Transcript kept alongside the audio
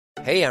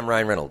Hey, I'm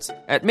Ryan Reynolds.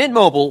 At Mint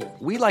Mobile,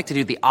 we like to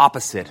do the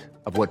opposite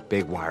of what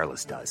Big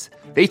Wireless does.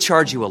 They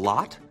charge you a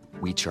lot,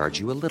 we charge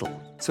you a little.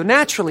 So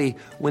naturally,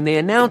 when they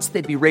announced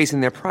they'd be raising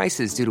their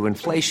prices due to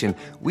inflation,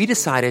 we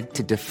decided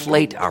to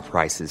deflate our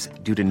prices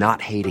due to not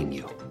hating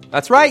you.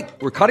 That's right.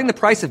 We're cutting the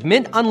price of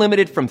Mint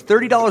Unlimited from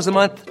 $30 a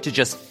month to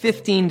just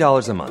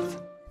 $15 a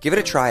month. Give it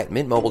a try at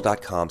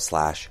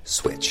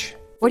mintmobile.com/switch.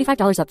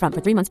 $45 up front for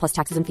 3 months plus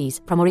taxes and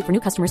fees. Promo rate for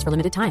new customers for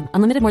limited time.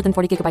 Unlimited more than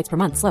 40 gigabytes per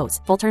month. Slows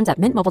full terms at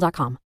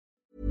mintmobile.com.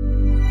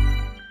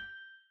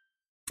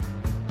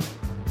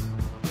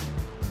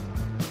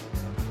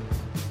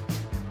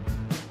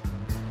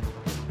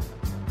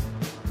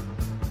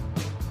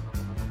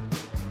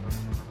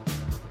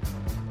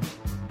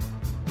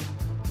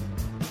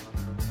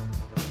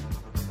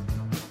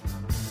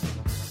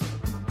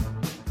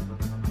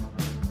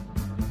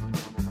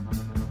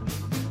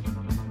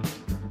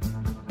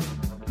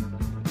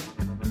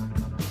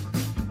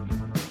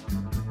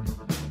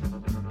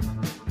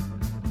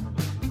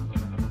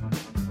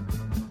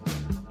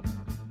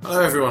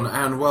 Hello everyone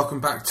and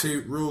welcome back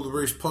to Rule the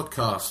Roost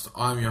podcast.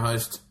 I'm your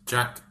host,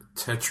 Jack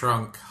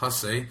Tetrunk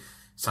Hussey.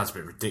 Sounds a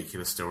bit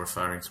ridiculous still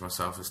referring to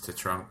myself as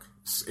Tetrunk.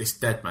 It's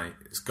dead, mate.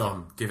 It's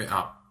gone. Give it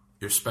up.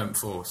 You're a spent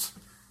force.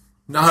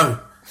 No,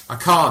 I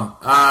can't.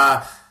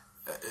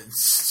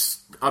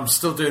 I'm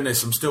still doing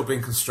this. I'm still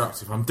being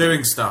constructive. I'm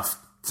doing stuff.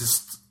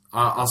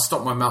 I'll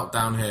stop my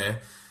meltdown here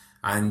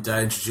and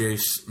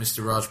introduce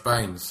Mr. Raj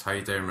Baines. How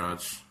you doing,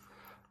 Raj?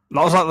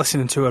 That was like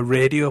listening to a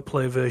radio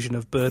play version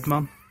of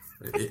Birdman.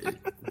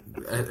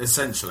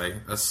 Essentially,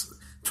 that's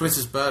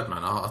Twitter's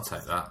Birdman. I'll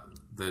take that.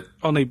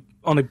 Only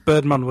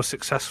Birdman was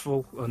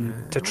successful,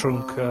 and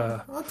Tetrunk.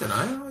 I don't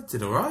know. I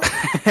did all right.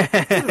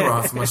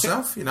 For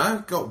myself. You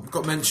know,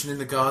 got mentioned in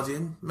the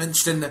Guardian,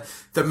 mentioned in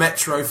the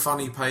Metro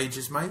funny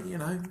pages, mate. You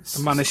know,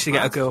 managed to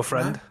get a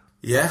girlfriend.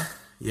 You know?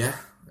 Yeah.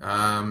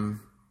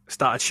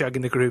 Started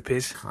shagging the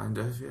groupies. Kind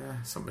of,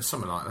 yeah.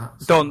 Something like that.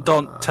 Don't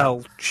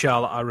tell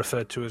Charlotte I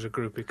referred to as a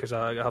groupie, because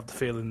I have the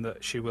feeling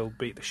that she will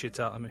beat the shit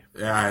out of me.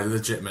 Yeah, I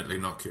legitimately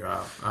knock you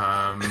out.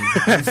 And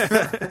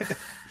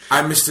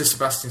Mr.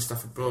 Sebastian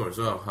Stafford-Bloor as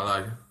well.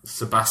 Hello.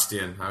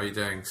 Sebastian, how are you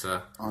doing,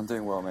 sir? I'm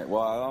doing well, mate.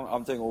 Well,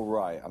 I'm doing all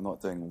right. I'm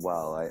not doing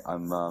well.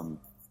 I'm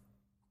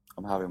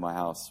having my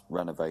house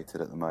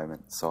renovated at the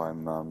moment, so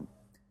I'm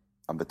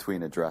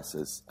between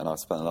addresses, and I've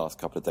spent the last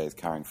couple of days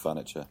carrying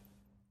furniture.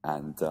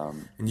 And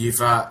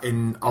you've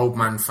in old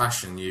man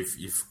fashion,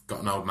 you've got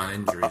an old man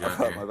injury, don't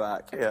you? My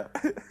back, yeah.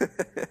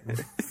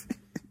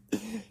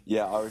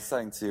 Yeah, I was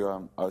saying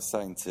to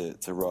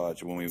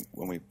Raj when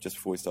we just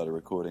before we started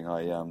recording,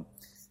 I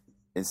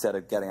instead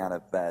of getting out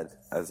of bed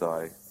as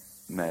I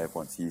may have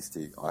once used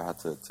to, I had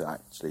to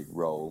actually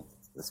roll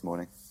this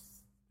morning,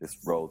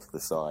 just roll to the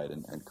side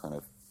and kind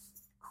of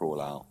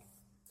crawl out.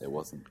 It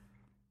wasn't.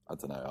 I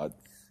don't know.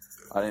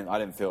 I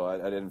didn't feel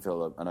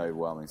an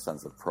overwhelming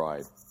sense of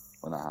pride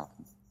when that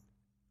happened.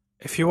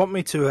 If you want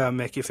me to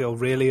make you feel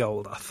really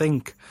old, I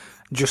think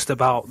just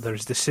about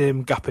there's the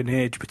same gap in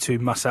age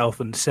between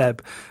myself and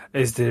Seb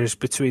as there's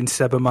between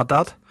Seb and my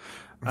dad.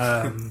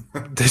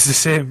 There's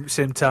the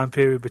same time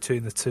period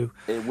between the two.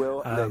 It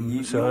will.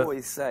 You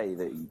always say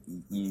that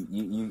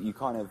you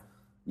kind of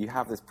you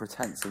have this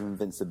pretense of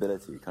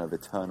invincibility, kind of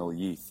eternal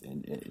youth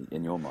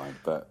in your mind,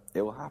 but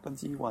it will happen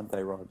to you one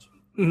day, Raj.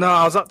 No,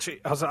 I was actually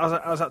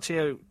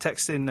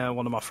texting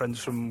one of my friends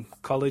from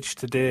college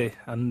today,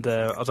 and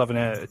I was having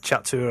a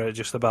chat to her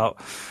just about.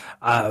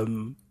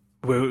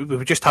 We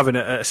were just having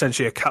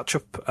essentially a catch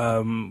up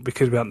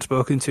because we hadn't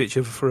spoken to each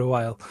other for a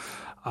while,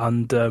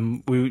 and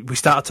we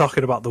started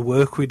talking about the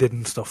work we did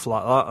and stuff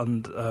like that,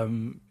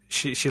 and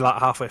she like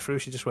halfway through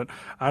she just went,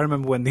 I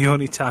remember when the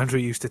only times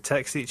we used to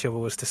text each other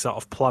was to sort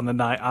of plan a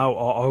night out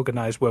or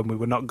organise when we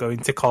were not going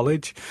to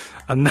college,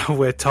 and now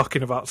we're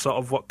talking about sort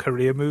of what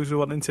career moves we're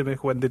wanting to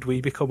make. When did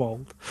we become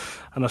old?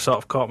 And I sort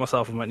of caught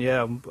myself and went,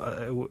 yeah, I'm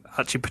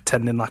actually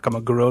pretending like I'm a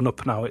grown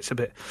up now. It's a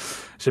bit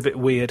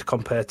weird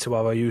compared to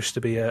how I used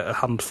to be a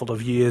handful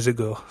of years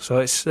ago. So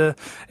it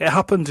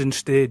happens in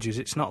stages.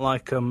 It's not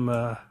like I'm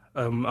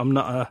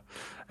not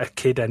a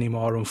kid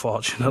anymore,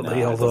 unfortunately.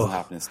 No, although it doesn't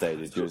happen in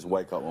stages. You just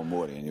wake up one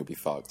morning and you'll be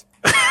fucked.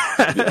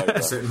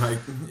 That's it, mate.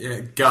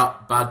 Yeah,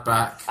 gut, bad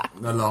back,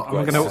 a lot.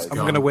 I'm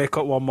gonna wake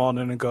up one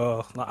morning and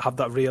go, like, have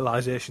that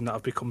realisation that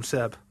I've become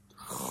Seb.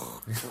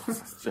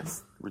 It's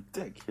just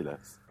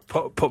ridiculous.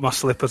 Put my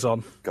slippers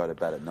on. Go to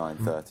bed at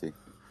 9:30.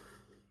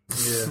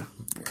 Yeah.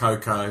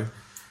 Cocoa.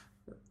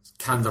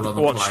 Candle on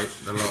the plate.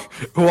 The lot.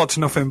 Watch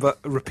nothing but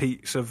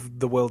repeats of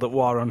The World at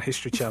War on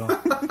History Channel.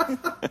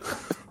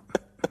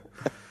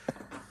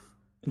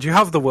 Do you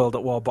have the World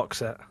at War box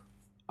set?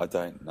 I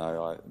don't.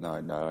 No,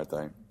 I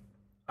don't.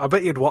 I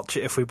bet you'd watch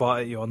it if we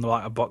bought it you on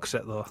like a box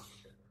set, though.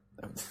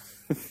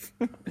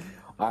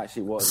 I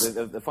actually was.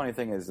 The funny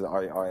thing is that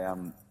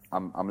I'm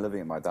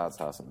living at my dad's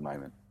house at the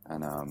moment,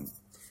 and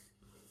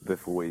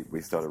before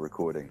we started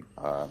recording,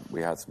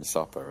 we had some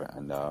supper,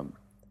 and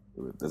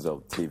there's a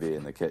TV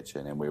in the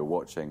kitchen, and we were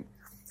watching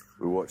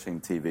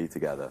TV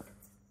together,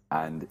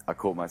 and I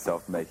caught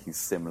myself making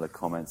similar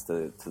comments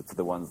to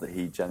the ones that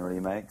he generally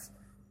makes,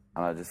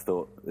 and I just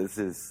thought this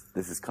is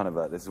one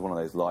of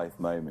those life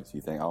moments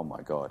you think, oh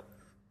my God,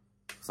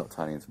 stop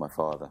turning into my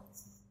father.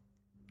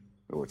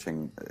 We're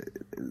watching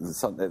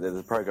there's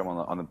a program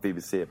on the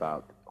BBC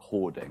about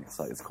hoarding.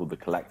 It's called The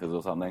Collectors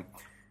or something.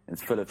 And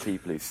it's full of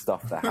people who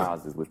stuff their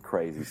houses with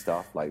crazy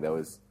stuff. Like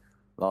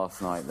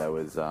last night there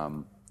was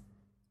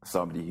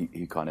somebody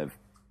who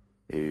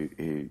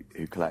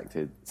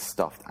collected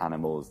stuffed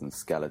animals and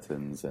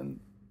skeletons, and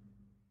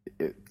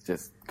it's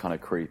just kind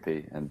of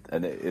creepy, and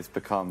it's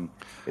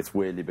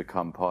weirdly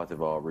become part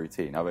of our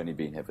routine. I've only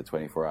been here for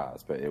 24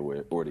 hours, but it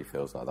already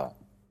feels like that.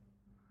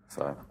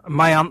 So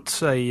my aunt's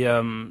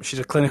she's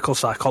a clinical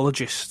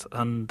psychologist,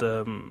 and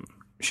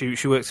she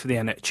works for the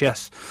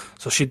NHS,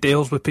 so she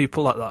deals with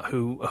people like that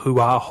who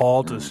are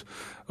hoarders.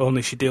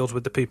 Only she deals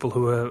with the people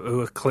who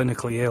are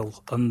clinically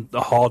ill, and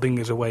the hoarding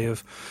is a way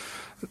of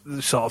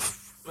sort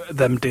of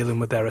them dealing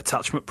with their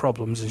attachment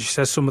problems. And she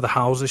says some of the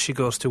houses she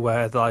goes to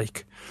where,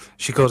 like,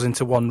 she goes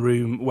into one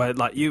room where,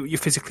 like, you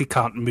physically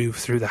can't move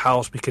through the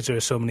house because there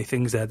are so many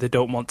things there. They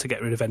don't want to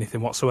get rid of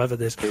anything whatsoever.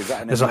 There's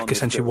like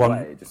essentially one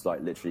way? Just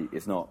like literally,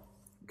 it's not,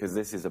 because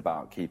this is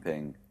about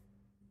keeping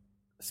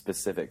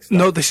specific stuff.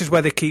 No, this is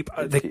where they keep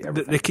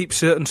they keep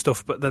certain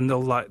stuff, but then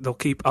they'll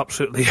keep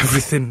absolutely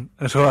everything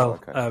as well.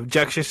 Oh, okay.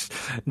 Jack just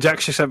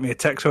sent me a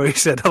text where he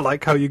said, "I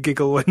like how you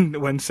giggle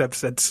when Seb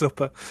said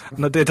supper,"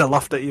 and I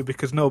laughed at you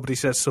because nobody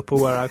says supper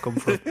where I come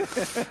from.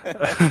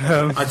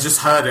 I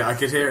just heard it. I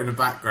could hear it in the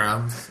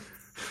background.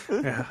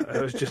 Yeah, I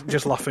was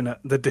just laughing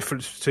at the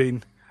difference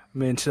between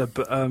me and Seb.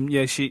 But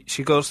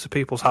she goes to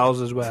people's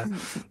houses where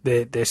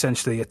they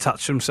essentially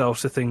attach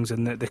themselves to things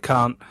and they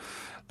can't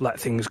let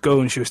things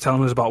go. And she was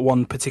telling us about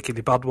one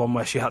particularly bad one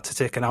where she had to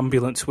take an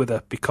ambulance with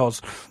her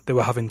because they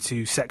were having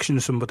to section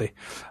somebody,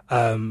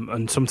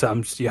 and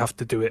sometimes you have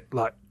to do it,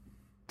 like,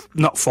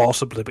 not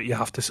forcibly, but you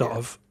have to sort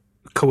of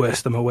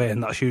coerce them away,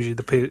 and that's usually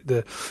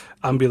the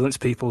ambulance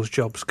people's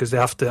jobs, because they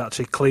have to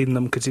actually clean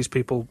them, because these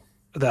people,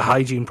 their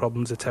hygiene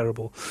problems are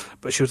terrible.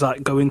 But she was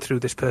like going through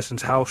this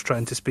person's house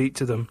trying to speak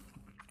to them.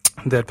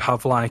 They'd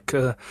have like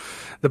the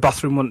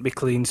bathroom wouldn't be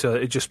clean, so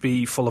it'd just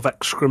be full of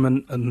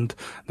excrement. And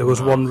there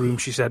was one room,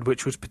 she said,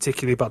 which was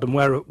particularly bad. And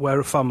we're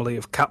a family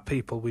of cat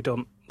people. We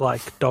don't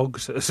like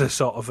dogs as a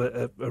sort of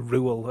a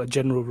rule, a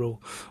general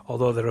rule.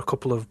 Although there are a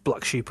couple of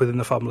black sheep within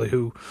the family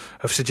who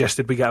have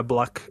suggested we get a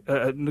black.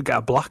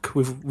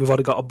 We've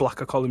already got a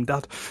black. I call him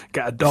Dad.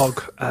 Get a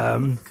dog.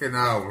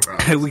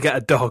 We get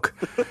a dog.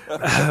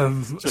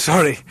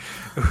 Sorry,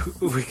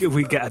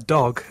 we get a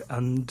dog,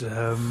 and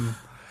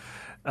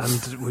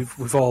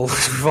we've all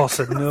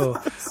said no,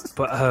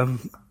 but I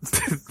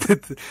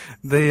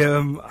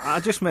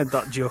just made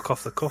that joke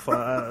off the cuff.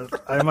 I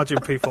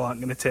imagine people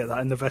aren't going to take that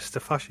in the best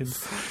of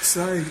fashions.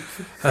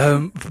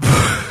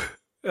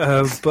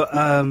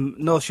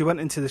 No, she went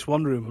into this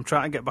one room. I'm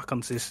trying to get back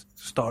onto this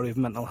story of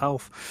mental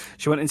health.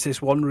 She went into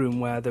this one room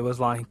where there was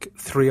like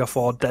 3 or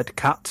 4 dead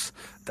cats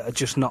that had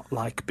just not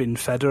like been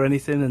fed or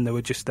anything, and they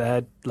were just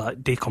there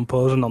like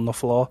decomposing on the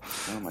floor.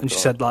 And she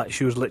said like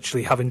she was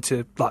literally having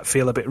to like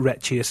feel a bit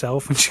wretchy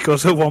herself. And she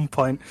goes, at one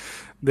point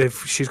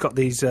she's got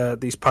these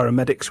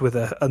paramedics with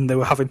her, and they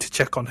were having to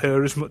check on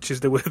her as much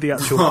as they were the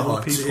actual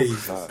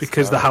people,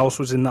 because the house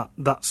was in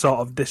that sort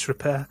of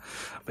disrepair.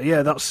 But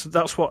yeah,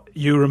 that's what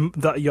your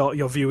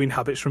viewing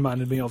habits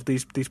reminded me of.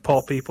 These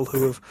poor people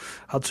who have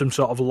had some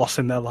sort of loss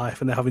in their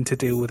life, and they're having to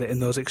deal with it in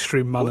those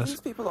extreme manners. Well,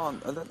 these people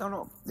aren't. They're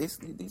not. These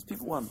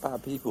people weren't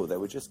bad people. They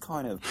were just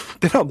kind of.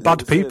 They're not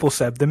bad people,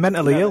 Seb. They're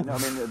mentally ill. No, I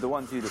mean the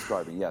ones you're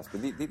describing, yes,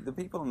 but the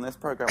people on this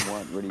program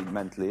weren't really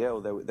mentally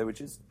ill. They were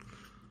just.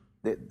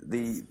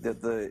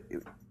 The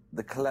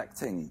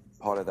collecting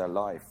part of their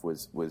life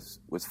was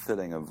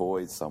filling a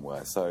void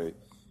somewhere. So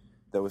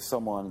there's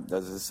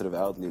this sort of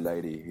elderly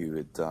lady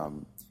who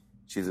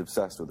she's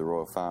obsessed with the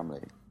royal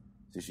family.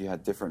 So she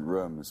had different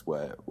rooms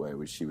where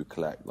she would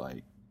collect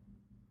like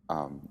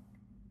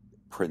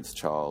Prince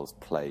Charles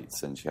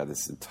plates, and she had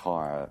this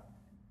entire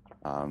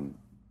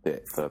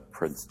bit for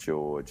Prince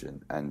George,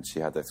 and she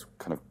had this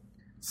kind of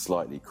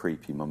slightly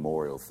creepy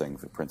memorial thing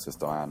for Princess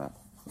Diana.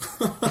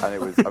 And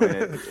it was, I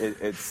mean,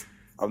 it's.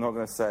 I'm not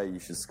going to say you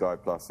should Sky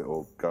Plus it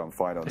or go and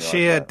find it on. Is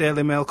she a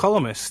Daily Mail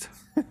columnist?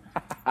 Do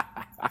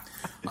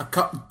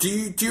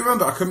you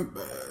remember?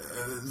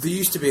 There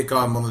used to be a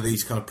guy on one of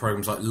these kind of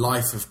programs like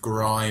Life of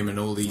Grime and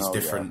all these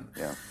different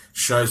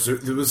shows.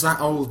 There was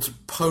that old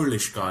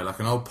Polish guy, like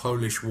an old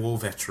Polish war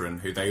veteran,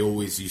 who they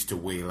always used to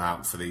wheel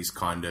out for these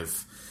kind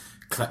of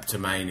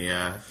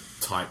kleptomania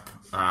type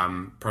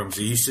programs.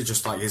 He used to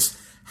just like his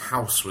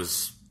house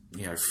was,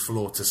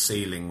 floor to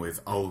ceiling with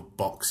old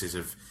boxes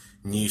of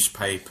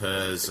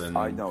newspapers, and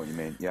I know what you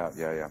mean.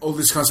 Yeah. All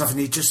this kind of stuff, and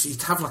he'd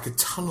have like a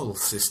tunnel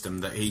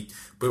system that he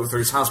built through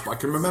his house. But I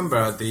can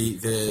remember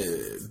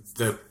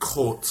the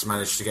courts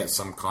managed to get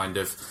some kind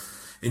of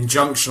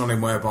injunction on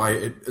him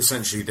whereby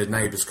essentially the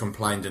neighbours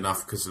complained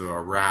enough because there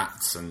were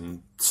rats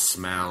and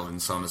smell and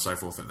so on and so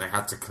forth that they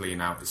had to clean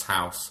out his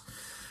house.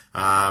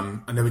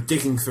 And they were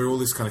digging through all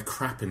this kind of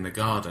crap in the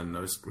garden.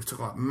 We took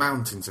like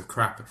mountains of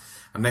crap,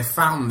 and they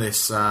found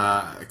this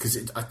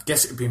because I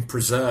guess it had been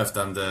preserved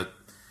under,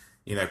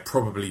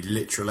 probably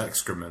literal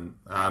excrement.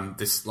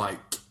 This like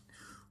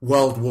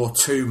World War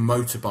II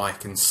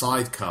motorbike and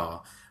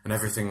sidecar and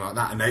everything like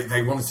that, and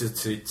they wanted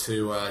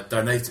to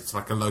donate it to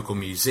like a local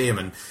museum,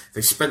 and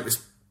they spent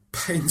this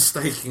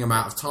painstaking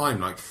amount of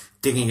time like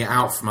digging it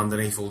out from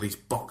underneath all these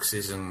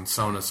boxes and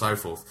so on and so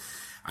forth.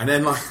 And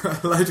then like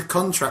a load of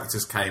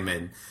contractors came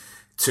in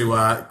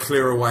to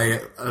clear away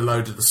a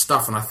load of the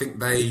stuff, and I think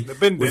they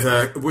with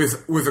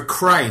a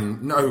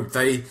crane. No,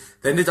 they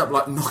ended up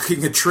like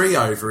knocking a tree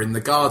over in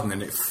the garden,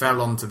 and it fell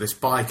onto this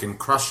bike and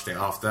crushed it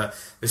after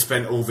they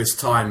spent all this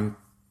time,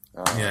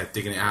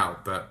 digging it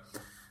out. But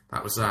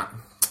that was that.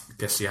 I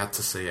guess you had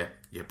to see it,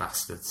 you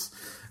bastards.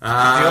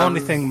 The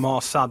only thing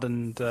more sad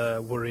and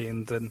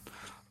worrying than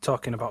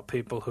talking about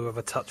people who have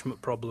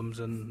attachment problems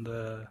and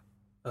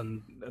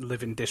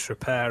live in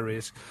disrepair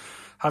is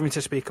having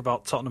to speak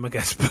about Tottenham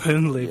against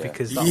Burnley,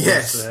 because that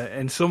was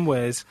in some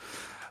ways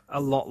a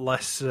lot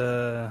less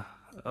to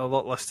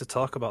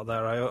talk about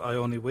there. I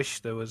only wish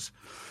there was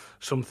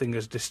something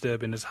as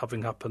disturbing as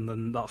having happened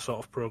in that sort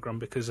of programme,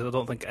 because I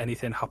don't think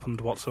anything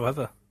happened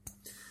whatsoever.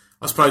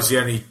 I suppose the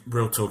only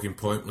real talking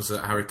point was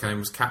that Harry Kane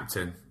was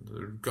captain.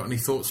 Got any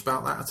thoughts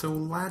about that at all,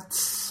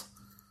 lads?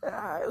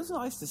 It was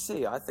nice to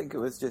see. I think it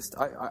was just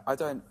I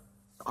didn't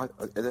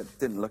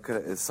look at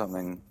it as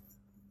something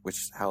which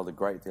held a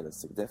great deal of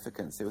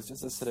significance. It was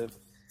just a sort of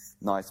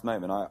nice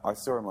moment. I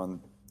saw him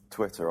on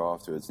Twitter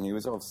afterwards, and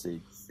it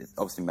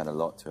obviously meant a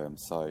lot to him.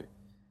 So,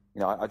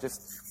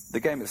 the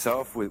game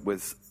itself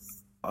was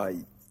I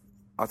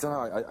don't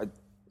know.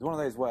 One of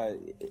those where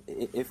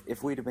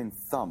if we'd have been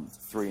thumped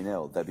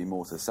 3-0, there'd be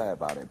more to say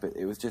about it. But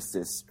it was just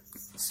this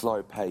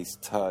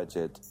slow-paced,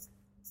 turgid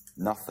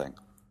nothing.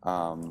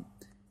 And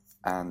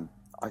I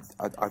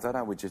don't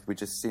know. We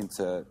just seemed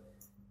to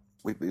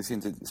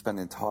spend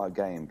the entire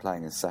game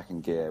playing in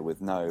second gear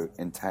with no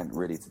intent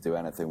really to do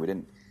anything. We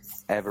didn't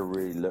ever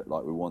really look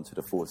like we wanted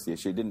to force the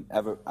issue. It didn't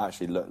ever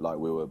actually look like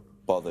we were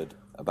bothered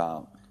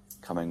about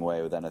coming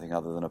away with anything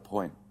other than a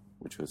point,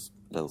 which was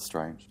a little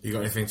strange. You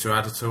got anything to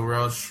add at all,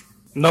 Raj?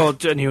 No,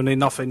 genuinely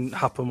nothing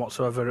happened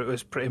whatsoever. It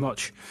was pretty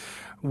much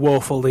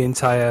woeful the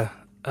entire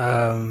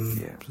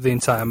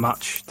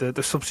match.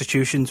 The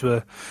substitutions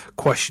were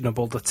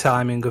questionable. The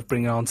timing of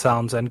bringing on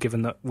Townsend,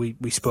 given that we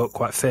spoke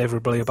quite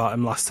favourably about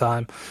him last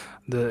time,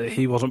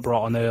 he wasn't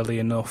brought on early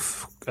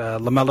enough.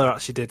 Lamela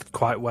actually did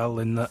quite well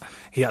in that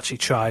he actually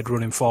tried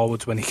running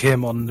forwards when he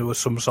came on. There was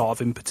some sort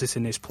of impetus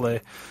in his play,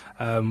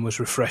 was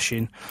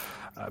refreshing.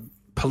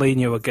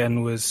 Paulinho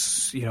again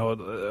was,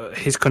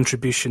 his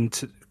contribution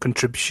to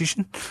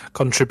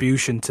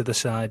the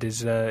side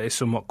is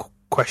somewhat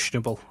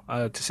questionable,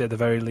 to say the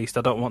very least.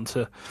 I don't want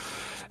to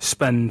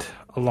spend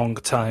a long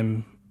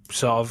time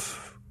sort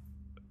of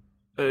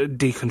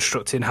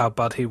deconstructing how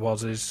bad he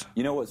was.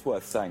 You know what's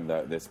worth saying though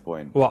at this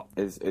point? What?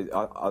 I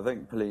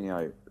think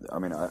Paulinho,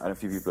 and a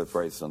few people have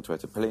raised this on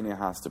Twitter, Paulinho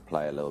has to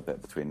play a little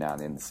bit between now and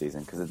the end of the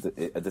season, because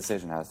a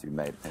decision has to be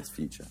made in his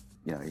future.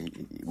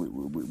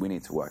 We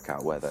need to work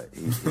out whether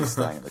he's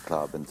staying at the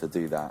club, and to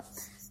do that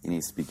he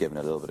needs to be given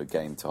a little bit of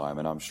game time,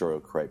 and I'm sure he'll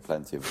create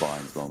plenty of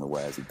vines along the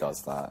way as he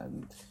does that,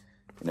 and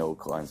all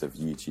kinds of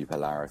YouTube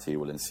hilarity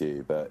will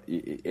ensue. But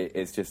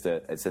it's just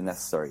it's a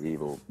necessary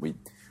evil.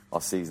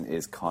 Our season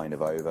is kind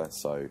of over,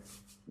 so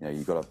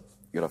you've got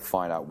to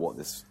find out what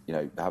this,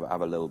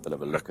 have a little bit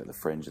of a look at the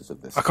fringes of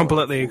this. I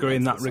completely agree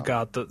in that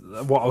regard.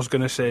 That what I was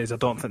going to say is I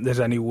don't think there's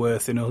any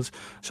worth in us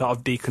sort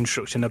of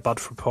deconstructing a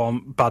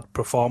bad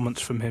performance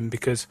from him,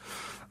 because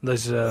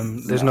there's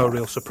no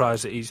real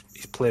surprise that he's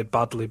played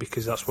badly,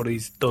 because that's what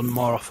he's done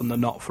more often than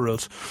not for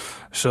us.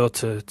 So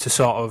to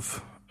sort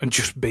of and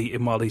just beat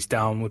him while he's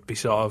down would be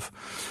sort of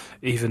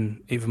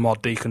even more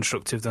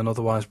deconstructive than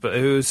otherwise. But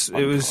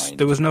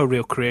there was no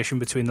real creation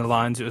between the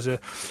lines. It was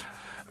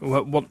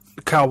what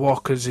Kyle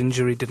Walker's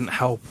injury didn't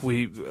help.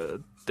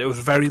 It was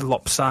very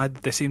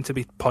lopsided. There seemed to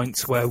be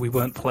points where we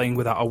weren't playing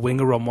without a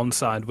winger on one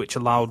side, which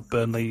allowed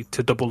Burnley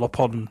to double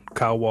up on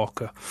Kyle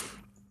Walker.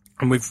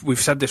 And we've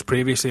said this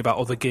previously about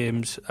other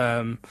games,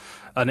 and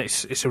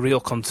it's a real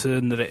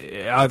concern that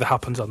it either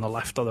happens on the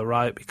left or the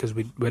right, because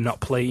we're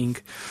not playing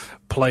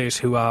players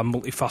who are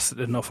multifaceted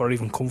enough or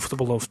even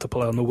comfortable enough to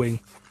play on the wing,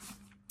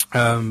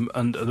 and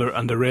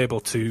are able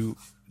to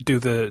do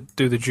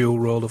the dual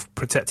role of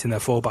protecting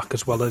their fullback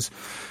as well as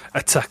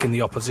attacking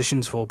the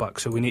opposition's fullback.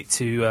 So we need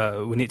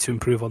to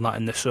improve on that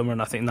in the summer,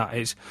 and I think that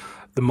is,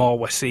 the more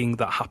we're seeing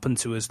that happen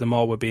to us, the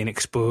more we're being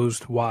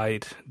exposed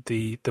wide,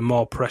 the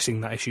more pressing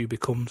that issue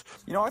becomes.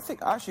 I think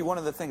actually one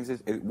of the things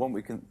is one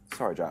we can.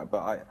 Sorry, Jack,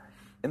 but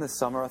in the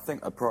summer I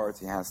think a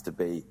priority has to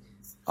be.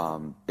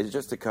 It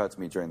just occurred to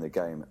me during the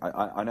game.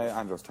 I know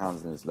Andros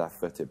Townsend is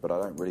left-footed, but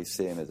I don't really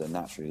see him as a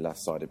naturally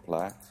left-sided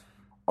player.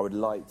 I would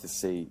like to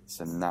see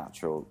some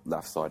natural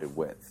left-sided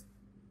width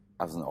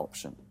as an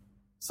option.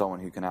 Someone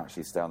who can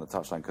actually stay on the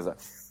touchline, because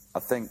I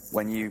think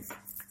when you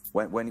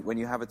when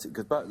you have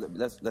because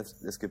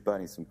let's give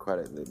Burnley some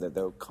credit.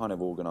 They were kind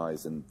of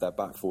organised, and their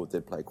back four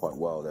did play quite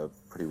well. They were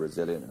pretty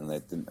resilient, and they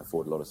didn't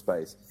afford a lot of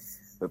space.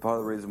 But part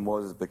of the reason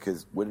was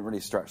because we didn't really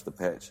stretch the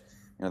pitch.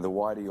 The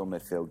wider your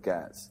midfield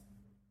gets,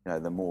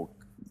 the more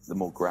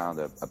ground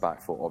a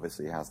back four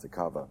obviously has to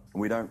cover.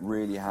 And we don't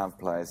really have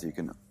players who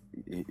can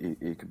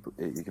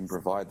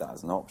provide that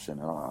as an option.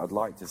 And I'd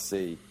like to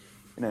see,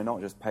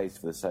 not just pace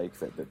for the sake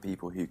of it, but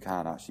people who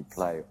can actually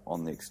play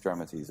on the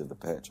extremities of the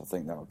pitch. I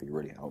think that would be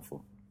really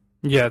helpful.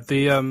 Yeah,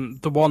 the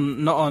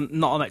one not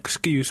an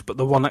excuse, but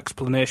the one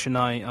explanation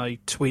I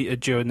tweeted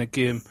during the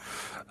game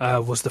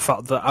was the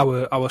fact that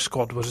our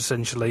squad was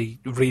essentially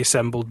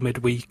reassembled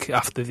midweek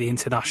after the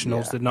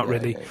internationals. They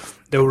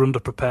were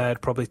underprepared,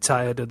 probably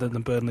tireder than the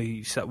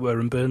Burnley set were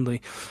in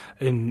Burnley.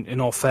 In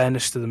all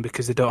fairness to them,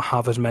 because they don't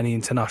have as many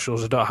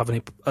internationals, they don't have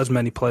as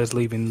many players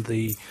leaving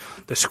the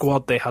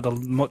squad. They had a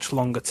much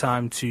longer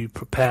time to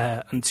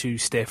prepare and to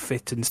stay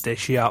fit and stay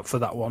sharp for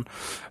that one.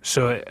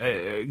 So,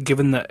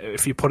 given that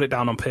if you put it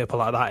down on paper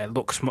like that, it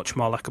looks much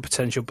more like a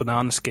potential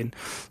banana skin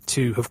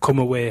to have come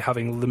away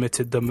having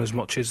limited them as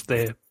much as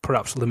they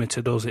perhaps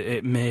limited us.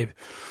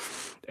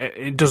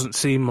 It doesn't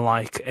seem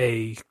like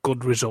a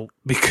good result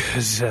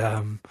because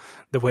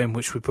the way in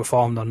which we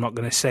performed, I'm not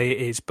going to say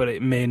it is, but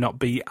it may not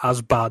be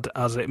as bad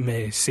as it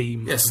may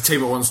seem. Yeah, it's a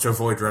team that wants to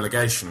avoid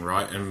relegation,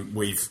 right? And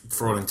we've,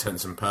 for all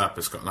intents and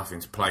purpose, got nothing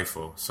to play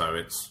for. So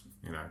it's,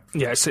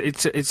 Yeah,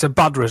 it's a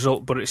bad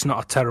result, but it's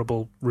not a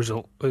terrible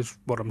result, is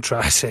what I'm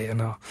trying to say.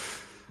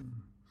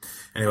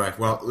 Anyway,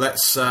 well,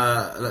 let's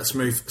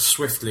move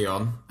swiftly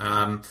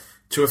on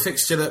to a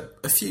fixture that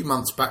a few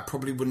months back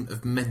probably wouldn't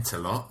have meant a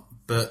lot,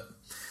 but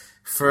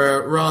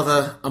for a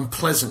rather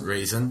unpleasant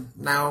reason,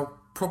 now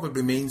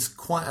probably means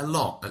quite a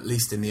lot, at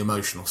least in the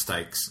emotional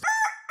stakes.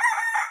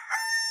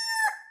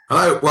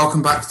 Hello,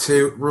 welcome back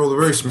to Rule the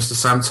Roost, Mr.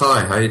 Sam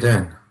Tighe. How are you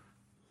doing?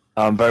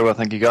 I'm very well,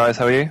 thank you, guys.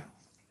 How are you?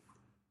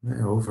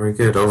 Yeah, all very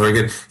good, all very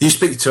good. You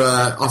speak to,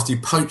 after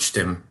you poached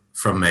him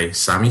from me,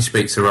 Sam, you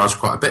speak to Raj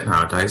quite a bit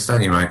nowadays,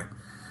 don't you, mate?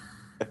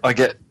 I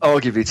get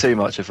arguably too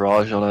much of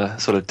Raj on a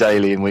sort of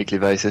daily and weekly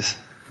basis.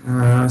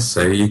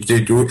 So you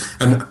do,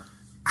 and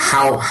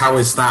how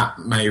is that?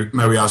 May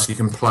we ask? You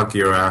can plug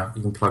your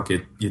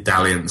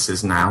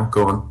dalliances now.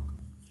 Go on.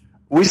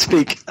 We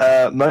speak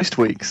most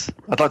weeks.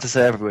 I'd like to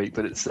say every week,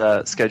 but it's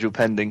scheduled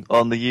pending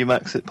on the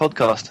UMaxit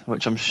podcast,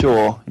 which I'm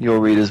sure your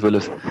readers will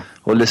have,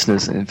 or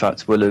listeners, in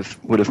fact, would have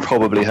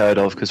probably heard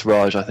of, because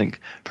Raj, I think,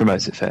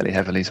 promotes it fairly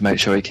heavily to make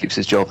sure he keeps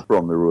his job.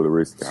 From the Rule the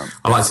Roost account.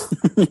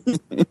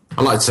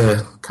 I like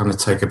to kind of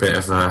take a bit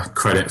of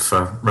credit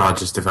for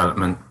Raj's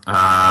development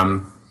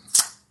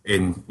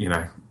in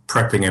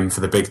prepping him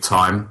for the big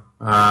time,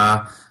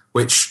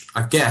 which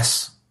I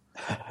guess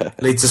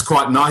leads us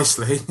quite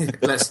nicely.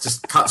 Let's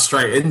just cut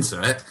straight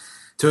into it,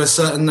 to a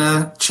certain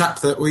chap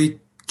that we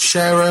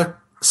share a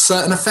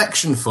certain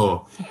affection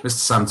for, Mr.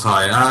 Sam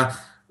Tighe.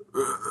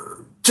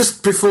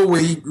 Just before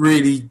we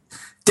really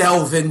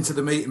delve into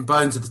the meat and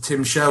bones of the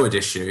Tim Sherwood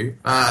issue,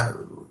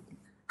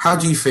 how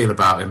do you feel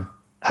about him?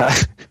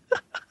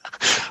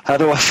 How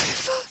do I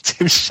feel about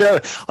Tim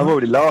Sherwood? I'm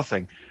already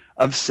laughing.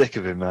 I'm sick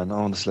of him, man.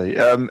 Honestly,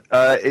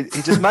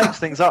 he just makes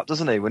things up,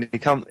 doesn't he? When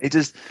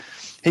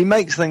he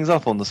makes things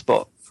up on the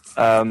spot,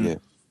 and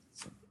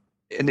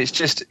it's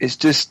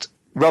just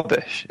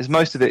rubbish.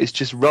 Most of it is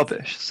just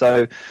rubbish.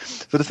 So,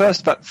 for the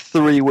first about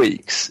 3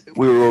 weeks,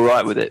 we were all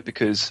right with it,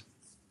 because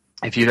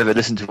if you've ever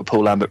listened to a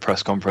Paul Lambert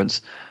press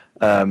conference,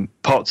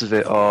 parts of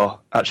it are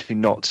actually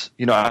not.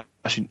 You're not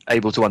actually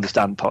able to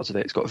understand parts of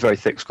it. It's got a very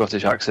thick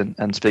Scottish accent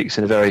and speaks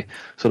in a very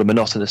sort of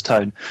monotonous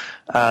tone,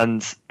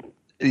 and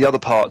the other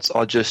parts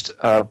are just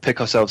pick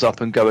ourselves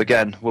up and go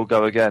again. We'll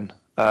go again.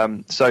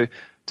 So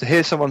to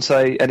hear someone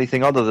say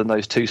anything other than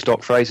those two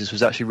stock phrases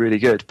was actually really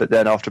good. But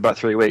then after about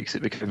 3 weeks,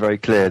 it became very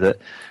clear that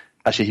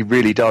actually he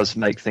really does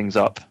make things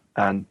up.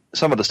 And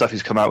some of the stuff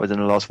he's come out with in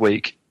the last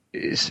week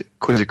is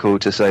quizzical,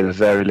 to say the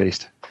very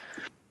least.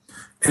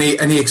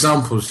 Any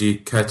examples you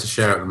care to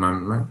share at the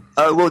moment,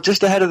 mate? Well,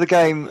 just ahead of the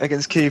game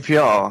against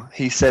QPR,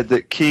 he said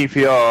that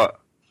QPR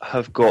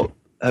have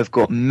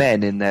got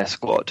men in their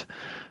squad.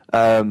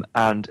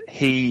 And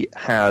he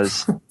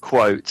has,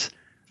 quote,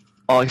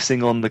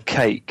 icing on the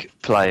cake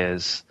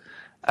players,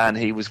 and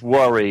he was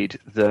worried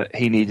that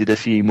he needed a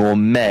few more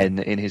men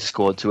in his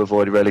squad to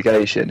avoid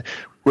relegation,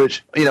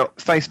 which,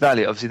 face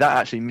value, obviously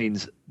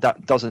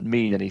that doesn't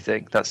mean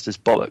anything. That's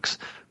just bollocks.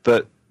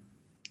 But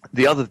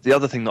the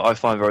other thing that I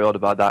find very odd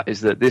about that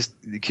is that the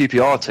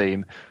QPR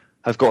team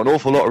have got an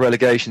awful lot of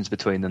relegations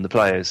between them, the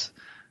players,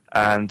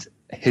 and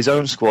his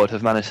own squad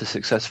have managed to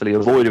successfully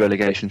avoid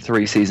relegation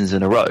 3 seasons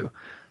in a row.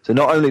 So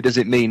not only does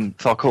it mean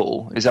fuck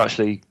all, it's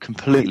actually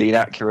completely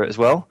inaccurate as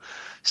well.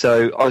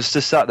 So I was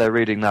just sat there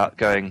reading that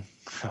going,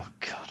 oh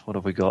God, what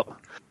have we got?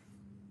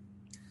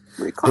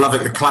 I love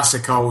it, the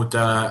classic old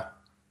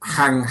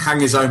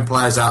hang his own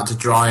players out to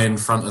dry in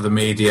front of the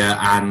media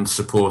and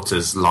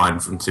supporters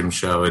line from Tim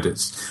Sherwood.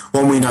 It's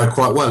one we know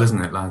quite well,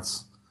 isn't it,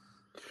 lads?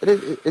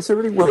 It's a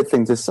really weird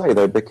thing to say,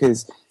 though,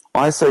 because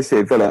I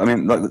associate Villa, I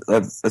mean, like,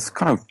 there's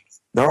kind of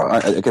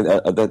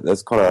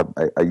There's quite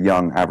a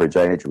young average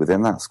age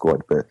within that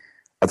squad, but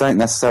I don't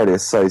necessarily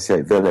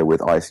associate Villa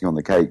with icing on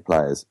the cake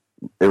players,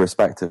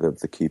 irrespective of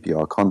the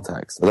QPR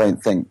context. I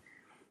don't think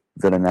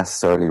Villa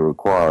necessarily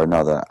require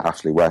another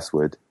Ashley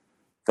Westwood,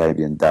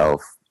 Fabian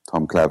Delph,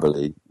 Tom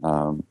Cleverley,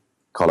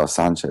 Carlos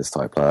Sanchez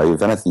type player.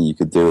 If anything, you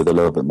could do with a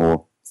little bit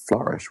more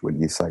flourish,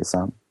 wouldn't you say,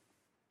 Sam?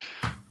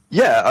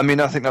 Yeah, I mean,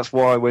 I think that's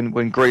why when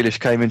Grealish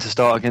came in to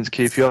start against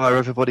QPR,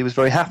 everybody was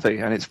very happy,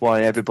 and it's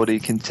why everybody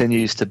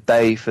continues to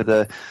bay for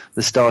the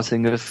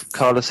starting of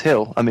Carlos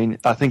Hill. I mean,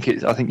 I think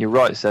you're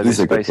right, Seb. He's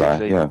a good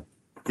player,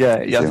 yeah.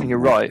 I think you're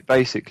right.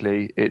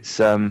 Basically, it's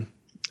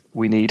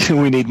we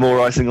need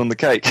more icing on the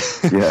cake.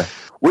 Yeah.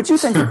 What do you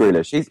think of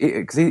Grealish?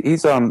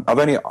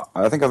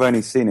 I think I've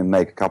only seen him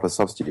make a couple of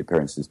substitute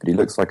appearances, but he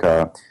looks like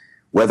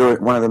whether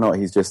or not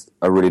he's just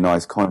a really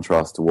nice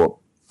contrast to what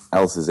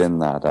else is in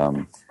that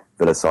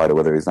Villa side, or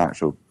whether he's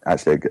actually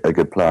a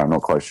good player. I'm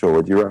not quite sure.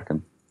 What do you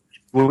reckon?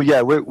 Well,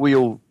 yeah, we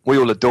all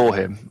adore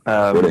him.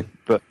 Really?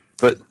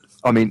 But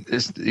I mean,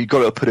 you've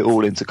got to put it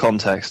all into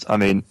context. I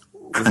mean,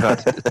 we've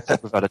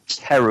had a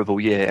terrible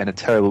year and a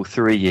terrible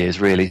 3 years,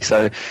 really.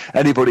 So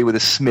anybody with a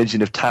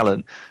smidgen of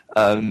talent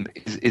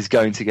is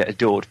going to get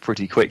adored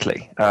pretty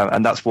quickly,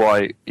 and that's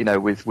why, you know,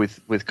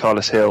 with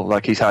Carlos Hill,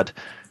 like, he's had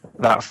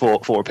that four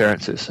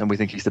appearances, and we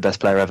think he's the best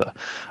player ever.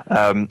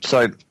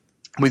 So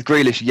with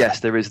Grealish, yes,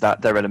 there is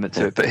that element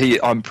to it, but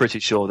I'm pretty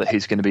sure that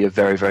he's going to be a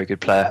very, very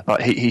good player.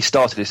 Like, he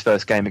started his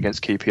first game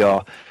against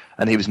QPR,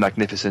 and he was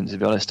magnificent, to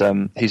be honest.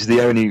 He's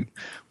the only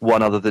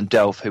one other than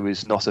Delph who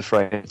is not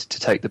afraid to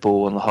take the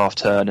ball on the half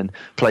turn and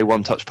play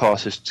one-touch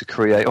passes to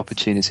create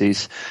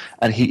opportunities.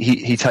 And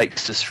he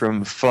takes us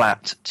from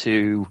flat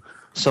to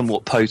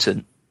somewhat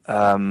potent,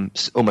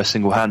 almost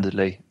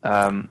single-handedly.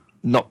 Don't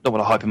want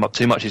to hype him up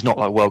too much. He's not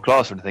like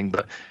world-class or anything,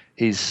 but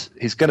he's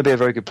going to be a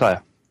very good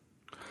player.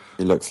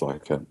 He looks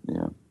like it,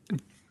 yeah.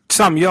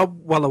 Sam, you're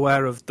well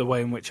aware of the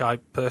way in which I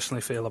personally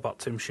feel about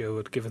Tim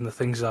Sherwood, given the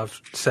things I've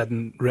said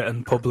and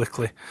written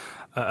publicly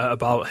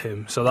about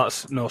him. So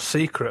that's no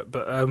secret.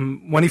 But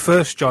when he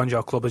first joined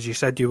your club, as you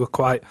said, you were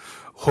quite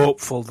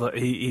hopeful that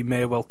he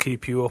may well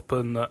keep you up,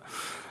 and that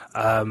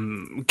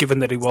given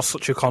that he was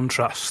such a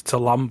contrast to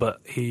Lambert,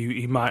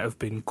 he might have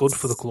been good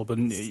for the club,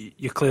 and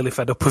you're clearly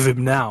fed up with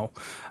him now.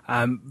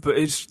 But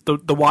is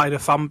the wider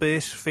fan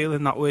base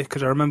feeling that way?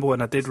 Because I remember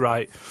when I did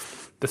write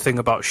the thing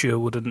about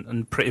Sherwood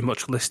and pretty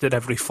much listed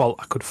every fault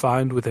I could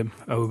find with him,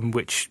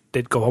 which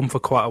did go on for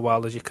quite a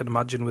while, as you can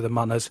imagine, with a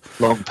man as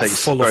long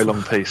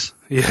piece.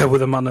 Yeah,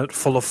 with a man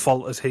full of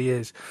fault as he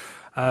is.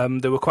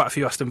 There were quite a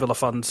few Aston Villa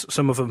fans,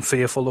 some of them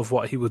fearful of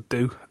what he would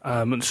do,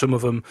 and some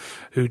of them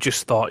who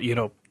just thought, you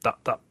know,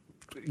 that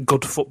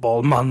good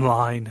football man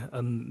line,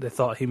 and they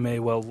thought he may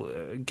well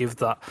give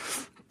that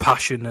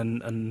passion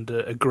and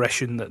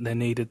aggression that they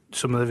needed,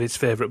 some of his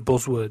favourite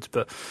buzzwords.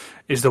 But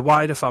is the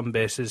wider fan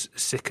base as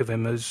sick of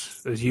him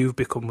as you've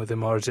become with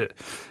him, or is it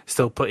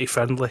still pretty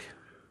friendly?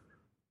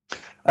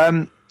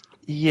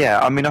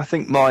 Yeah, I mean, I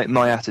think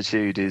my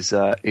attitude is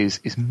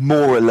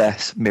more or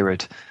less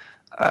mirrored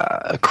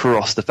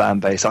across the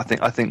fan base. I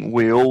think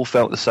we all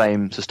felt the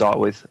same to start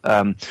with.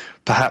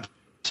 Perhaps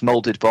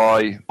moulded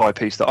by a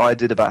piece that I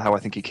did about how I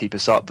think he'd keep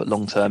us up, but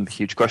long term,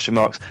 huge question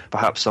marks.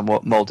 Perhaps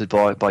somewhat moulded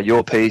by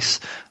your piece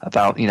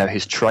about, you know,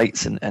 his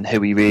traits and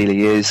who he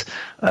really is.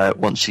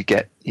 Once you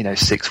get, you know,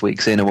 6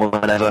 weeks in or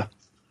whatever,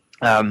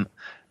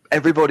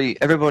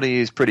 everybody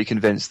is pretty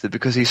convinced that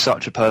because he's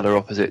such a polar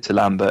opposite to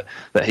Lambert,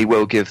 that he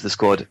will give the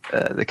squad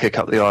the kick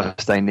up the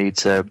arse they need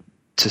to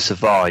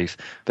survive.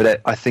 But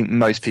I think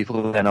most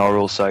people then are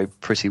also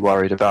pretty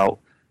worried about,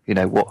 you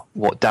know,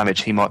 what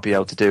damage he might be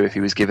able to do if he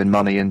was given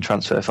money and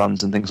transfer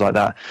funds and things like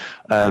that,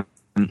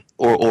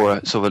 or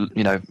a sort of,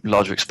 you know,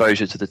 larger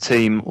exposure to the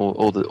team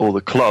or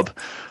the club.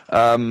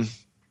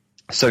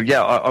 So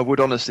yeah, I would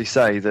honestly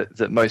say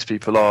that most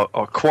people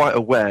are quite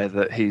aware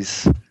that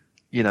he's,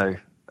 you know,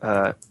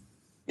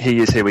 he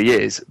is who he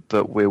is,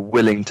 but we're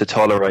willing to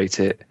tolerate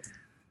it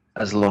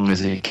as long as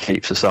he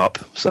keeps us up.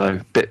 So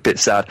bit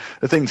sad.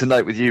 The thing to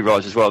note with you,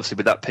 Raj, as well, obviously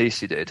with that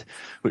piece you did,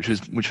 which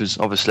was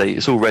obviously,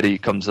 it's already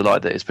come to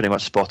light that it's pretty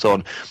much spot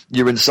on.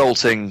 You're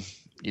insulting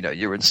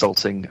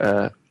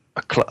a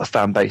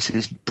fan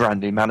base's brand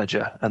new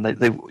manager, and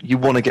you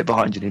want to get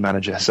behind your new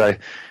manager. So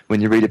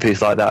when you read a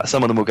piece like that,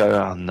 some of them will go,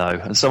 "Oh no,"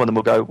 and some of them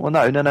will go, "Well,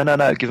 no,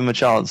 give him a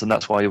chance," and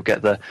that's why you'll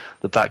get the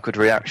backward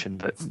reaction.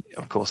 But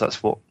of course,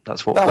 that's what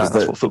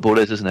football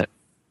is, isn't it?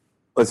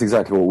 That's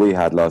exactly what we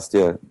had last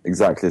year.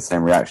 Exactly the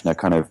same reaction.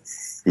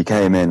 He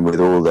came in with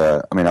all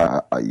the,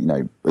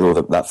 with all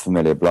that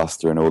familiar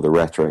bluster and all the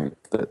rhetoric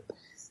that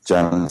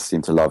journalists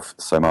seem to love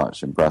so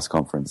much in press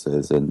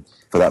conferences. And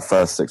for that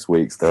first 6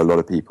 weeks, there were a lot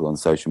of people on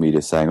social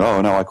media saying, "Oh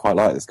no, I quite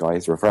like this guy.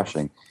 He's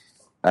refreshing."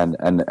 And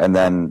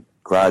then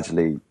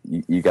gradually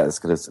you get this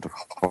kind of sort of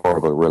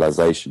horrible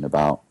realization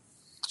about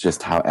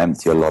just how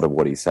empty a lot of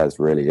what he says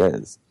really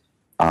is.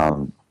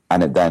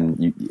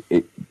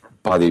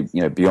 by the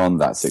beyond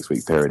that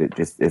 6-week period,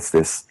 it's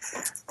this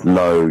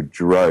low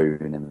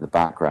drone in the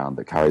background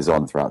that carries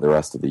on throughout the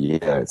rest of the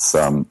year.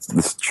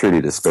 It's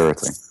truly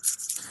dispiriting.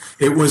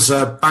 It was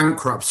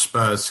bankrupt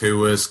Spurs who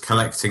was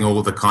collecting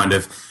all the kind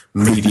of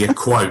media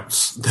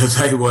quotes that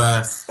they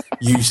were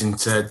using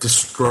to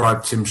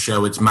describe Tim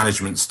Sherwood's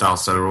management style.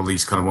 So there are all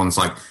these kind of ones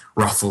like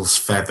ruffles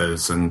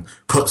feathers and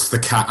puts the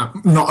cat,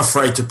 not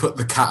afraid to put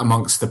the cat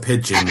amongst the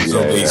pigeons,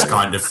 all these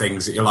kind of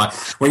things that you're like,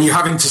 when you're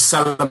having to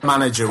sell a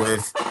manager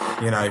with,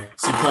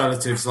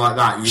 superlatives like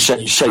that,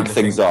 you shake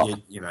things up.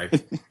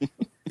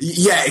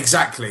 Yeah,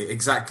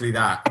 exactly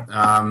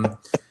that.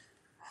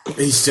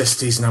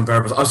 He's an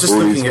unbearable. I was just all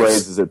looking these at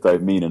phrases that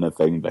don't mean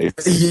anything,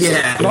 basically.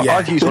 Yeah.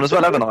 I've used one as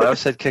well, haven't I? I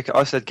said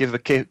give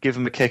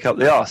him a kick up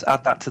the arse.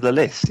 Add that to the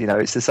list.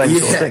 It's the same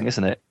sort of thing,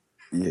 isn't it?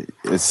 Yeah,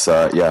 it's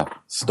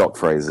stock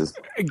phrases.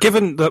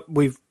 Given that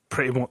we've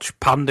pretty much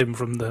panned him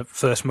from the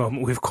first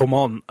moment we've come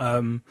on,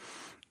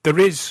 there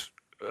is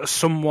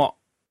somewhat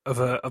of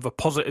a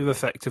positive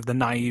effect of the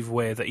naive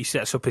way that he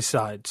sets up his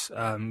sides,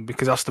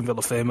 because Aston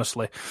Villa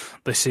famously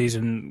this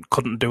season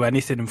couldn't do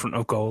anything in front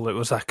of goal. It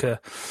was like a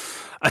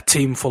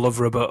team full of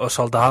Roberto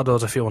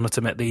Soldados, if you wanted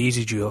to make the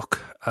easy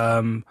joke.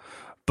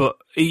 But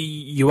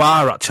you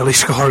are actually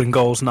scoring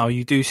goals now.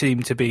 You do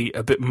seem to be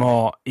a bit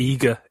more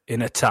eager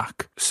in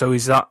attack. So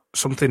is that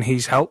something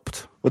he's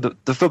helped? Well,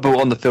 the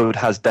football on the field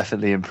has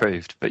definitely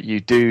improved, but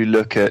you do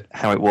look at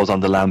how it was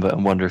under Lambert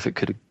and wonder if it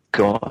could have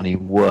got any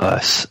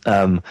worse.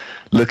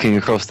 Looking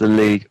across the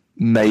league,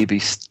 maybe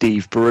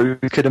Steve Bruce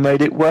could have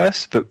made it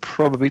worse, but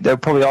there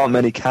probably aren't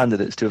many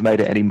candidates to have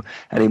made it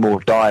any more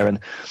dire. And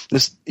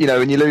this,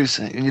 when you lose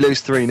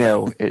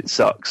 3-0, it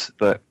sucks.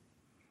 But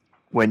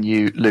when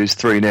you lose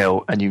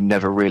 3-0 and you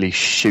never really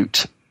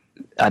shoot,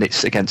 and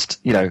it's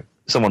against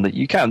someone that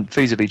you can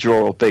feasibly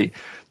draw or beat,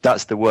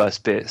 that's the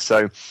worst bit.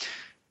 So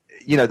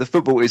the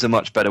football is a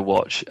much better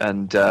watch,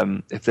 and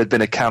if there'd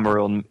been a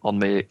camera on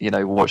me,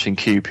 watching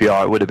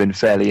QPR, it would have been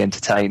fairly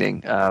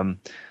entertaining.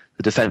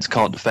 The defence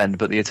can't defend,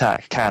 but the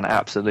attack can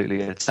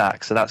absolutely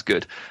attack, so that's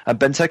good. And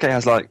Benteke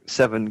has like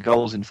 7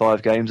 goals in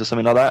 5 games or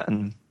something like that,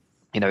 and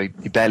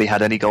he barely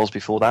had any goals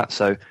before that,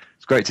 so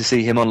it's great to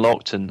see him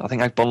unlocked. And I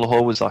think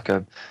Agbonlahor was like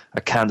a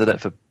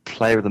candidate for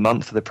Player of the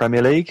Month for the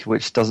Premier League,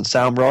 which doesn't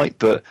sound right,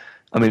 but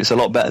I mean it's a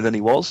lot better than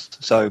he was,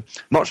 so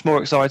much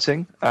more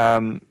exciting.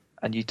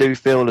 And you do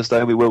feel as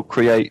though we will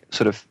create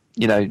sort of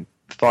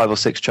 5 or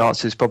 6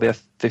 chances, probably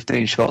have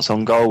 15 shots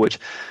on goal, which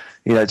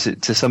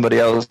to somebody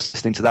else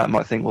listening to that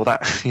might think, well,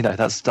 that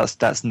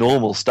that's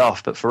normal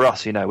stuff. But for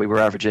us, we were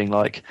averaging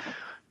like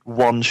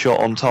 1 shot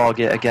on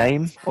target a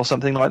game or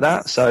something like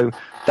that. So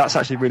that's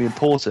actually really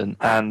important,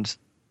 and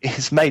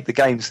it's made the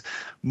games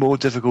more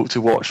difficult to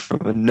watch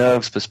from a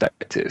nerves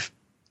perspective.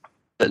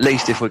 At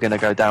least if we're going to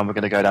go down, we're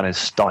going to go down in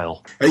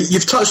style.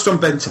 You've touched on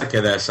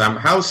Benteke there, Sam.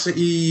 How's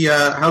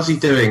he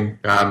doing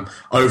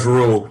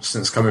overall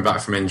since coming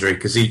back from injury?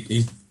 Because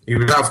he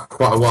was out for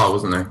quite a while,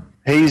 wasn't he?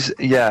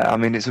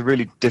 It's a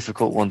really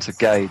difficult one to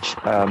gauge.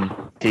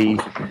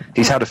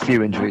 He's had a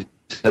few injuries,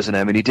 hasn't he?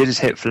 I mean, he did his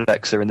hip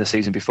flexor in the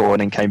season before and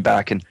then came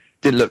back and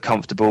didn't look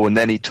comfortable, and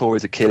then he tore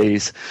his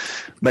Achilles,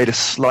 made a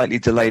slightly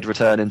delayed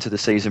return into the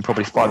season,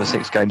 probably 5 or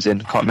 6 games in,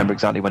 can't remember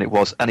exactly when it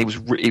was, and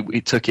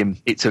it took him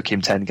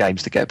 10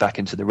 games to get back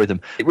into the rhythm.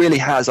 It really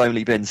has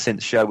only been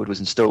since Sherwood was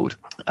installed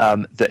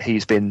that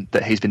he's been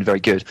very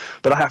good.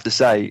 But I have to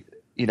say,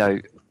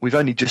 we've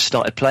only just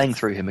started playing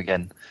through him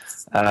again.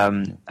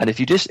 And if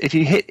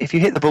you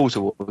hit the ball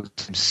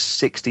towards him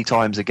 60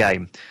 times a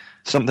game,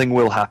 something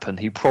will happen.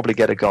 He'll probably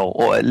get a goal,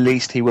 or at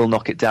least he will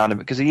knock it down,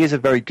 because he is a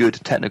very good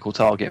technical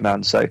target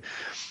man. So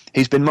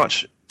he's been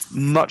much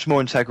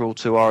more integral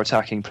to our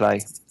attacking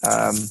play.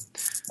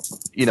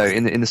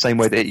 In the same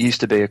way that it used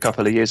to be a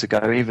couple of years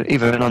ago,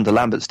 even under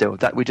Lambert still,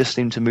 that we just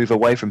seemed to move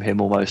away from him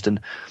almost. And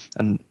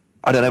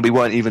I don't know, we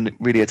weren't even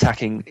really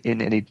attacking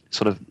in any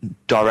sort of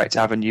direct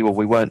avenue, or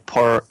we weren't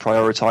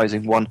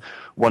prioritising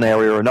one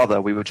area or another.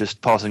 We were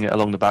just passing it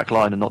along the back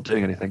line and not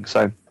doing anything.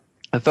 So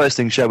the first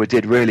thing Sherwood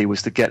did really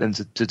was to get them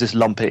to just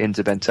lump it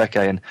into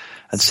Benteke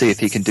and see if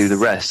he can do the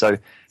rest. So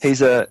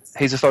he's a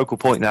focal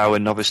point now,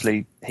 and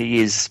obviously he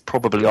is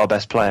probably our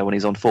best player when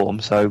he's on form.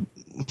 So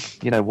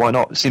why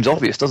not? It seems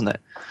obvious, doesn't it?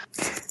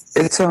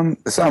 It's Sam.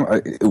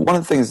 One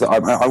of the things that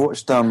I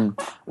watched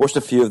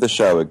a few of the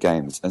Sherwood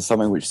games, and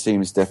something which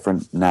seems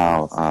different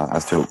now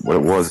as to what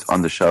it was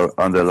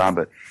under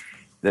Lambert.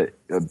 That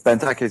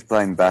Benteke is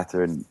playing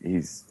better, and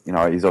he's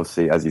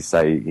obviously, as you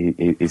say,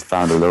 he's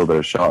found a little bit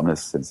of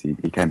sharpness since he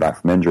came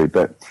back from injury.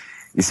 But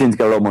he seemed to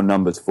get a lot more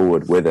numbers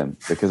forward with him,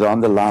 because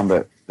under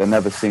Lambert there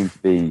never seemed to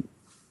be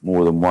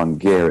more than one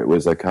gear. It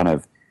was a kind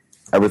of,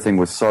 everything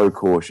was so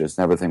cautious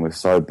and everything was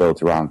so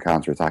built around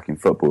counter-attacking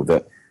football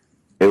that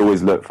it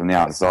always looked from the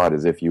outside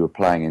as if you were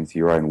playing into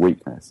your own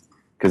weakness.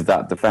 Because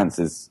that defence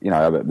is,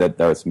 there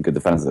are some good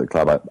defenders at the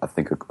club. I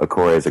think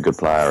Okoye is a good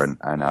player,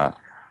 and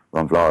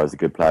Ron Vlaar is a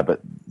good player,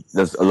 but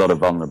there's a lot of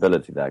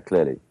vulnerability there,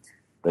 clearly.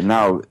 But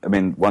now, I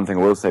mean, one thing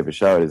I will say for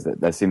Sherwood is that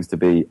there seems to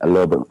be a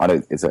little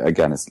bit, it's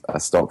a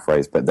stock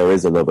phrase, but there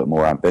is a little bit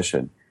more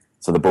ambition.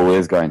 So the ball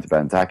is going to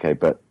Benteke,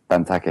 but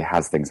Benteke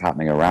has things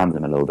happening around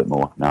him a little bit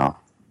more now.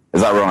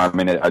 Is that wrong? I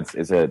mean,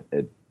 it's an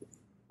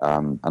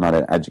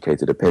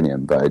uneducated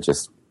opinion, but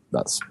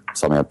that's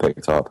something I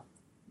picked up.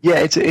 Yeah,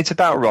 it's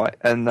about right,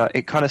 and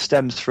it kind of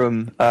stems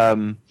from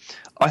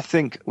I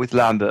think with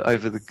Lambert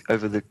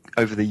over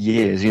the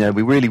years,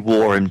 we really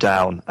wore him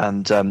down,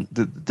 and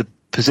the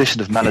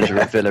position of manager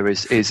at Villa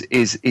is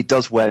it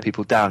does wear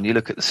people down. You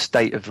look at the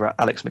state of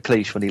Alex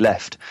McLeish when he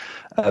left,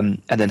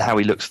 and then how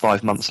he looks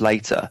 5 months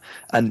later.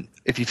 And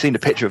if you've seen a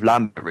picture of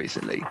Lambert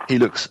recently, he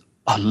looks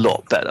a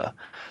lot better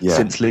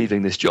since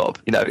leaving this job.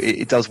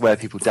 It does wear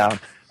people down.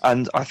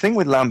 And I think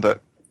with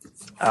Lambert,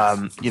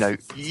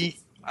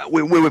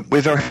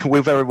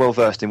 we're very well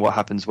versed in what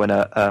happens when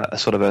a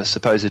sort of a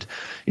supposed,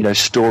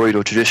 storied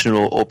or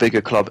traditional or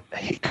bigger club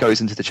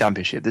goes into the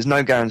Championship. There's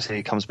no guarantee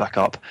it comes back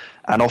up,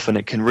 and often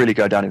it can really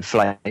go down in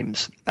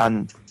flames.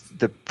 And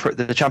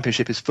the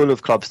Championship is full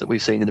of clubs that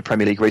we've seen in the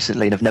Premier League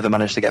recently and have never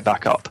managed to get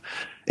back up.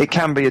 It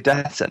can be a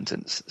death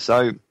sentence.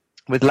 So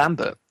with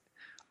Lambert,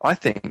 I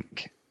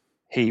think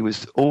he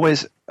was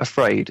always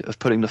afraid of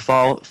putting the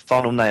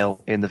final nail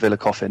in the Villa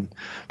coffin,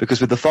 because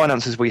with the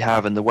finances we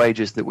have and the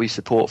wages that we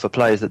support for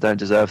players that don't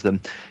deserve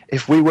them,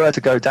 if we were to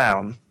go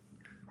down,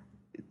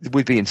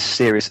 we'd be in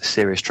serious,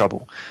 serious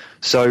trouble.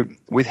 So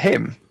with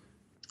him,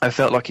 I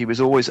felt like he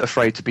was always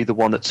afraid to be the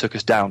one that took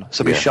us down.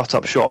 So we shut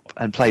up shop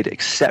and played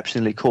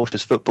exceptionally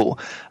cautious football,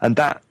 and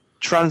that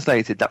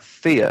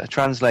fear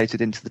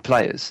translated into the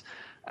players.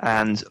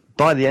 And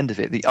by the end of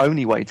it, the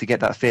only way to get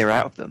that fear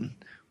out of them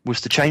was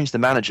to change the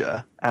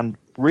manager and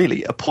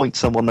really appoint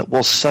someone that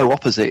was so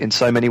opposite in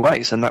so many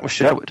ways, and that was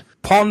Sherwood.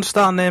 Porn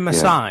star name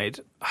aside,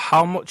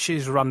 how much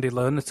is Randy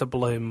Lerner to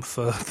blame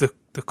for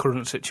the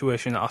current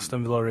situation that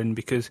Aston Villa are in?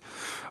 Because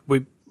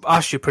we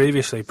asked you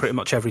previously, pretty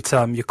much every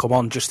time you come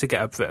on, just to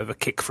get a bit of a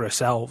kick for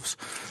ourselves,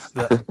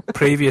 that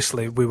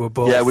previously we were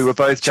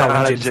both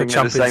challenging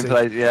for the same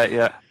place.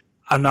 Yeah.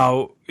 And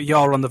now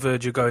you're on the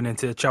verge of going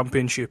into the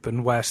Championship,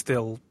 and we're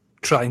still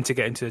trying to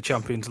get into the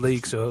Champions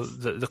League, so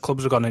the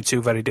clubs have gone in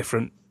two very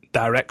different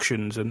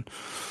directions. And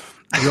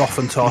we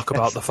often talk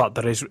about the fact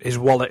that his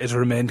wallet has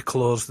remained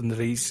closed, and that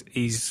he's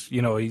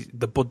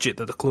the budget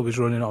that the club is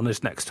running on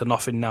is next to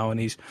nothing now, and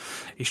he's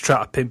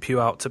trying to pimp you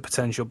out to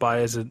potential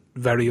buyers, and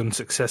very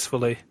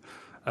unsuccessfully.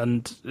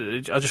 And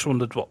I just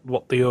wondered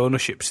what the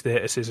ownership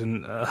status is,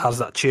 and has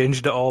that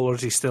changed at all, or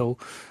is he still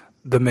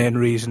the main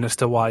reason as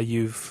to why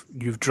you've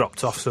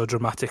dropped off so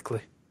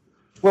dramatically?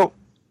 Well,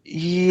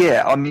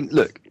 yeah, I mean,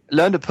 look,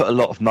 Lerner put a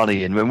lot of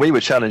money in when we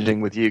were challenging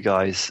with you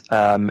guys,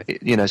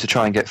 to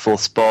try and get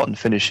fourth spot and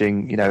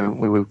finishing.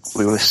 We were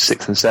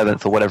 6th and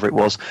 7th or whatever it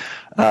was.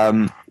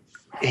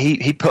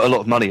 He put a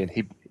lot of money in.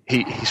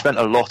 He spent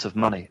a lot of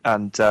money,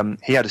 and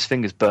he had his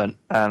fingers burnt.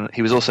 And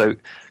he was also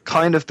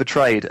kind of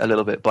betrayed a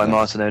little bit by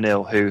Martin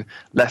O'Neill, who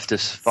left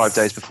us 5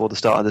 days before the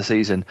start of the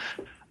season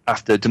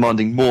after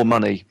demanding more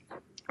money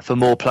for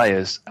more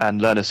players,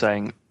 and Lerner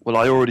saying, "Well,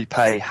 I already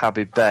pay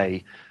Habib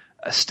Bey,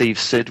 Steve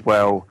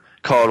Sidwell,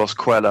 Carlos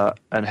Cuellar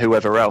and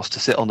whoever else to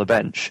sit on the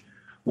bench.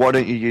 Why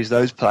don't you use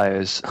those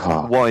players?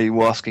 Why are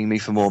you asking me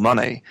for more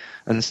money?"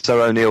 And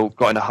so O'Neill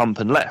got in a hump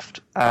and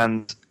left.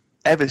 And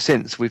ever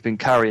since, we've been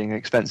carrying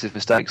expensive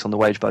mistakes on the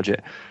wage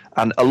budget.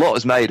 And a lot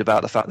is made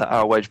about the fact that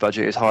our wage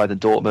budget is higher than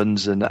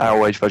Dortmund's, and our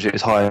wage budget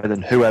is higher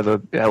than whoever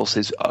else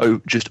is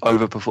just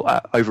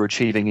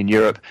overachieving in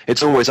Europe.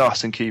 It's always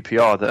us and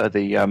QPR that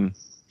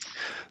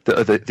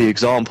are the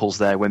examples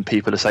there when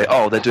people are saying,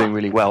 oh, they're doing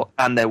really well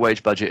and their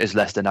wage budget is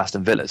less than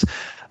Aston Villa's.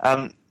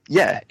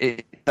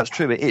 That's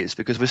true, it is,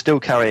 because we're still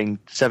carrying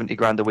 70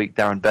 grand a week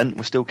Darren Bent,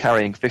 we're still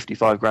carrying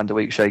 55 grand a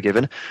week Shay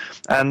Given,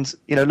 and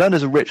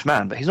Lerner's a rich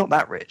man, but he's not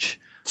that rich.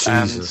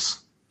 Jesus.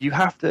 And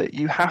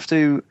you have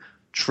to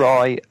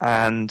try,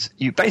 and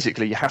you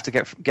have to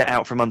get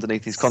out from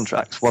underneath these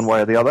contracts one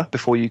way or the other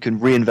before you can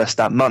reinvest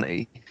that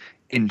money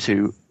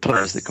into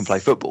players that can play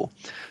football.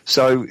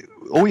 So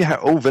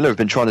all Villa have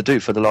been trying to do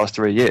for the last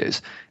 3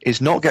 years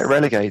is not get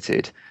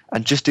relegated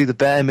and just do the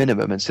bare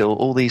minimum until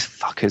all these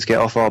fuckers get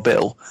off our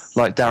bill,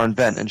 like Darren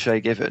Bent and Shay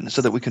Given,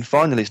 so that we can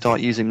finally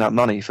start using that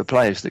money for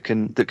players that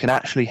can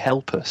actually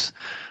help us.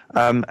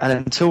 And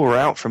until we're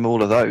out from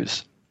all of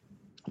those,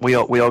 we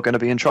are going to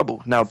be in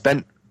trouble. Now,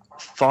 Bent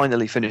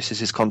finally finishes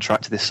his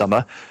contract this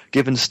summer.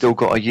 Given's still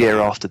got a year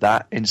after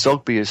that.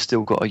 Nzogby has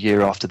still got a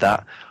year after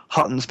that.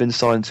 Hutton's been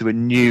signed to a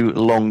new,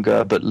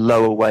 longer but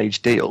lower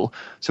wage deal.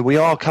 So we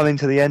are coming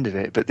to the end of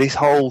it. But this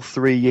whole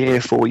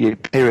 4-year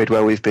period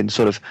where we've been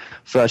sort of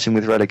flirting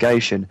with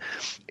relegation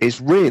is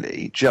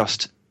really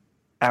just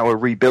our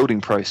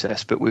rebuilding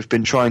process. But we've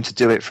been trying to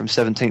do it from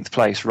 17th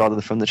place rather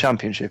than from the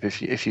Championship,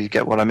 if you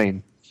get what I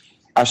mean.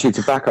 Actually,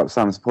 to back up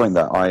Sam's point,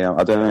 that I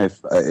don't know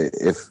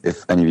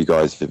if any of you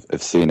guys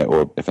have seen it,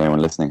 or if anyone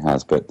listening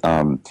has, but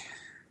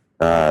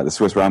the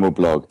Swiss Ramble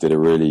blog did a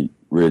really,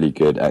 really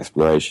good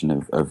exploration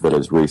of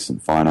Villa's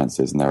recent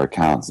finances and their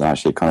accounts, and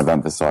actually kind of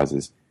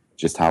emphasises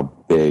just how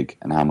big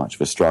and how much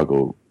of a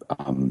struggle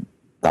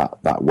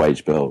that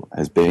wage bill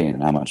has been,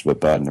 and how much of a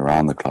burden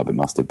around the club it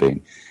must have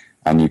been.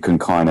 and you can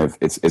kind of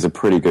it's a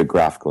pretty good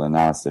graphical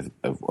analysis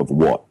of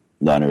what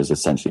Lerner has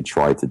essentially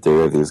tried to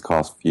do over these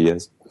past few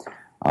years.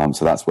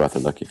 So that's worth a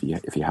look if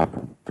you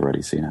haven't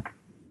already seen it.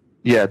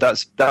 Yeah,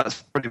 that's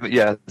pretty much,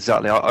 yeah,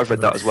 exactly. I've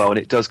read that as well, and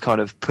it does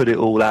kind of put it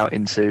all out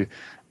into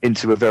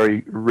a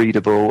very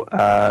readable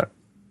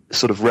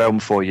sort of realm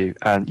for you.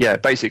 And yeah,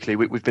 basically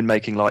we've been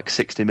making like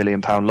 £60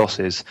 million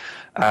losses,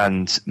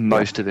 and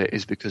most of it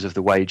is because of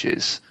the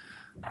wages.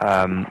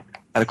 And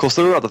of course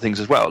there are other things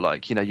as well,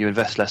 like, you know, you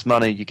invest less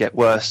money, you get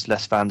worse,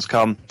 less fans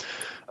come.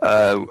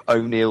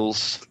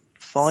 O'Neill's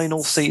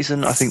final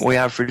season, I think we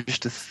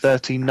averaged a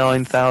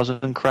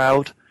 39,000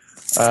 crowd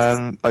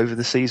over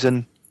the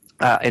season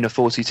in a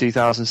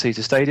 42,000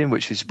 seater stadium,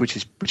 which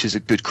is a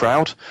good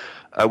crowd.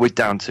 We're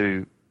down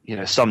to, you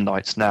know, some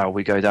nights now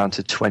we go down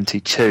to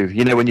 22.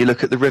 You know, when you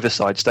look at the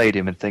Riverside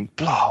Stadium and think,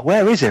 blah,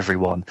 where is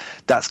everyone?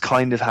 That's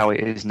kind of how it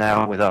is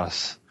now with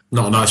us.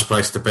 Not a nice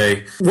place to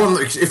be.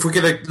 If we're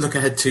going to look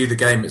ahead to the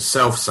game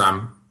itself,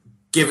 Sam,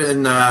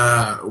 given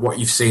what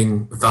you've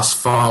seen thus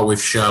far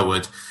with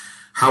Sherwood,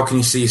 how can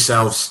you see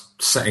yourselves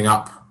setting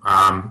up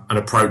and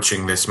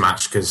approaching this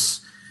match?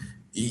 Because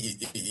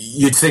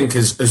you'd think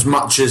as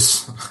much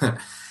as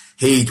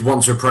he'd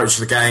want to approach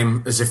the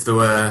game as if there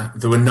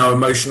were no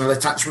emotional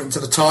attachment to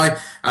the tie,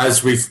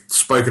 as we've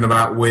spoken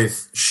about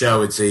with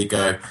Sherwood's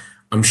ego,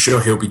 I'm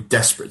sure he'll be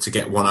desperate to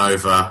get one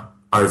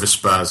over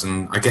Spurs.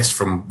 And I guess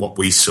from what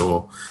we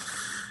saw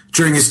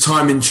during his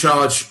time in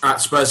charge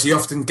at Spurs, he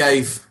often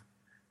gave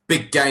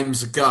big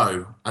games a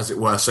go, as it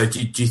were. So do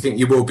you think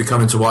you will be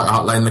coming to White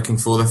Hart Lane looking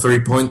for the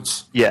 3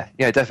 points? Yeah,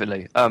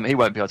 definitely. He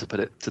won't be able to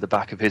put it to the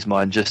back of his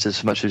mind just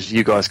as much as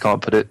you guys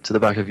can't put it to the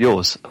back of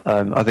yours.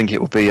 I think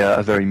it will be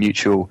a very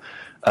mutual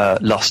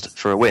lust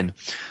for a win.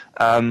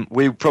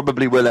 We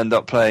probably will end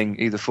up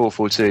playing either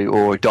 4-4-2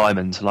 or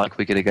Diamond like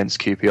we did against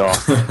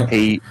QPR.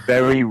 He's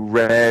very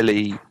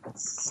rarely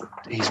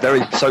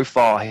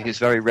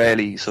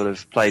sort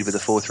of played with a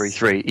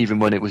 4-3-3, even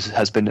when it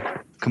has been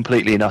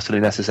completely and utterly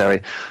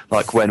necessary.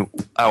 Like when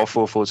our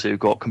 4-4-2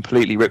 got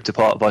completely ripped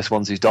apart by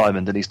Swansea's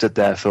Diamond, and he stood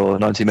there for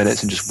 90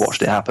 minutes and just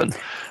watched it happen.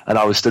 And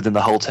I was stood in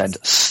the whole tent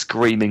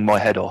screaming my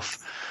head off.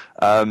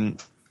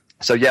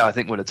 So yeah, I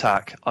think we'll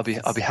attack. I'll be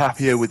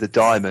happier with the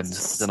Diamond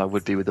than I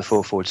would be with the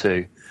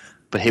 4-4-2.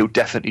 But he'll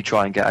definitely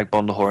try and get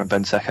Agbonlahor and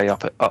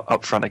Benteke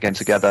up front again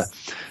together.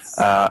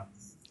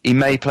 He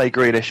may play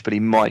Grealish, but he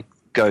might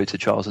go to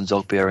Charles and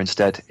Zogbia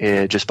instead,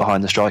 just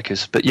behind the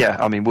strikers. But yeah,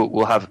 I mean,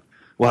 we'll have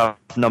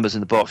numbers in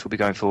the box. We'll be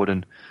going forward,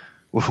 and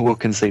we'll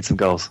concede some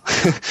goals.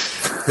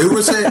 Who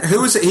was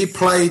it he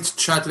played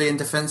Chadley in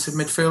defensive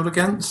midfield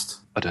against?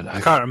 I don't know.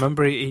 I can't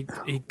remember. He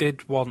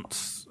did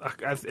once.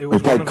 He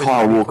played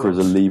Kyle Walker as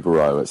a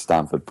libero at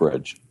Stamford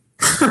Bridge.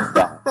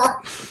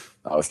 that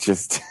was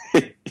just.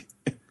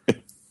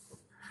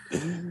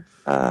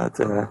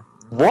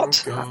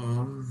 What?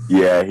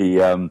 Yeah, he.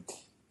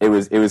 It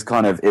was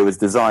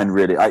designed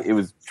really. It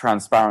was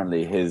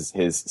transparently his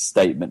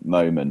statement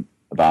moment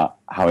about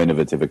how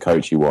innovative a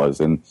coach he was,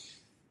 and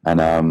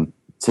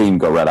team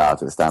got read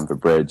out at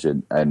Stamford Bridge,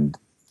 and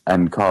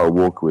Kyle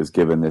Walker was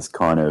given this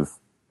kind of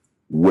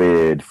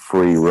weird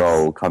free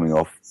role coming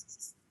off,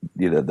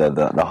 you know,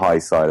 the high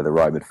side of the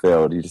right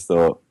midfield. You just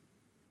thought,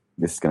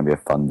 this is going to be a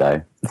fun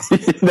day.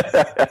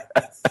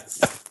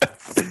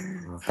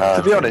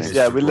 To be honest,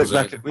 yeah, we look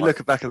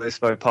back at those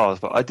faux pas,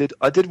 but I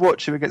did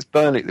watch him against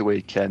Burnley at the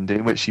weekend,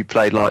 in which he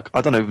played like,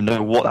 I don't even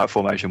know what that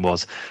formation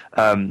was,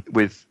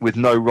 with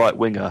no right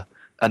winger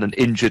and an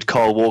injured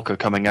Kyle Walker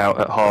coming out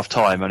at half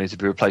time, only to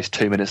be replaced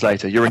 2 minutes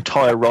later. Your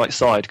entire right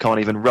side can't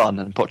even run,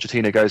 and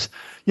Pochettino goes,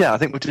 yeah, I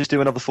think we'll just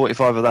do another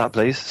 45 of that,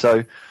 please.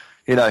 So,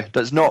 you know,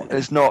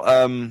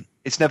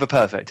 it's never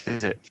perfect,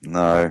 is it?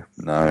 No.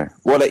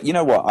 Well, you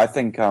know what? I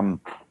think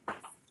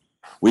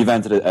we've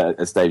entered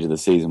a stage of the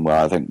season where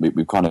I think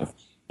we've kind of,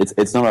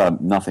 it's not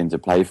a nothing to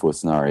play for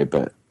scenario,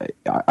 but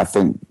I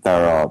think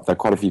there are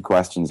quite a few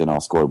questions in our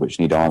squad which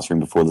need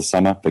answering before the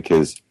summer,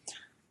 because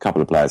a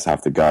couple of players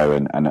have to go,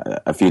 and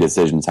a few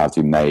decisions have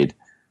to be made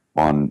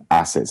on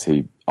assets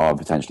who are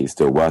potentially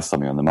still worth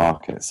something on the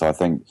market. So I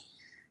think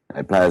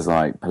players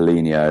like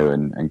Paulinho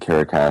and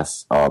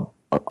Kirikas are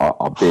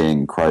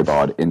being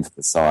crowbarred into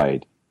the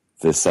side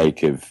for the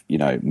sake of, you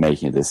know,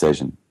 making a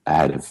decision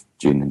ahead of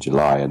June and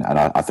July, and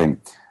I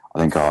think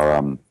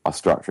our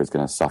structure is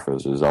going to suffer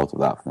as a result of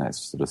that for the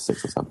next sort of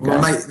 6 or 7 games.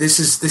 Well, mate, this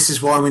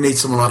is why we need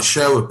someone like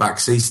Sherwood back,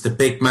 because he's the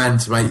big man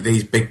to make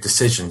these big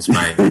decisions,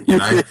 mate. You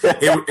know,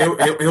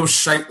 he'll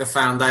shake the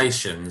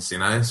foundations. You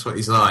know, that's what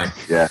he's like.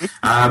 Yeah.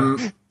 I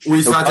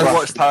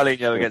watched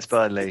Paulinho against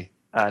Burnley,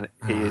 and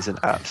he is an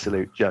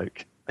absolute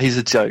joke. He's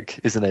a joke,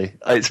 isn't he?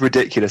 It's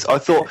ridiculous. I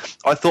thought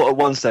at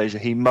one stage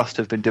that he must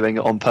have been doing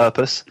it on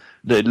purpose,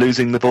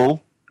 losing the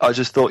ball. I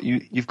just thought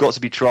you've got to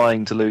be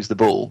trying to lose the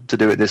ball to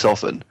do it this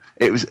often.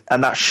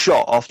 And that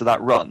shot after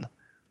that run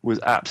was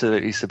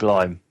absolutely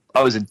sublime.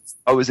 I was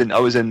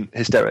in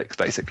hysterics,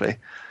 basically.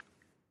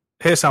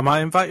 Here, Sam, I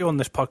invite you on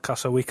this podcast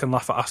so we can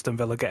laugh at Aston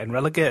Villa getting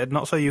relegated,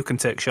 not so you can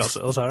take shots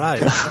at us, all right?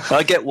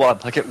 I get one.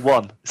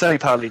 It's only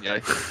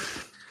Paulinho.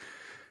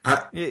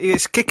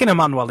 It's kicking a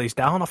man while he's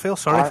down. I feel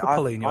sorry for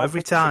Paulinho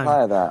every time.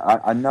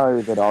 I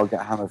know that I'll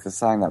get hammered for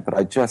saying that, but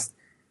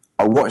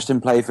I watched him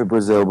play for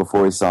Brazil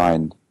before he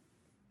signed,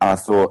 and I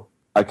thought,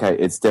 okay,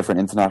 it's different.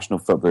 International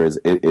football is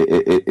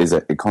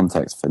a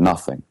context for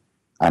nothing,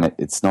 and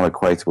it's not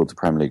equatable to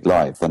Premier League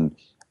life. And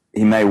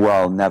he may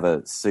well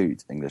never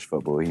suit English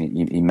football.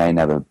 He may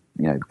never,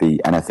 be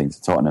anything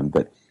to Tottenham,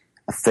 but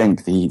I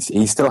think he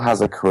still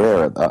has a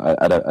career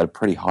at a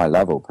pretty high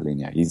level.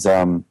 Paulinho, he's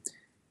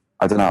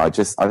I don't know.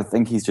 I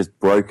think he's just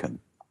broken,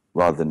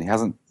 rather than he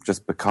hasn't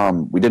just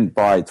become. We didn't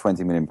buy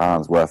 £20 million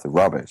worth of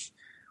rubbish.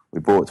 We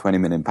bought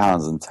 £20 million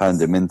and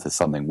turned him into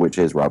something which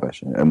is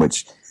rubbish and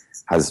which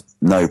has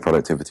no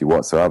productivity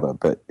whatsoever.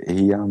 But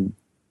he, I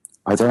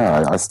don't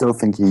know. I still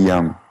think he.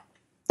 I'm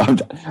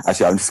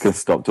just going to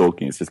stop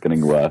talking. It's just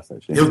getting worse.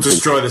 Actually, he'll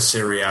destroy the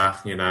Serie A.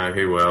 He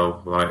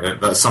will.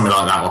 Something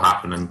like that will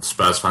happen, and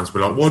Spurs fans will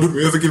be like, "Why didn't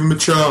we ever give him a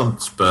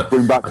chance?" But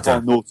bring back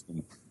Tom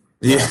Norton.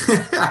 Yeah.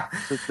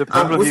 The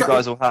problem you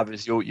guys will have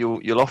is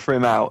you'll offer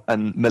him out,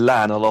 and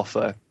Milan will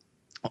offer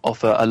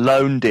a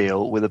loan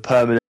deal with a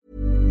permanent.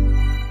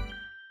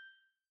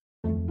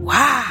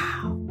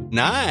 Wow.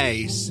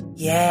 Nice.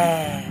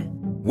 Yeah.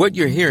 What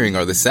you're hearing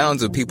are the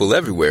sounds of people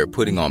everywhere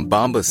putting on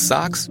Bombas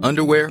socks,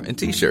 underwear, and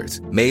T-shirts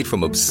made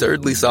from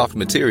absurdly soft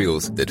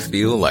materials that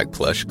feel like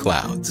plush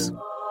clouds.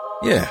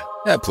 Yeah,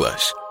 that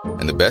plush.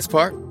 And the best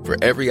part? For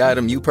every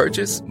item you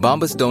purchase,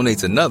 Bombas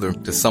donates another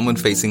to someone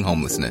facing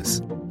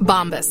homelessness.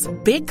 Bombas.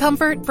 Big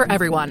comfort for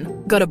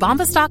everyone. Go to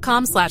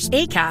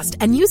bombas.com/ACAST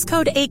and use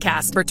code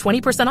ACAST for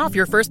 20% off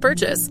your first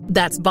purchase.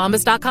 That's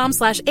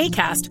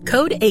bombas.com/ACAST.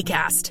 Code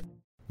ACAST.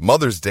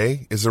 Mother's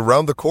Day is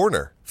around the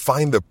corner.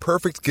 Find the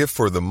perfect gift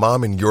for the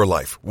mom in your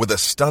life with a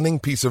stunning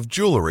piece of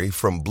jewelry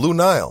from Blue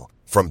Nile.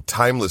 From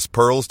timeless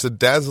pearls to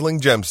dazzling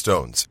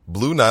gemstones,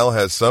 Blue Nile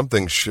has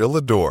something she'll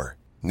adore.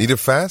 Need it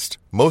fast?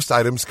 Most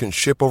items can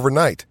ship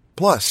overnight.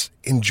 Plus,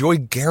 enjoy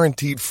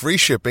guaranteed free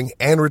shipping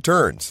and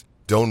returns.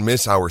 Don't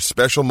miss our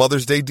special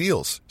Mother's Day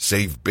deals.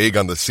 Save big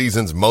on the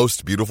season's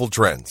most beautiful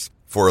trends.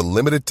 For a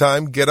limited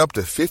time, get up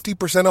to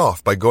 50%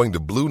 off by going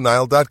to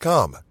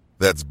BlueNile.com.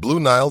 That's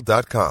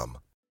BlueNile.com.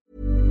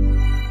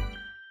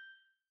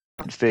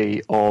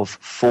 Fee of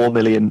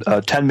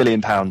 £10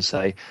 million,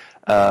 say,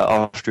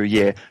 after a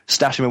year,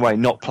 stash him away,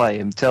 not play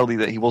him, tell you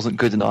that he wasn't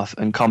good enough,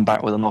 and come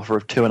back with an offer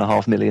of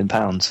 £2.5 million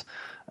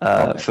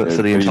for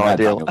the entire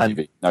deal.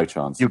 And no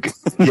chance.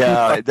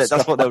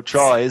 That's what they'll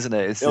try, isn't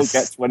it? He'll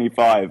get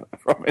 25, I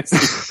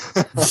promise.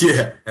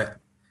 Yeah.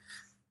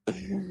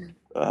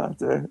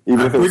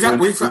 We've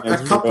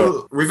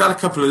had a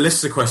couple of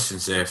lists of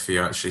questions here for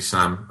you, actually,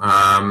 Sam.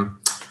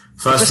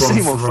 First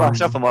one from...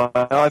 flash up on my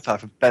iPad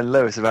from Ben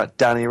Lewis about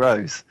Danny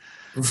Rose.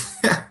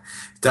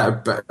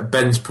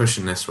 Ben's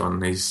pushing this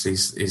one.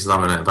 He's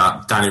loving it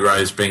about Danny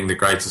Rose being the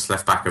greatest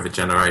left back of a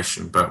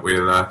generation. But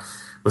we'll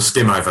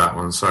skim over that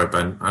one. Sorry,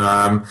 Ben.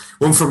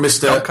 One from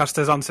Mr.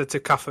 Doncaster's answer to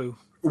Cafu.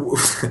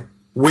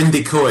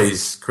 Windy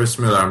Coys, Chris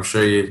Miller. I'm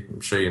sure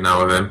you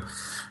know of him.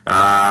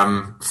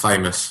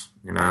 Famous.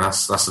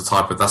 That's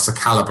the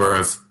caliber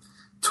of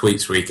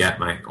tweets we get,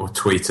 mate, or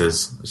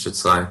tweeters, I should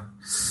say.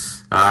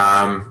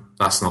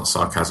 That's not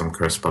sarcasm,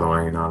 Chris, by the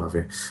way. I love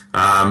you.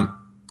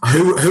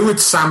 Who would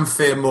Sam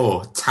fear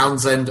more,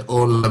 Townsend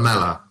or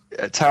Lamela?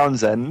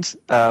 Townsend,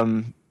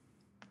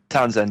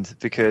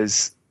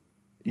 because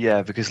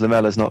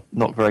Lamela's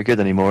not very good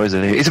anymore,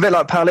 isn't he? It's a bit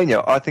like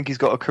Paulinho. I think he's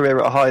got a career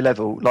at a high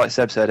level, like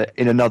Seb said,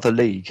 in another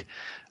league,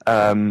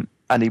 and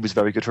he was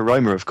very good for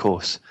Roma, of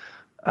course.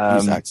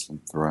 He's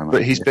excellent for Roma.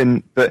 But he's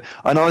been.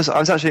 I was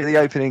actually at the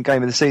opening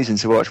game of the season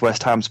to watch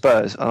West Ham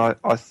Spurs, and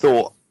I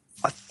thought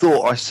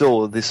I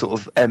saw this sort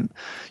of,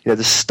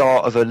 the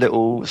start of a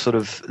little sort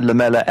of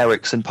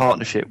Lamela-Eriksson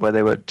partnership where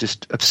they were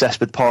just obsessed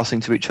with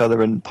passing to each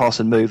other and pass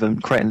and move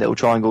and creating little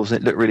triangles,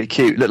 and it looked really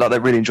cute. It looked like they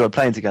really enjoyed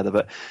playing together,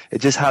 but it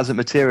just hasn't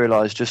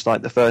materialised, just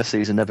like the first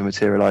season never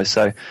materialised.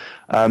 So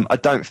I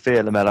don't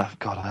fear Lamela.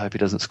 God, I hope he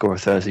doesn't score a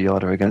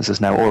 30-yarder against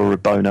us now, or a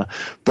Rabona.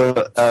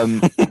 But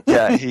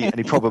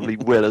he probably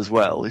will as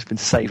well. He's been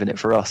saving it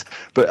for us.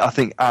 But I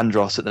think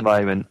Andros at the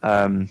moment,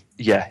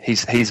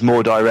 he's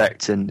more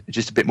direct and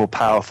just a bit more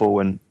powerful,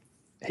 and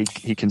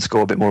he can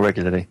score a bit more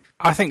regularly.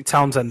 I think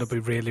Townsend will be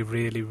really,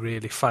 really,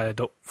 really fired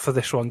up for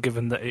this one,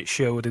 given that it's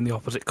Sherwood in the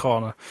opposite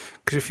corner.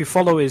 Because if you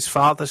follow his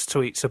father's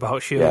tweets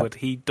about Sherwood,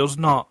 he does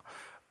not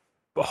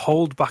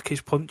hold back his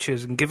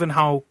punches, and given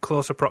how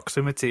close a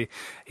proximity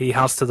he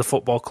has to the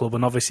football club,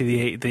 and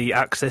obviously the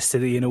access to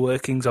the inner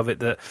workings of it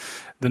that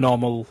the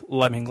normal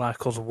lemming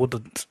like us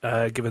wouldn't,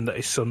 given that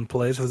his son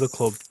plays for the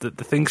club, the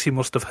things he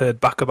must have heard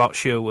back about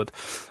Sherwood,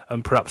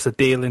 and perhaps the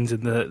dealings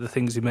and the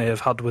things he may have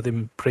had with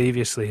him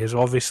previously, has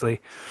obviously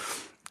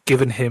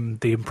given him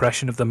the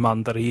impression of the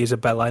man that he is a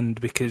bell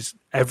end, because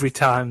every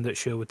time that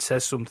Sherwood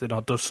says something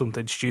or does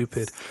something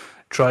stupid,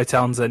 Troy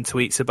Townsend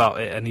tweets about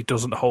it, and he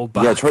doesn't hold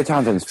back. Yeah, Troy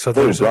Townsend's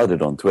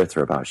full-blooded on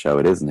Twitter about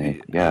Sherwood, isn't he?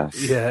 Yeah.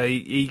 Yeah,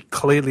 he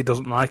clearly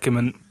doesn't like him,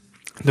 and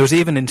There was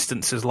even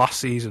instances last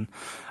season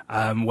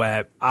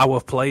where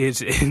our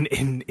players in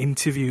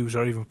interviews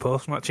or even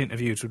post-match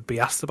interviews would be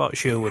asked about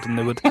Sherwood, and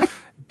they would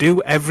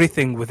do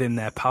everything within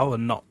their power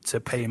not to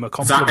pay him a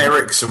compliment. That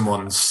Ericsson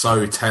one's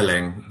so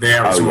telling. The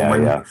Ericsson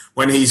one,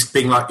 when he's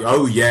being like,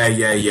 "Oh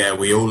yeah,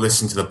 we all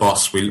listen to the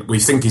boss. We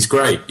think he's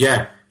great.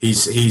 Yeah,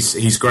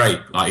 he's great.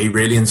 Like, he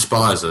really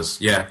inspires us.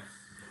 Yeah."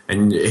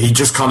 And he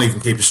just can't even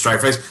keep a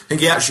straight face. I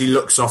think he actually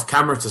looks off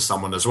camera to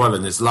someone as well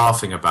and is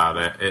laughing about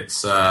it.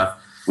 It's well,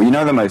 you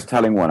know, the most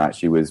telling one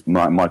actually was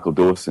Michael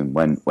Dawson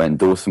when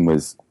Dawson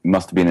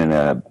must have been in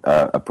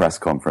a press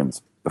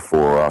conference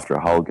before or after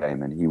a Hull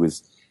game, and he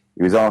was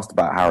asked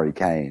about Harry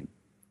Kane,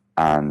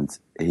 and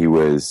he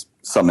was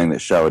something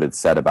that Sherwood had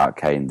said about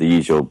Kane. The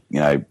usual,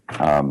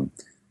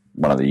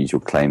 one of the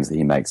usual claims that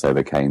he makes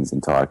over Kane's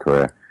entire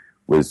career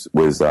was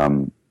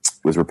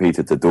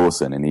repeated to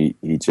Dawson, and he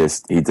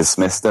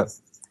dismissed it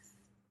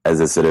as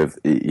a sort of,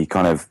 he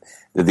kind of,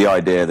 the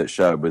idea that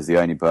Sherwood was the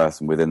only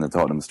person within the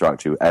Tottenham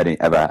structure who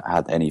ever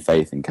had any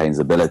faith in Kane's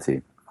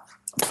ability,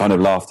 kind of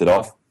laughed it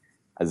off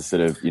as a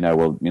sort of,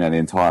 the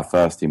entire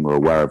first team were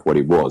aware of what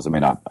he was. I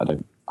mean, I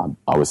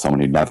was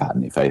someone who never had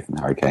any faith in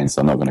Harry Kane,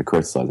 so I'm not going to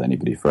criticise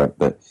anybody for it,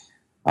 but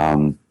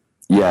and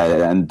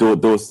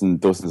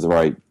Dawson's a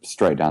very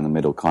straight down the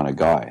middle kind of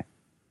guy.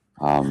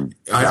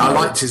 I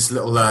liked his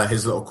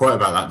little quote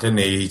about that, didn't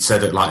he? He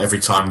said it like every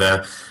time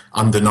the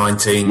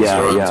under-19s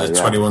or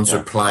under-21s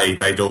would play,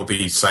 they'd all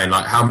be saying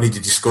like, "How many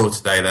did you score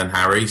today then,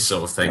 Harry?"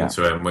 sort of thing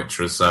to him, which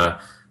was it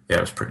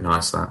was pretty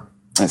nice, that.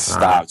 There was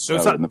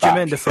that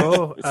Jermaine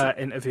Defoe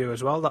interview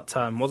as well that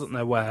time, wasn't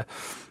there, where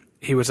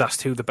he was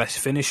asked who the best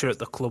finisher at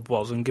the club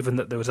was, and given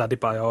that there was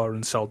Adebayor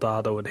and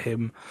Soldado and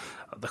him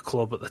at the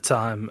club at the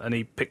time, and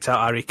he picked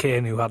out Harry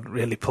Kane, who hadn't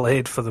really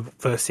played for the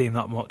first team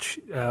that much,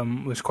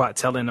 was quite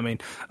telling. I mean,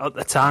 at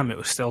the time it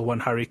was still when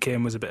Harry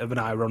Kane was a bit of an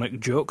ironic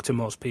joke to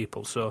most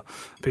people, so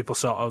people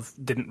sort of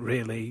didn't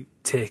really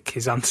take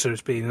his answer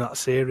as being that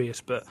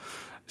serious, but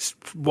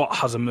what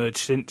has emerged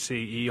since,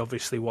 he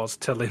obviously was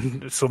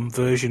telling some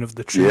version of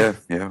the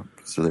truth. Yeah,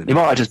 absolutely. He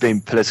might have just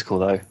been political,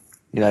 though.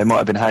 He might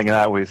have been hanging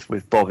out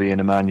with Bobby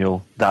and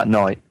Emmanuel that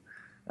night,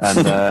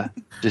 and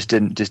just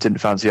didn't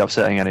fancy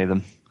upsetting any of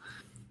them.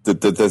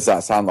 Does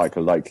that sound like a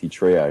likely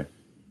trio?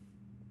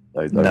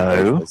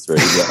 No. Those three,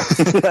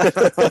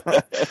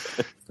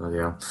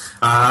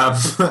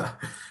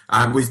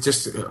 and we've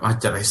just, I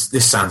don't know,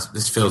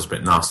 this feels a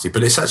bit nasty,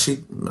 but it's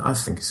actually, I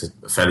think it's a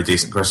fairly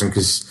decent question,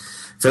 because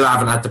Villa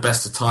haven't had the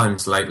best of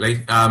times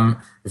lately.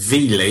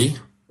 Vili,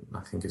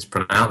 I think it's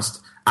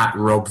pronounced, at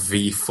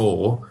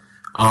RobV4,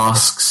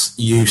 asks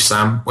you,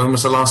 Sam, when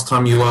was the last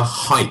time you were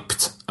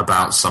hyped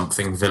about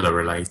something Villa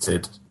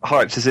related?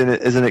 Hyped as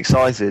in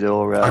excited,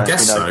 or I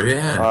guess so.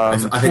 Yeah,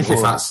 I think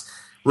if that's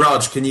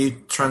Raj, can you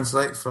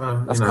translate for?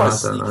 I don't know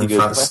if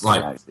that's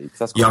like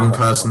young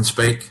person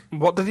speak.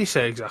 What did he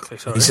say exactly?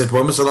 Sorry, he said,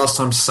 when was the last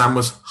time Sam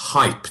was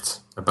hyped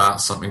about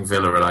something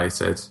Villa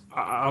related?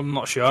 I'm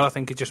not sure. I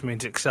think it just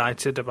means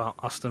excited about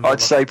Aston Villa.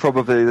 I'd say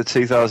probably the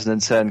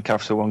 2010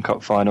 Capital One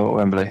Cup final at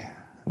Wembley,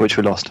 which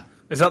we lost.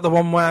 Is that the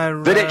one where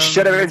Vidic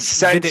should have been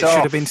sent off? Vidic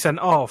should have been sent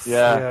off.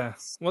 Yeah.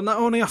 Wasn't that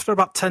only after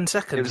about 10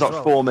 seconds? It was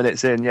like 4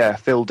 minutes in. Yeah,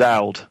 Phil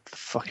Dowd,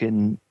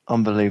 fucking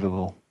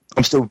unbelievable.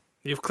 I'm still.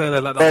 You've clearly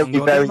let that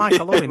one go.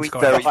 Michael Owen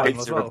scored very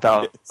bitter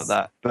about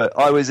that. But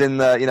I was in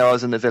the, I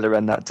was in the Villa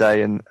end that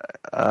day, and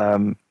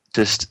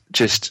just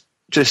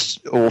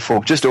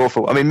awful, just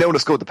awful. I mean, Milner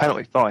scored the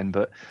penalty, fine,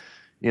 but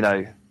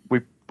I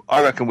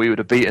reckon we would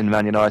have beaten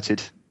Man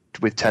United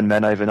with 10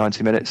 men over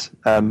 90 minutes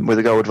with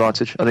a goal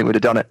advantage. I think we'd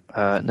have done it.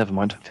 Never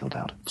mind, Phil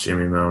Dowd.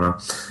 Jimmy Milner.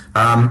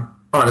 All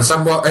right,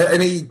 Sam,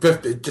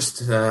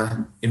 just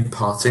in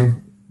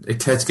parting,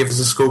 care to give us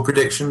a score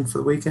prediction for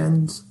the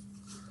weekend?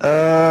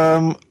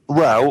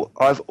 Well,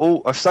 I've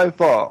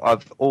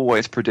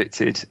always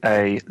predicted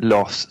a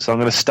loss, so I'm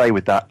going to stay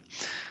with that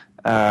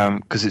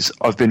because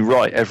I've been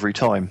right every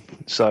time.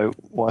 So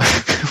why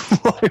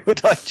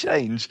would I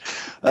change?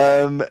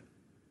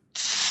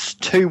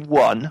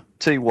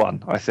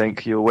 2-1. I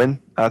think you'll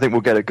win. I think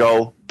we'll get a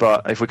goal,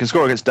 but if we can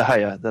score against De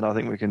Gea, then I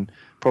think we can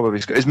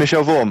probably score. Is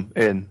Michel Vorm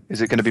in?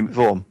 Is it going to be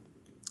Vorm?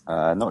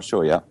 Not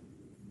sure yet.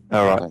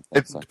 All right.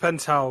 It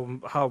depends how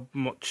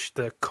much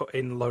they're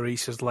cutting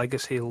Lloris's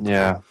legacy.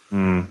 Yeah.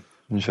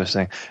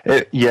 Interesting.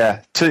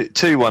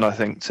 2-1, I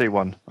think.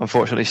 2-1.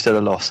 Unfortunately, still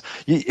a loss.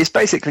 It's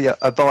basically a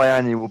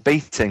biannual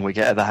beating we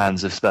get at the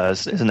hands of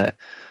Spurs, isn't it?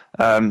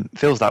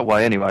 Feels that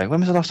way anyway. When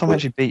was the last time we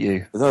actually beat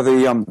you?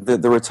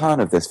 The return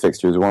of this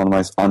fixture is one of the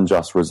most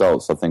unjust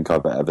results I think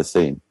I've ever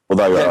seen.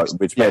 Although,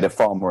 which made it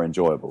far more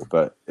enjoyable,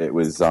 but it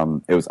was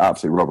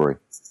absolute robbery.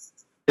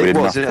 We did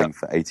nothing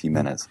for 80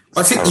 minutes.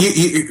 I think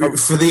you,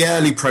 for the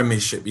early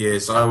Premiership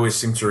years, I always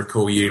seem to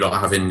recall you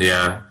having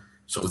the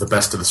sort of the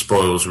best of the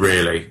spoils,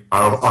 really.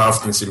 I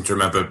often seem to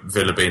remember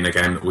Villa being a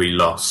game that we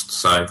lost,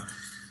 so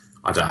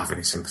I don't have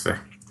any sympathy.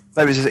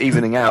 Maybe it's just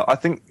evening out. I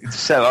think,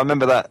 I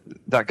remember that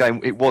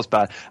game, it was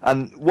bad.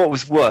 And what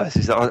was worse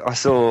is that I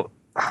saw,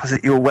 was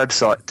it your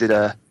website did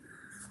a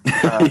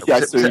Yeah, I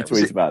saw you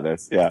tweet about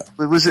this. Yeah,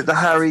 was it the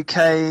Harry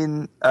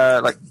Kane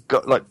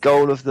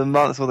goal of the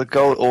month, or the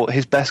goal, or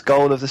his best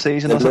goal of the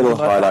season? A or something little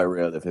like highlight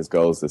reel of his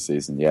goals this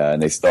season. Yeah,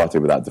 and they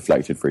started with that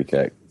deflected free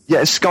kick.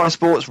 Yeah, Sky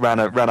Sports ran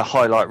a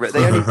highlight.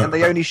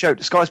 They only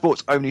showed Sky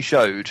Sports only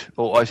showed,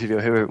 or ITV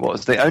or whoever it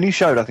was. They only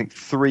showed, I think,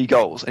 3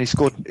 goals, and he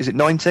scored. Is it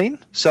 19?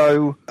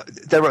 So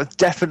there have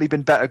definitely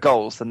been better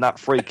goals than that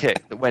free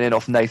kick that went in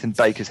off Nathan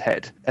Baker's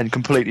head and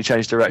completely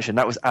changed direction.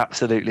 That was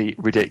absolutely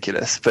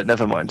ridiculous. But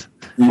never mind.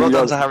 Well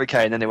done to Harry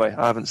Kane. Anyway,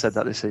 I haven't said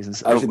that this season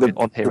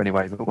on here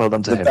anyway. But well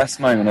done to him. The best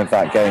moment of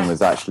that game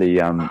was actually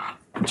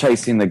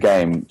chasing the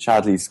game.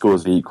 Chadley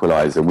scores the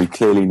equaliser. We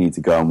clearly need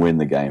to go and win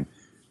the game,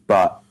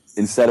 but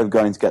instead of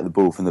going to get the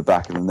ball from the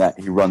back of the net,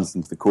 he runs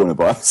into the corner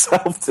by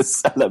himself to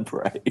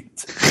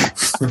celebrate.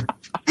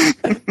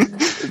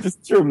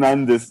 Just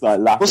tremendous,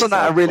 laugh. Wasn't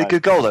that a really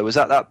good goal though? Was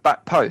that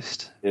back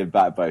post? Yeah,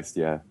 back post.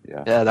 Yeah.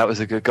 Yeah, that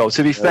was a good goal.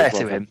 To be fair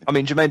to him, I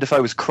mean, Jermaine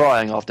Defoe was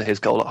crying after his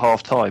goal at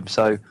half time.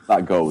 So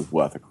that goal was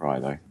worth a cry,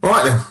 though. All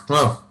right then.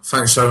 Well,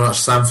 thanks so much,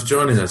 Sam, for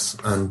joining us,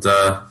 and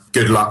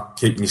good luck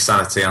keeping your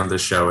sanity under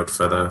Sherwood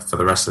for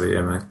the rest of the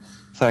year, mate.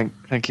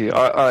 Thank you.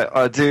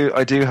 I do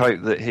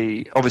hope that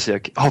he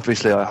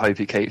obviously I hope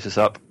he keeps us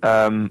up.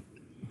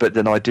 But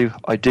then I do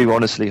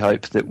honestly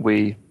hope that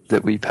we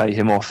pay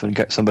him off and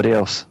get somebody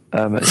else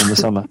in the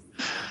summer.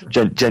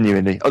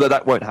 Genuinely, although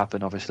that won't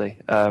happen, obviously.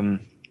 That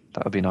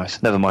would be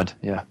nice. Never mind.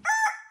 Yeah.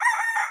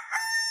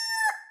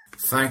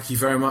 Thank you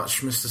very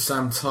much, Mr.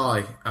 Sam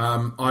Tighe.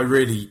 I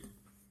really,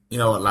 you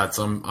know what, lads,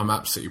 I'm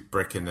absolutely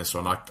bricking this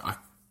one.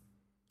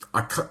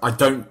 I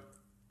don't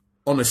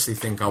honestly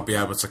think I'll be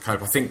able to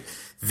cope. I think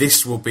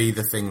this will be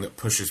the thing that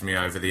pushes me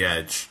over the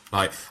edge.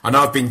 I know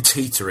I've been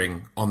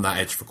teetering on that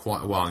edge for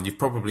quite a while, and you've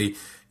probably,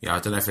 I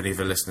don't know if any of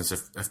the listeners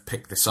have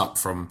picked this up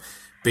from,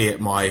 be it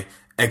my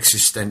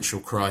existential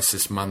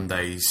crisis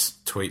Mondays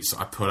tweets that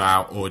I put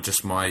out, or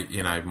just my.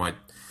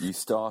 You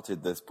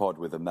started this pod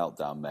with a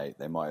meltdown, mate.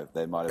 They might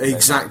have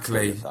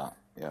exactly that.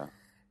 Yeah.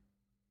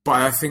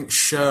 But I think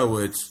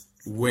Sherwood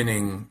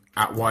winning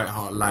at White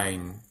Hart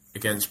Lane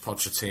against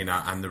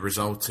Pochettino and the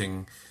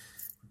resulting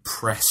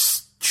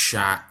press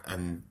chat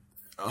and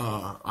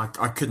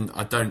I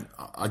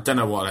don't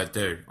know what I'd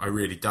do. I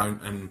really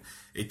don't, and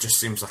it just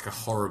seems like a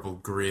horrible,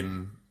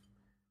 grim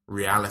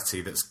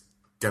reality that's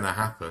gonna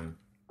happen.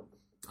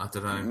 I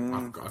don't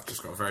know. I've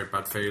just got a very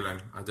bad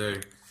feeling. I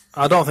do.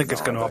 I don't think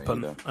it's going to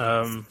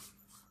happen.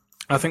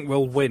 I think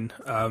we'll win.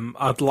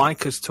 I'd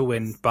like us to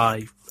win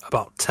by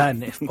about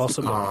 10, if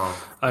possible,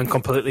 and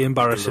completely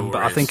embarrassing.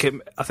 Glorious.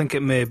 But I think it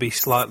may be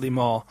slightly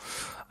more.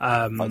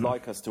 I'd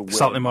like us to win.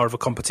 Slightly more of a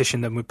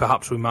competition than we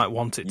might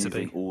want it to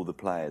be. All the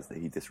players that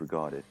he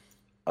disregarded.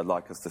 I'd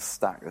like us to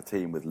stack the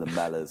team with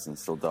Lamellas and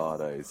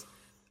Soldados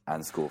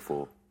and score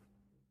 4.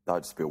 That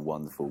would just be a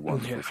wonderful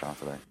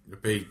Saturday.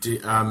 It'd be.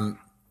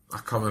 I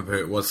can't remember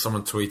who it was.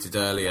 Someone tweeted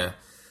earlier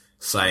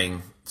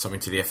saying something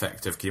to the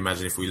effect of, can you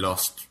imagine if we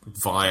lost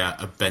via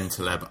a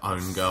Bentaleb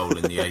own goal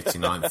in the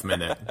 89th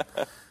minute?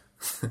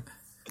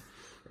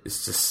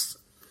 It's just...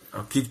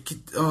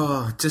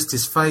 just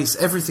his face,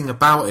 everything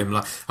about him.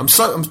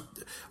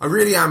 I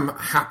really am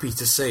happy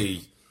to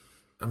see.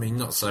 I mean,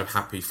 not so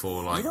happy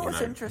for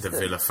the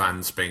Villa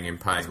fans being in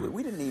pain.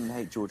 We didn't even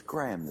hate George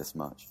Graham this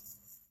much.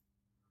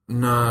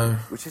 No,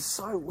 which is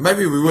so weird.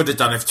 Maybe we would have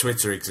done if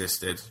Twitter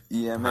existed.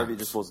 Yeah, perhaps. Maybe it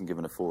just wasn't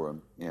given a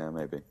forum. Yeah,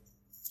 maybe.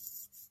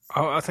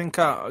 I think,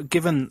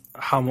 given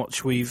how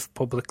much we've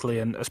publicly,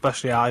 and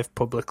especially I've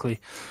publicly,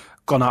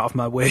 gone out of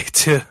my way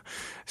to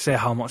say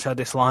how much I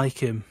dislike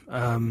him,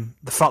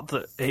 the fact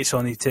that it's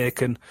only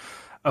taken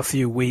a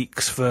few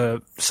weeks for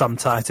Sam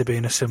Tighe to be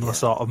in a similar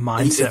sort of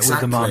mindset with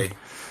the man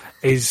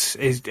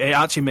it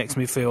actually makes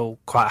me feel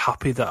quite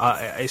happy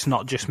that it's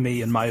not just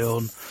me and my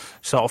own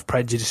sort of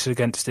prejudice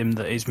against him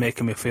that is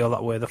making me feel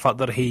that way. The fact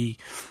that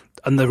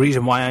and the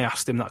reason why I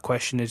asked him that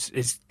question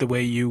is the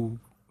way you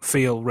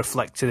feel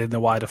reflected in the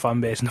wider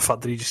fan base, and the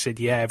fact that he just said,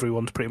 yeah,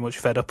 everyone's pretty much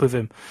fed up with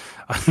him,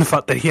 and the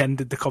fact that he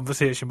ended the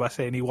conversation by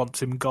saying he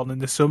wants him gone in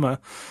the summer.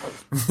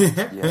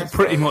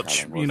 Pretty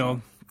much,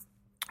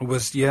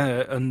 was,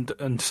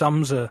 and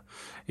Sam's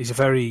he's a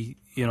very,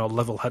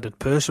 level-headed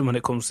person when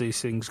it comes to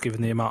these things,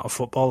 given the amount of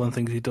football and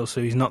things he does,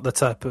 so he's not the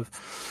type of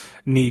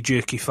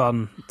knee-jerky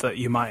fan that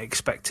you might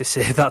expect to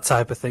say that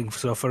type of thing.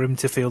 So for him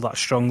to feel that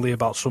strongly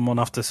about someone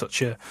after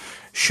such a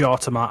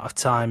short amount of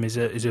time is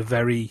a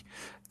very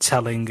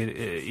telling,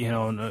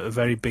 a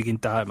very big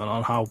indictment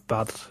on how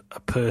bad a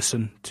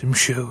person Tim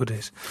Sherwood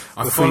is.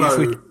 I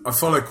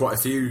follow quite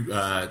a few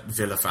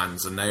Villa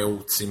fans, and they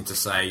all seem to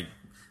say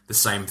the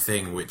same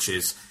thing, which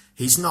is,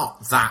 he's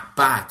not that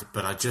bad,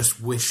 but I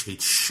just wish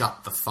he'd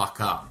shut the fuck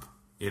up,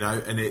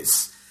 and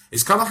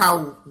it's kind of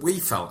how we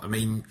felt. I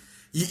mean,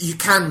 you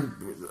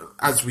can,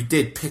 as we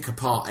did, pick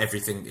apart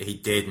everything that he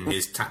did and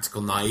his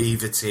tactical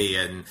naivety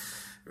and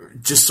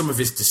just some of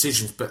his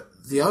decisions, but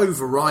the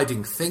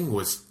overriding thing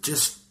was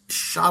just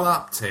shut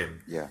up,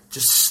 Tim. Yeah.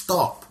 Just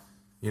stop,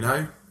 and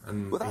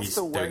he's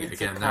doing it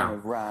again now. Kind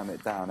of ram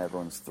it down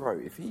everyone's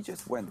throat. If he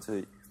just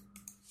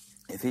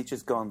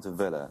gone to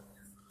Villa,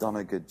 done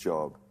a good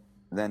job,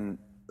 then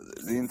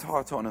the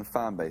entire Tottenham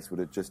fan base would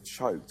have just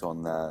choked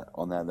on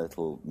their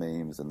little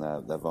memes and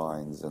their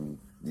vines and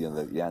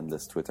the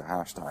endless Twitter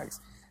hashtags.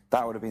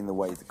 That would have been the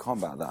way to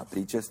combat that. But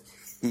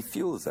he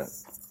fuels it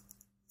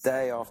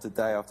day after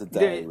day after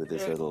day with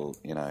his little,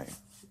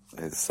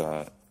 his.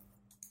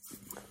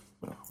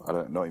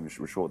 Not even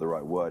sure what the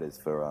right word is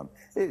for.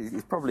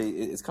 It's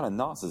kind of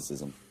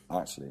narcissism,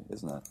 actually,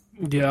 isn't it?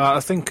 Yeah, I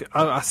think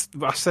I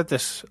said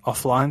this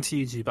offline to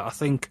you, but I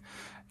think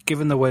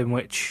given the way in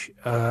which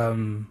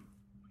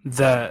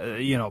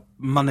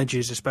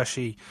managers,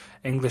 especially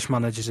English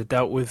managers, are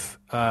dealt with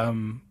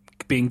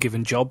being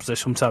given jobs, they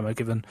sometimes are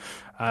given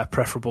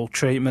preferable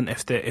treatment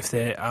if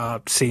they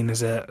are seen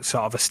as a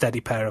sort of a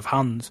steady pair of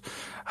hands.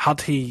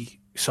 Had he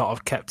sort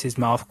of kept his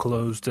mouth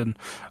closed and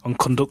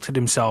conducted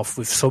himself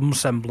with some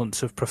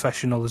semblance of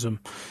professionalism,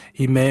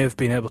 he may have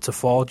been able to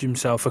forge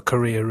himself a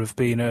career of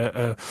being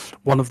a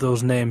one of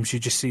those names you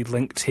just see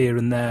linked here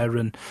and there,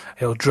 and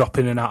he'll drop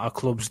in and out of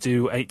clubs,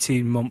 do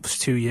 18 months,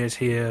 2 years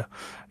here,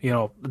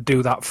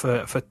 do that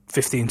for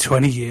 15,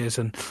 20 years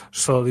and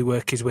slowly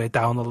work his way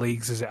down the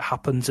leagues as it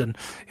happens, and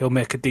he'll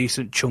make a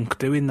decent chunk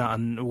doing that,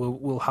 and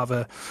we'll have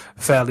a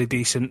fairly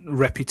decent,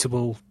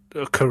 reputable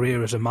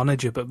career as a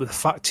manager. But the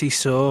fact he's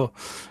so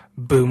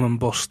boom and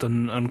bust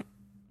and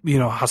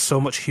has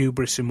so much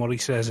hubris in what he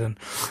says, and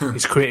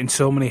he's creating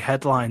so many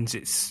headlines,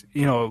 it's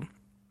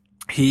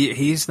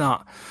he's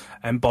that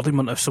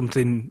embodiment of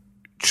something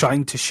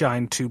trying to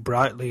shine too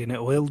brightly, and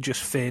it will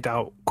just fade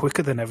out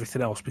quicker than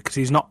everything else because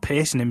he's not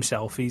pacing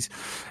himself. He's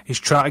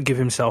trying to give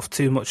himself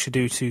too much to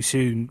do too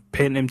soon,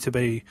 painting him to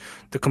be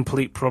the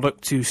complete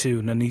product too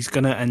soon, and he's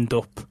going to end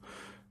up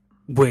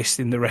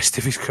wasting the rest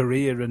of his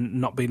career and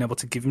not being able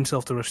to give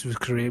himself the rest of his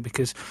career,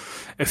 because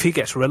if he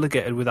gets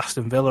relegated with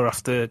Aston Villa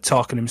after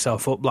talking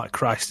himself up like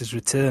Christ has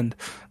returned,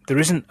 there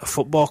isn't a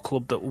football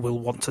club that will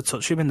want to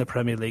touch him in the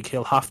Premier League.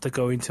 He'll have to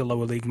go into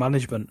lower league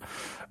management,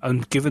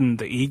 and given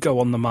the ego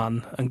on the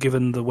man and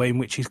given the way in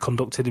which he's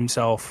conducted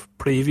himself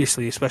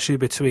previously, especially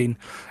between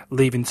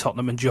leaving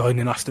Tottenham and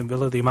joining Aston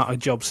Villa, the amount of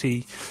jobs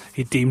he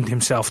deemed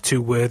himself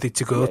too worthy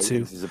to go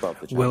to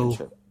will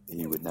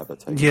he would never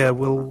take. Yeah,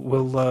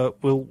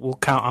 we'll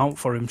count out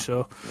for him.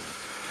 So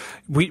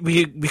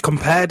we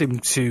compared him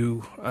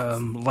to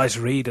Les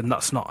Reed, and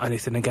that's not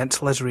anything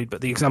against Les Reed,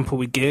 but the example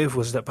we gave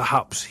was that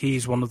perhaps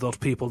he's one of those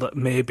people that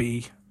may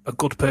be a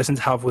good person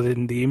to have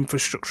within the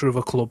infrastructure of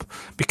a club,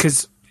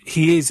 because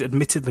he is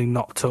admittedly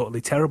not totally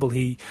terrible.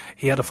 He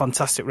had a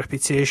fantastic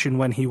reputation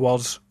when he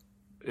was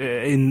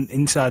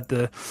inside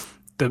the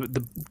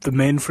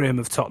mainframe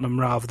of Tottenham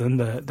rather than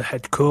the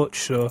head coach.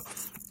 So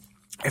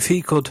if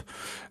he could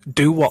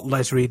do what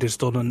Les Reed has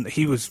done, and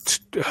he was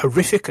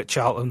horrific at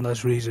Charlton,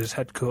 Les Reed as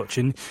head coach,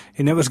 and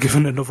he never was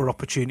given another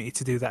opportunity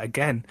to do that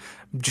again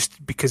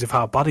just because of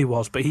how bad he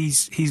was. But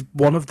he's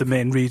one of the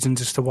main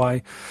reasons as to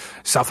why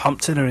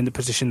Southampton are in the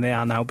position they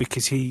are now,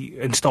 because he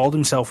installed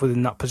himself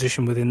within that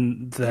position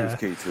within there,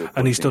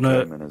 and he's done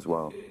as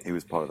well. He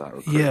was part of that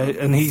recruitment.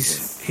 Yeah, and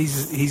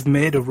he's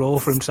made a role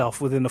for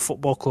himself within a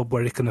football club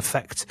where he can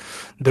affect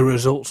the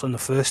results on the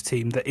first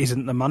team that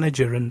isn't the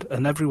manager,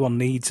 and everyone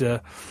needs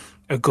a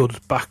good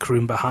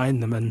backroom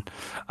behind them, and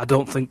I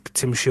don't think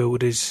Tim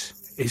Sherwood is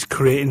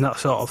creating that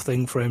sort of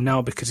thing for him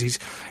now, because he's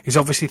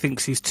obviously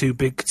thinks he's too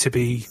big to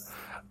be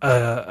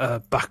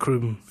a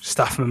backroom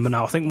staff member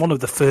now. I think one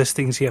of the first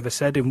things he ever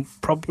said in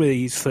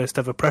probably his first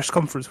ever press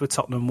conference with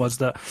Tottenham was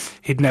that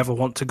he'd never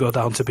want to go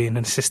down to being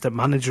an assistant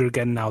manager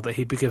again now that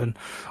he'd be given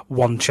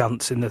one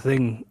chance in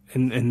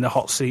the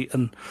hot seat.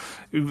 And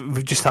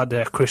we've just had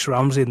Chris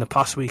Ramsey in the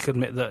past week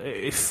admit that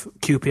if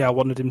QPR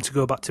wanted him to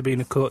go back to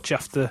being a coach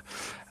after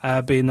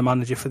being the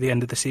manager for the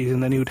end of the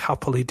season, then he would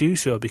happily do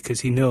so, because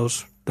he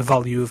knows the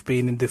value of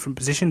being in different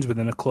positions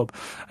within a club,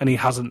 and he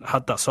hasn't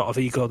had that sort of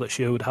ego that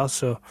Sherwood has.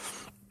 So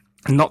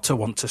not to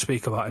want to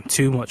speak about him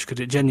too much, because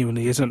it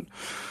genuinely isn't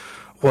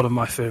one of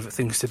my favourite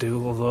things to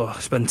do, although I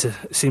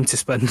seem to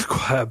spend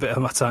quite a bit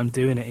of my time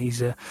doing it.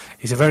 He's a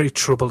very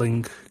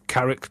troubling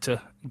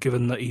character,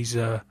 given that he's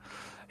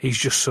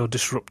just so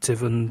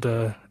disruptive and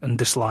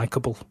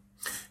dislikable.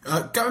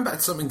 Going back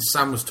to something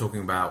Sam was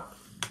talking about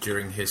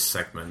during his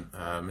segment,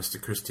 Mr.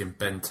 Christian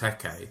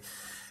Benteke,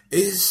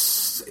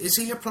 is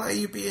he a player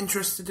you'd be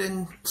interested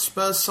in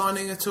Spurs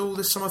signing at all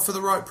this summer for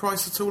the right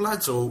price at all,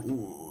 lads? Or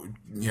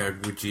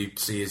would you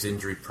see his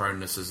injury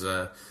proneness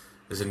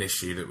as an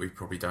issue that we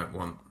probably don't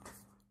want?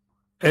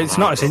 It's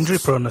not his injury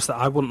proneness that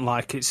I wouldn't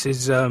like. It's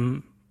his.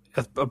 I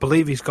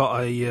believe he's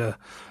got a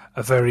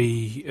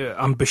very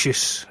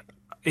ambitious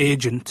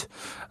agent,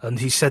 and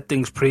he said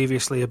things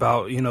previously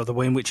about the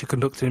way in which he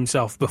conducted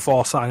himself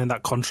before signing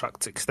that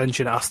contract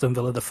extension at Aston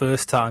Villa the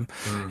first time.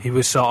 He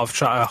was sort of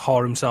trying to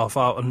whore himself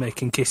out and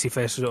making kissy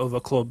faces at other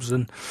clubs,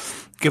 and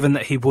given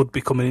that he would be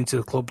coming into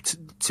the club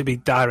to be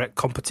direct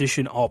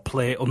competition or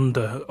play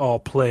under or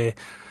play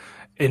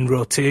in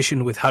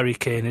rotation with Harry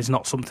Kane is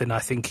not something I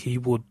think he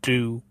would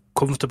do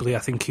comfortably. I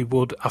think he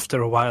would after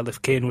a while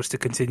if Kane was to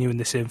continue in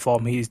the same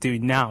form he is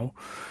doing now,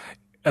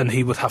 and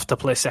he would have to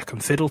play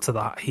second fiddle to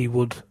that. He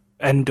would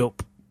end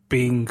up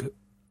being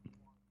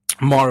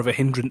more of a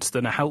hindrance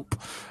than a help.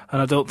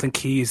 And I don't think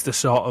he is the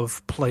sort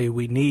of player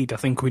we need. I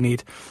think we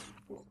need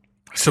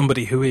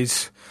somebody who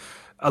is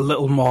a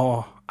little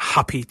more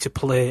happy to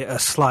play a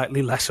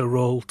slightly lesser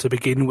role to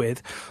begin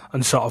with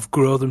and sort of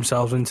grow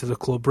themselves into the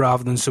club,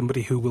 rather than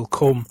somebody who will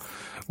come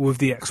with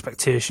the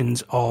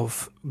expectations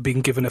of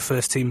being given a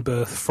first-team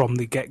berth from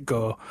the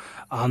get-go,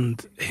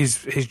 and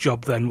his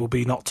job then will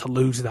be not to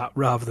lose that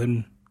rather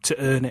than to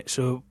earn it.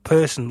 So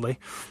personally,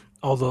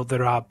 although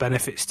there are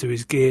benefits to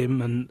his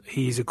game and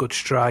he's a good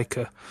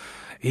striker,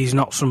 he's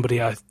not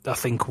somebody I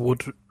think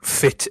would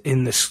fit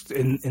in the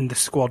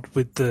squad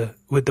with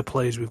the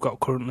players we've got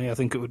currently. I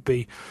think it would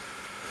be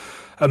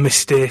a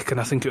mistake,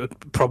 and I think it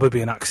would probably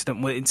be an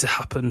accident waiting to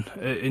happen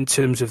in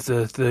terms of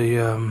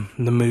the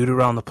mood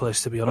around the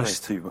place, to be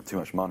honest. I think it's too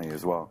much money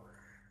as well.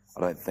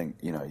 I don't think,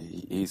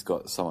 he's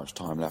got so much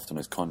time left on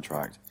his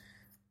contract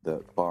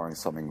that, barring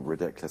something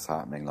ridiculous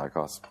happening, like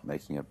us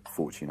making a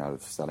fortune out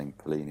of selling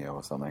Paulinho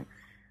or something,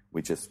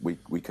 we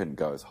couldn't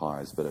go as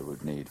high as Villa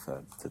would need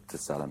to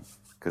sell him,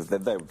 because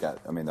they would get.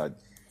 I mean,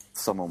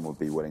 someone would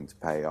be willing to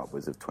pay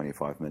upwards of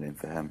 25 million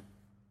for him.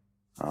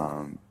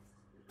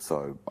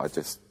 So I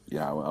just,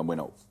 and we're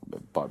not,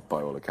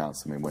 by all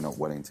accounts, I mean, we're not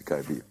willing to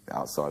go be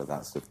outside of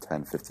that sort of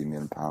 10, 15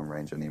 million pound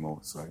range anymore.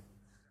 So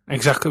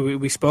exactly,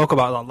 we spoke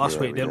about that last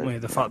week, didn't we?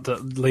 The fact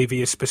that Levy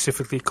has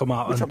specifically come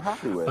out, which I'm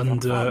happy with. And I'm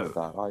fine with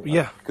that.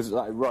 yeah, because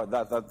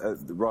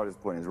Ryder's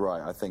point is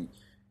right. I think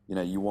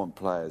you want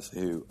players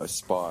who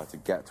aspire to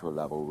get to a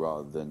level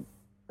rather than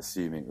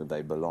assuming that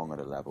they belong at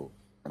a level,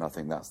 and I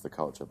think that's the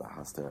culture that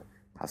has to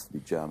be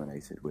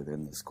germinated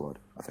within the squad.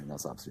 I think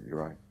that's absolutely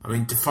right. I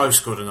mean, Defoe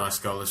scored a nice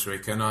goal this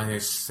week, and I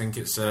just think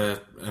it's an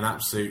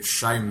absolute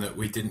shame that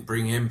we didn't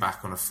bring him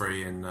back on a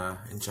free in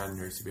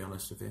January, to be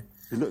honest with you.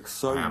 He looks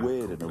so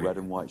weird in a red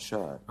and white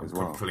shirt as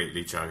well. I'm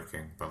completely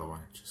joking, by the way.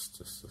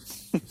 Just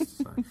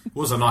it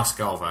was a nice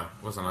goal, though.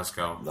 It was a nice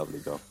goal. Lovely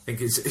goal. I think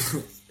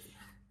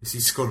he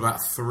scored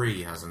about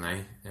 3, hasn't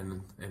he,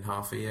 in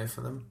half a year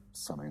for them?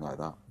 Something like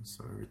that.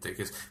 Something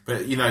ridiculous.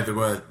 But,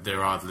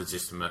 there are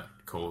legitimate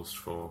calls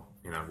for,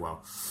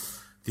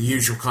 the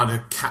usual kind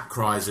of cat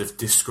cries of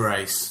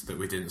disgrace that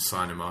we didn't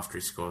sign him after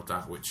he scored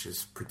that, which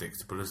is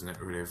predictable, isn't it,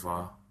 really, of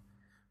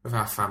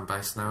our fan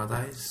base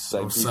nowadays?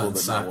 Same people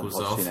that now want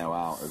Pochettino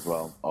out as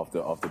well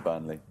after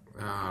Burnley.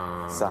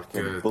 Oh, sack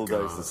him,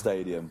 bulldoze the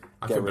stadium.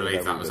 I couldn't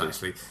believe that was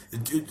actually...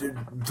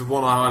 The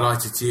one I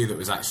highlighted to you that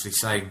was actually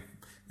saying...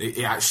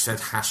 It actually said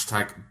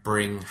hashtag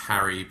bring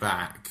Harry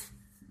back.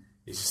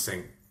 You just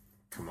think,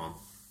 come on.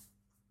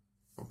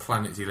 What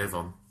planet do you live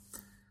on?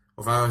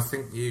 Although I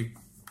think you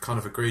kind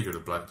of agreed with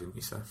the bloke, didn't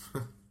you, Seth?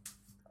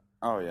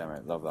 Oh, yeah,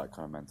 mate. Love that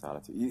kind of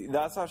mentality.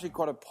 That's actually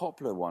quite a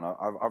popular one.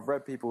 I've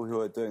read people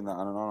who are doing that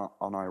in an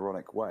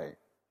unironic way.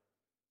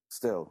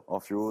 Still,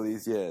 after all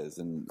these years,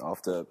 and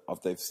after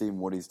they've seen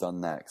what he's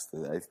done next,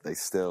 they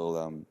still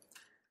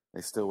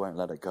won't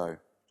let it go.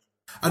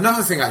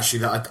 Another thing, actually,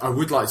 that I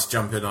would like to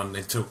jump in on,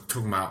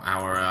 talking about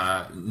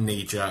our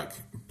knee-jerk,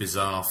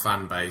 bizarre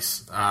fan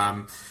base,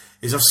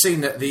 is I've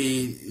seen that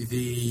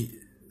the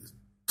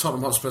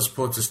Tottenham Hotspur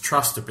Supporters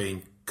Trust have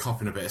been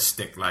copping a bit of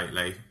stick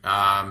lately.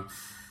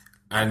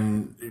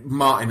 And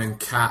Martin and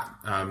Kat,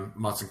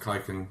 Martin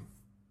Cloak and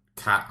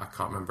Kat, I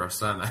can't remember her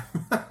surname,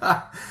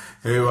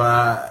 who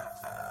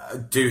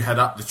do head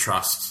up the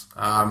Trust,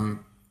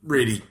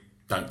 really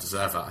don't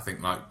deserve it. I think,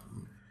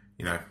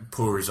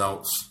 poor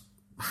results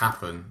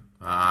happen.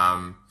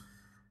 And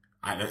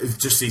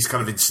just these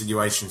kind of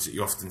insinuations that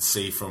you often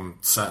see from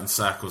certain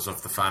circles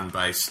of the fan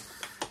base,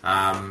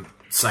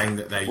 saying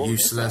that they're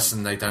useless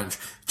and they don't...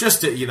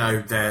 Just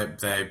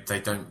that, they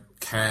don't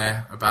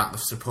care about the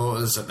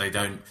supporters, that they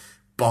don't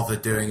bother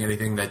doing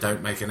anything, they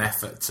don't make an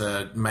effort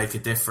to make a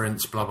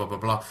difference, blah, blah, blah,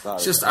 blah.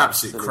 It's just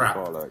absolute crap.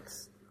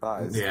 Bollocks.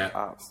 That is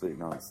absolute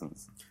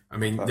nonsense. I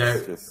mean,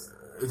 they're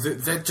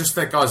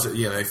guys that,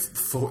 they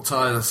fought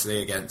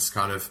tirelessly against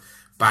kind of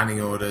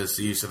banning orders,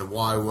 the use of the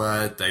Y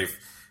word. They've,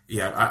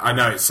 I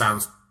know it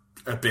sounds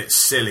a bit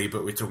silly,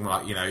 but we're talking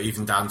about,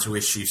 even down to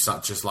issues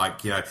such as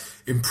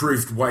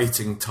improved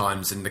waiting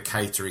times in the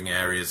catering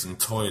areas and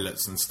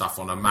toilets and stuff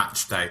on a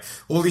match day.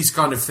 All these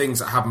kind of things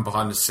that happen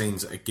behind the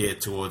scenes that are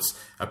geared towards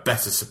a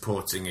better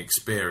supporting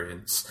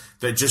experience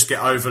that just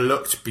get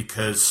overlooked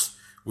because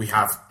we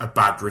have a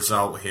bad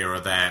result here or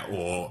there,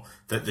 or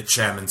that the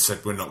chairman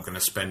said we're not going to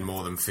spend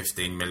more than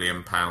 £15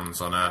 million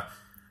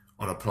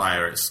on a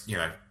player. It's,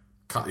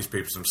 cut these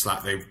people some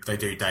slack. They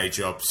do day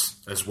jobs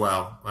as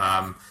well.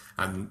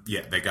 And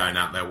yet they're going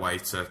out their way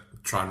to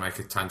try and make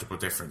a tangible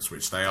difference,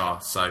 which they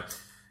are. So,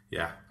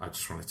 I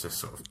just wanted to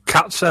sort of...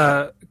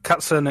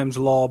 Kat's surname's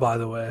Law, by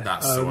the way.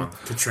 That's the one,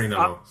 Katrina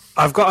Law.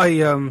 I've got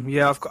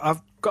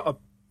a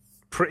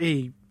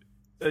pretty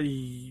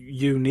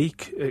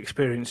unique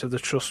experience of the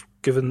Trust,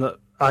 given that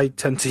I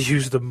tend to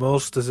use them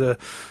most as a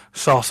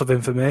source of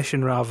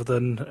information rather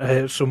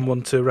than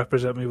someone to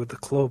represent me with the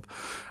club.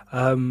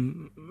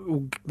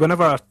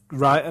 Whenever I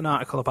write an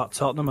article about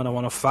Tottenham and I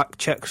want to fact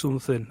check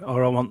something,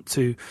 or I want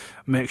to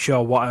make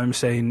sure what I'm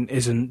saying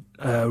isn't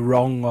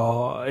wrong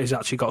or is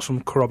actually got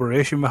some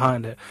corroboration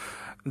behind it,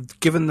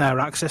 given their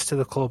access to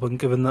the club and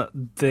given that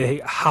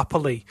they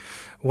happily,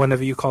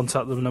 whenever you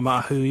contact them, no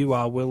matter who you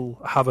are,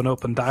 will have an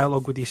open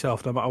dialogue with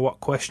yourself, no matter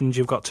what questions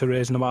you've got to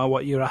raise, no matter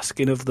what you're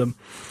asking of them.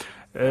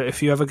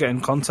 If you ever get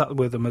in contact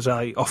with them, as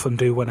I often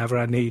do whenever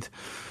I need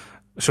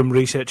some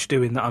research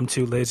doing that I'm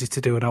too lazy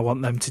to do and I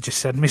want them to just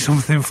send me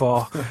something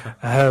for,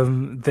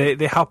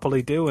 they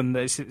happily do, and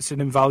it's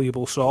an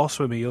invaluable source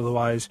for me.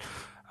 Otherwise,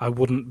 I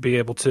wouldn't be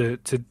able to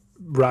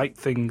write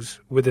things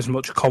with as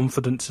much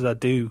confidence as I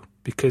do,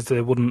 because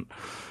they wouldn't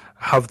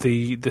have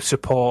the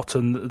support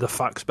and the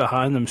facts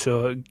behind them.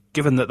 So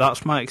given that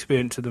that's my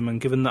experience of them,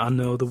 and given that I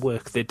know the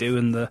work they do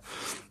and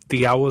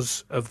the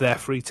hours of their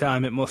free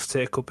time it must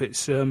take up,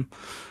 it's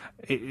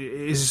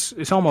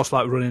almost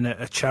like running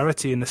a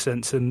charity in a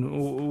sense,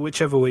 and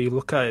whichever way you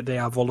look at it, they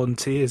are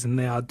volunteers and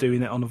they are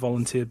doing it on a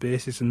volunteer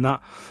basis, and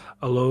that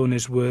alone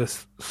is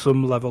worth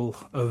some level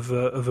of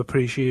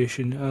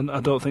appreciation. And I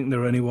don't think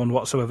there are anyone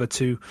whatsoever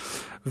to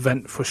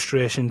vent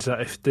frustrations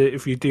that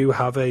if you do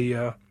have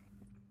a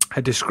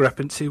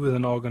discrepancy with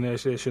an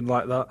organisation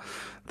like that,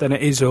 then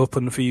it is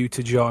open for you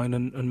to join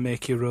and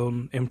make your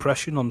own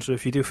impression on. So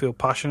if you do feel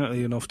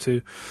passionately enough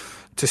to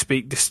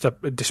speak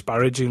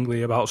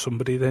disparagingly about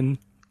somebody, then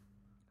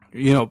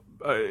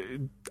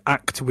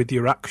act with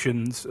your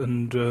actions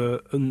and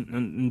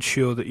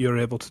ensure that you're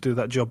able to do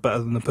that job better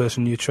than the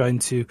person you're trying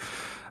to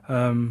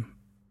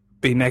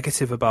be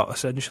negative about.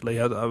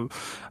 Essentially,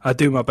 I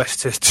do my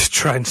best to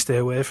try and stay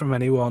away from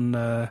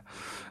anyone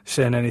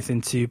saying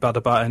anything to you bad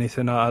about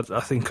anything. I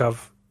think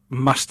I've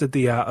mastered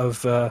the art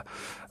of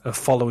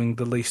following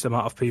the least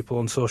amount of people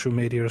on social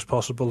media as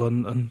possible,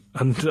 and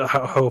I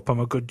hope I'm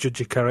a good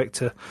judge of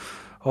character.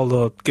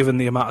 Although, given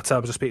the amount of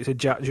times I speak to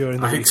Jack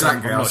during the week,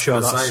 I'm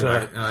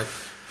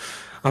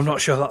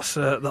not sure that's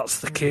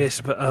the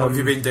case. But what have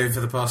you been doing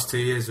for the past 2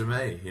 years with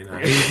me?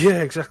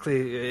 Yeah,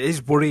 exactly. It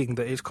is worrying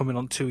that it's coming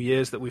on 2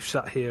 years that we've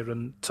sat here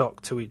and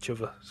talked to each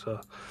other.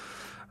 So,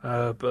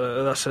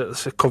 but that's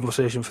a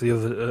conversation for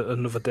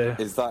another day.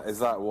 Is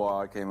that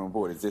why I came on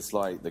board? Is this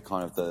like the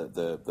kind of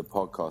the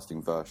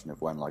podcasting version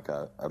of when like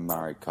a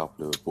married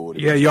couple who are bored?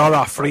 Yeah, you're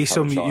our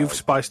threesome. You've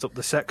spiced up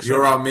the sex.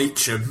 You're our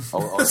Meacham.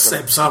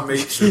 Seb's our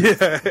Meacham.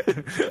 Yeah,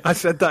 I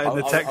said that in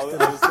the text.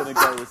 I was going to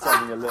go with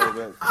something a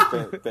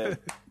little bit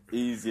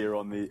easier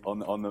on the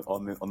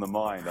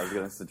mind. I was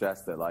going to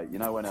suggest that, like,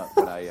 when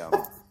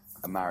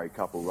a married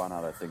couple run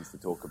out of things to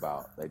talk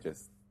about, they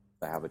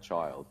have a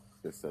child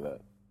just so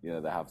that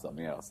they have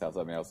something else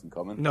in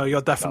common. No,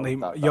 you're definitely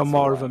you're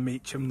more of a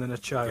Meacham than a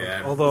child.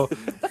 Yeah. Although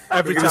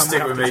every time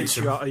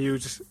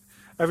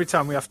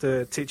we have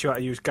to teach you how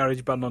to use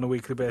GarageBand on a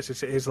weekly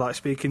basis, it is like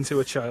speaking to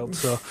a child.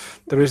 So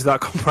there is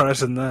that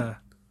comparison there.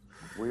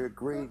 We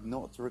agreed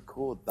not to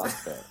record that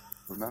bit.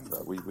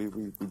 Remember, we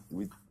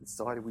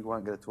decided we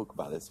weren't going to talk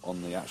about this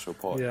on the actual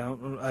pod. Yeah,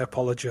 I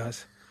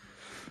apologise.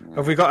 Yeah.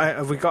 Have we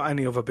got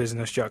any other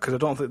business, Jack? Because I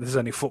don't think there's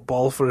any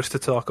football for us to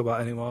talk about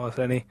anymore. Is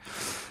there any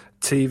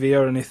TV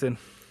or anything?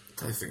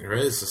 I don't think there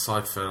is,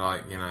 aside for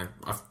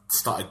I've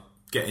started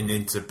getting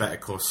into Better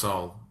Call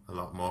Saul a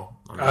lot more.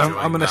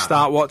 I'm going to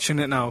start watching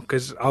it now,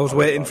 because I was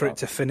waiting for it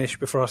to finish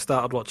before I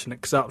started watching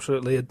it, because I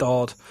absolutely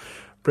adored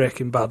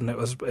Breaking Bad, and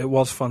it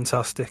was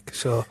fantastic.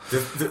 So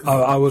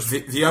I was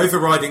the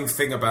overriding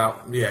thing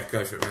about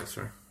go for it,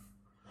 sorry.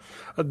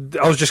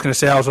 I was just going to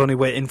say I was only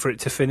waiting for it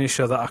to finish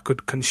so that I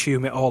could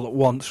consume it all at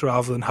once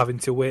rather than having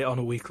to wait on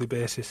a weekly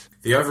basis.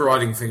 The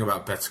overriding thing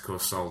about Better Call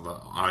Saul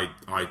that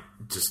I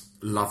just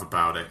love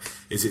about it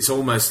is it's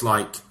almost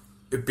like,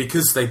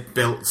 because they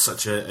built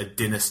such a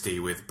dynasty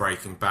with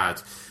Breaking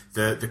Bad,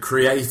 the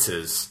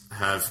creators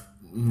have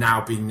now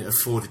been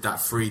afforded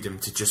that freedom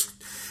to just...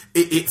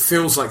 It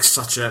feels like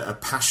such a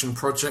passion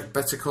project,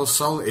 Better Call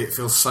Saul. It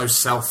feels so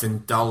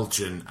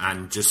self-indulgent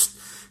and just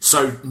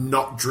so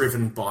not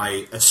driven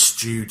by a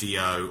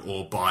studio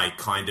or by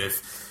kind of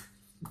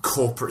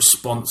corporate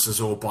sponsors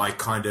or by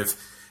kind of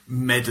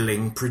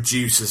meddling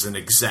producers and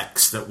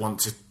execs that want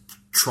to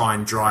try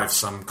and drive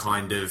some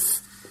kind of,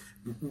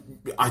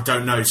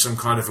 some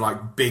kind of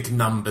like big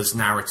numbers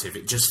narrative.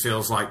 It just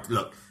feels like,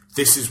 look,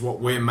 this is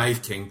what we're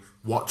making,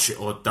 watch it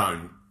or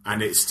don't.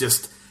 And it's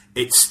just,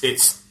 it's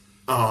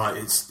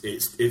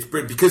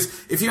brilliant, because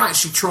if you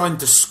actually try and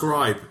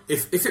describe,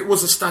 if it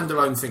was a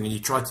standalone thing and you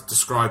tried to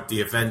describe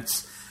the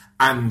events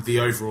and the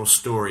overall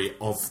story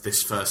of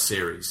this first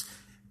series,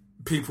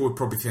 people would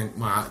probably think,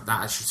 well,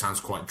 that actually sounds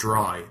quite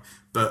dry.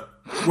 But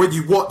when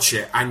you watch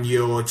it and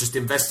you're just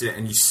invested in it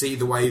and you see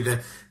the way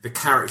the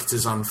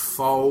characters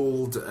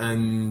unfold,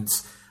 and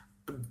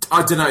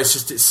I don't know,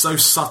 it's so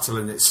subtle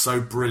and it's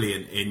so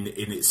brilliant in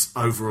its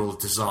overall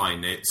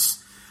design.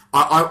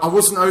 I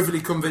wasn't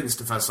overly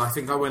convinced at first. I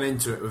think I went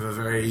into it with a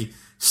very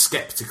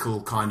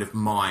sceptical kind of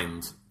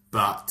mind,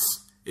 but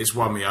it's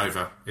won me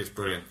over. It's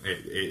brilliant.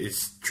 It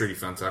is truly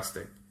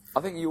fantastic.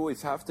 I think you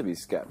always have to be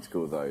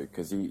sceptical, though,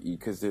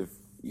 because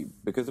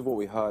of what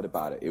we heard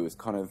about it.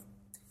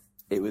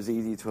 It was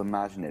easy to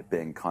imagine it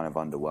being kind of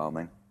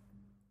underwhelming,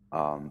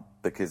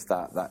 because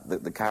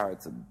the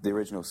character, the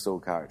original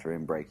Saul character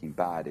in Breaking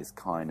Bad, is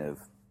kind of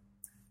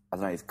I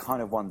don't know, he's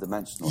kind of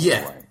one-dimensional Yeah.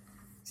 in a way.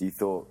 So you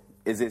thought,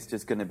 is this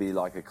just going to be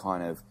like a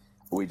kind of,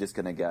 are we just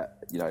going to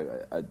get, you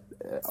know,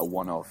 a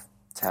one-off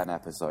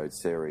 10-episode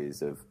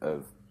series of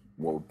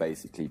what would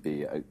basically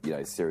be a, you know,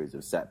 a series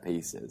of set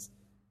pieces,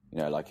 you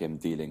know, like him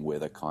dealing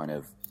with a kind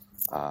of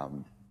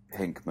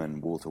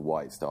Hickman, Walter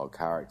White style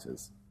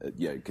characters,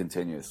 you know,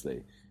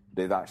 continuously.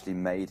 They've actually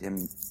made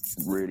him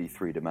really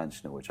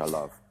three-dimensional, which I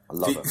love. I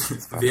love it.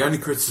 The only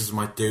criticism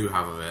I do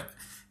have of it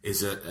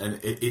is that, and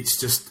it's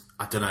just,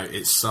 I don't know,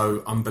 it's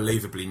so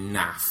unbelievably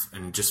naff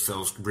and just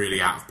feels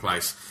really out of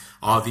place,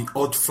 are the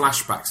odd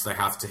flashbacks they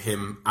have to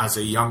him as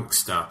a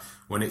youngster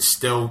when it's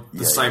still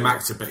the same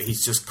actor, but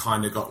he's just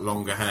kind of got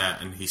longer hair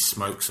and he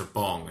smokes a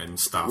bong and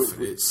stuff.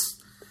 It's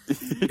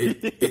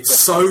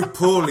so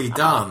poorly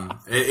done.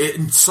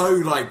 It's so,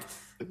 like,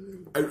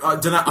 I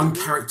don't know,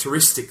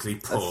 uncharacteristically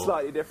poor. A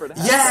slightly different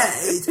hair.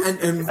 Yeah,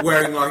 and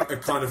wearing like a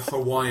kind of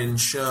Hawaiian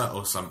shirt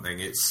or something.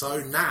 It's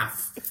so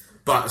naff.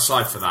 But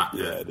aside for that,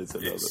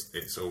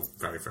 it's all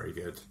very, very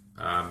good.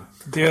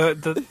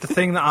 The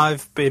thing that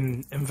I've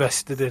been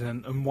invested in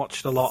and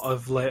watched a lot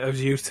of late,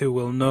 as you two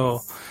will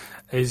know,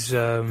 is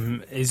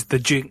the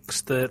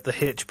Jinx, the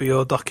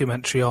HBO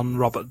documentary on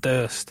Robert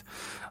Durst.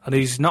 And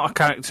he's not a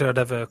character I'd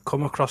ever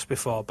come across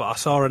before, but I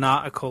saw an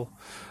article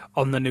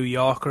on the New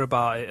Yorker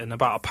about it, and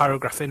about a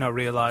paragraph in I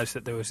realised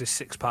that there was this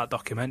 6-part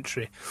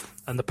documentary,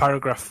 and the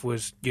paragraph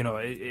was, you know,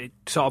 it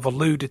sort of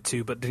alluded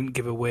to but didn't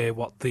give away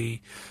what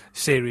the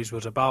series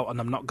was about,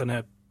 and I'm not going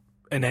to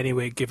in any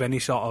way give any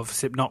sort of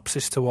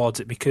synopsis towards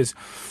it, because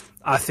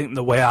I think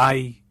the way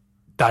I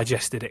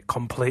digested it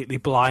completely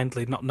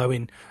blindly, not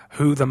knowing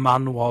who the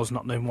man was,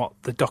 not knowing what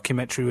the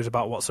documentary was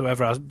about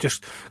whatsoever, I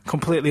just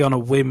completely on a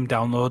whim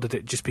downloaded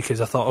it just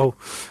because I thought, oh,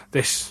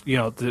 this, you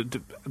know,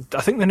 I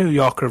think the New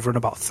Yorker have run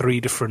about 3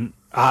 different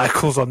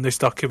articles on this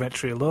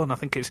documentary alone. I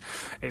think it's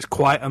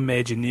quite a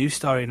major news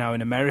story now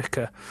in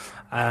America,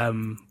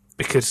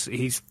 because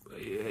he's,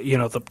 you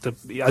know,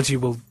 as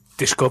you will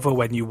discover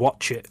when you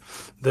watch it,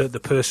 the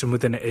person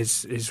within it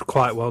is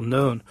quite well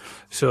known.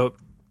 So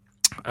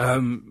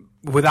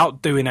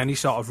without doing any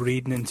sort of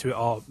reading into it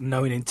or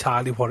knowing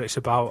entirely what it's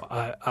about,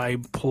 I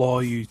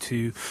implore you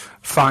to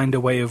find a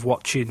way of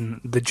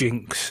watching The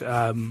Jinx.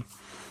 I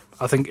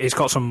think it's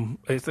got some.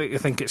 I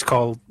think it's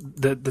called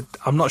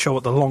I'm not sure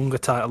what the longer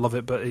title of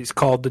it, but it's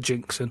called The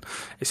Jinx, and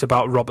it's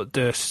about Robert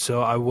Durst.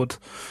 So I would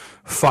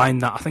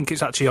find that. I think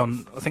it's actually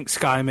on. I think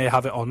Sky may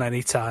have it on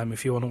any time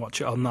if you want to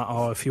watch it on that,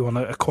 or if you want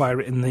to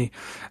acquire it in the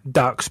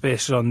dark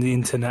spaces on the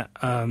internet.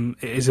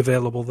 It is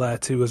available there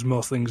too, as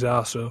most things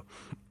are. So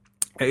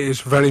it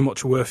is very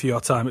much worth your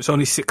time. It's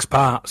only 6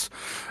 parts,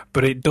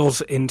 but it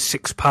does in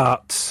 6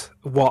 parts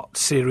what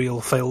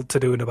Serial failed to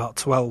do in about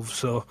 12.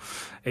 So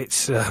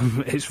it's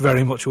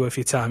very much worth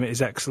your time. It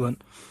is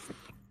excellent.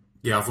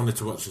 Yeah, I've wanted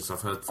to watch this. I've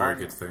heard very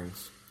good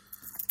things.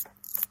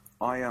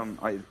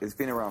 It's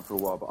been around for a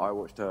while, but I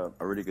watched a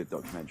really good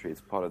documentary. It's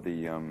part of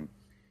the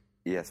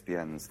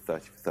ESPN's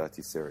 30 for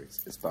 30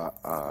 series. It's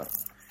about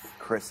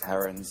Chris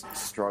Herron's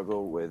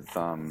struggle with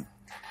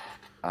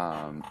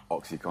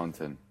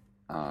OxyContin.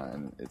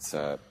 And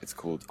it's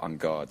called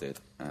Unguarded,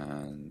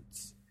 and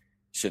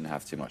shouldn't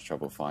have too much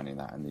trouble finding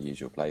that in the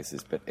usual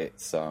places. But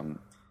it's a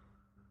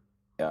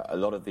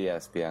lot of the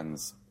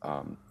ESPN's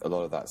a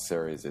lot of that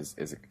series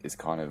is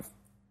kind of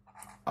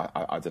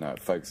I don't know, it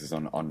focuses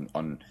on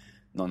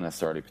not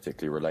necessarily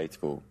particularly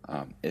relatable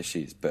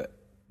issues, but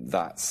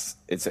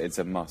it's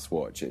a must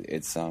watch.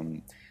 It's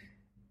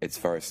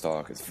very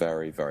stark. It's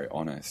very, very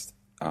honest,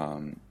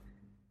 and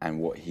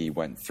what he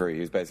went through. He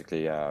was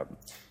basically a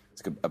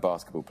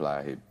basketball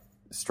player who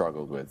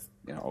struggled with,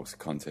 you know,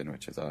 OxyContin,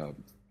 which is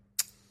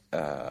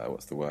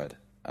what's the word?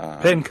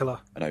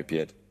 Painkiller. An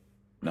opiate.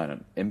 No,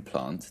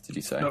 implant. Did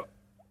you say? No.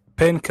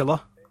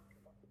 Painkiller.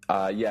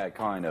 Yeah,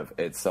 kind of.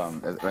 It's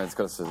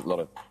got a lot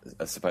of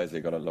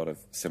supposedly got a lot of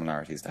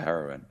similarities to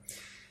heroin,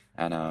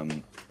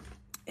 and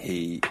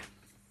he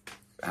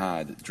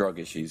had drug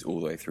issues all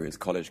the way through his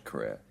college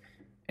career,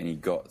 and he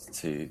got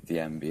to the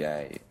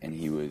NBA, and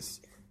he was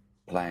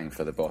playing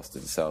for the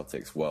Boston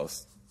Celtics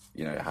whilst,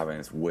 you know, having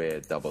this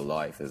weird double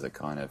life as a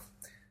kind of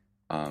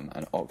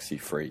an oxy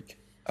freak,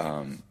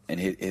 and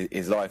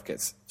his life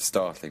gets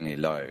startlingly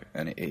low,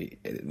 and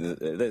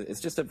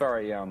it's just a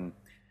very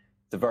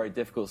it's a very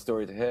difficult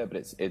story to hear,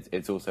 but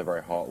it's also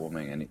very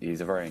heartwarming, and he's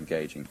a very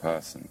engaging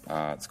person.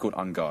 It's called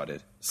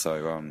Unguarded,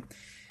 so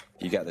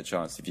you get the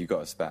chance, if you've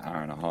got a spare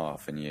hour and a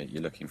half and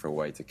you're looking for a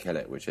way to kill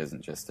it, which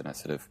isn't just in a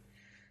sort of,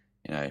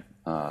 you know,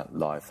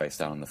 live face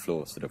down on the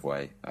floor sort of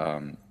way.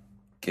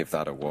 Give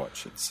that a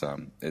watch.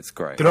 It's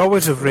great. They're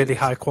always of really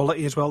high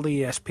quality as well,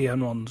 the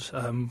ESPN ones.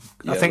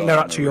 I think they're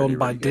actually owned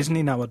by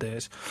Disney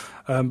nowadays.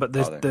 But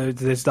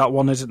there's that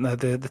one, isn't there?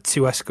 The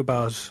 2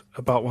 Escobars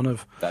about one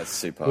of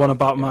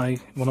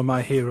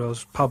my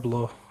heroes,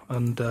 Pablo,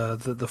 and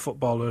the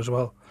footballer as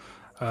well,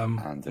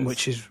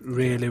 which is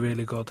really,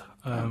 really good.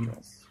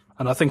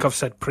 And I think I've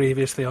said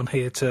previously on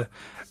here to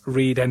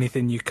read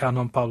anything you can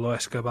on Pablo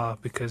Escobar,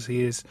 because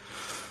he's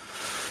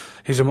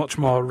a much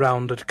more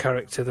rounded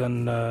character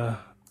than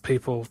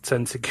people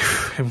tend to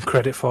give him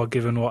credit for,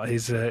 given what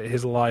his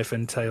life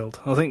entailed.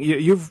 I think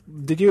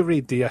did you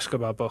read the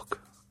Escobar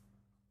book?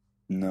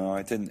 No,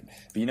 I didn't.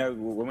 But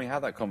when we had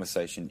that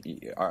conversation,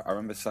 I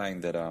remember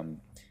saying that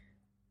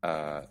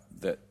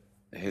that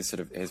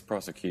his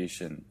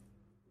prosecution,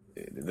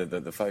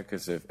 the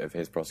focus of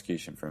his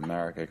prosecution from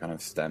America kind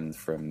of stemmed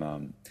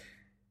from,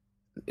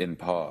 in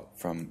part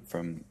from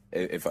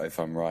if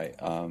I'm right,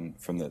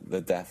 from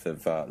the death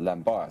of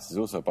Len Bias, who's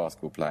also a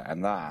basketball player,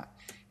 and that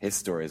his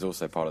story is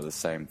also part of the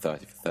same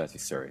 30 for 30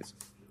 series.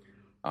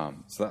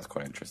 So that's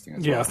quite interesting as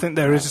well. Yeah, I think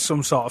there is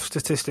some sort of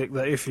statistic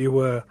that if you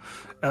were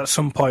at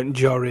some point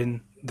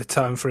during the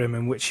time frame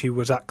in which he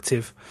was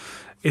active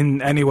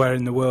in anywhere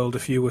in the world,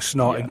 if you were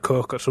snorting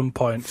coke at some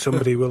point,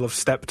 somebody will have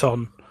stepped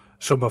on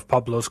some of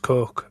Pablo's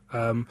coke.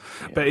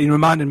 But it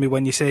reminded me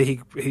when you say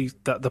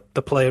that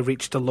the player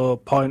reached a low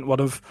point. One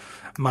of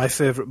my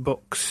favourite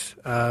books,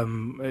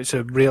 it's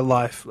a real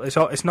life.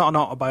 It's not an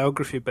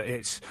autobiography, but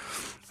it's.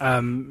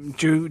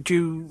 Do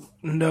you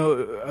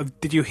know?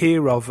 Did you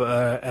hear of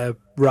a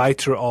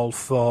writer at all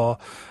for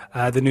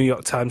the New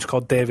York Times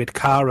called David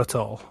Carr at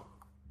all?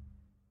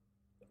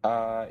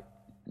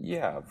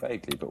 Yeah,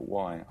 vaguely, but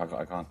why?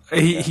 I can't.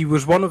 He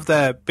was one of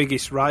their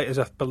biggest writers.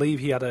 I believe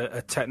he had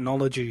a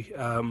technology,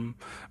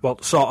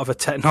 sort of a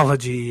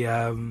technology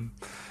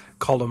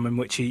column in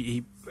which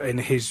he in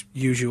his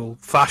usual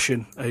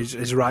fashion,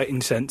 his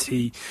writing sense,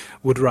 he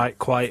would write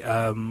quite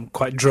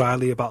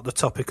dryly about the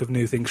topic of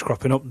new things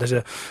cropping up. There's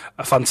a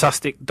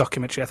fantastic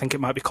documentary, I think it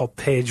might be called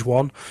Page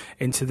One,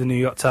 into the New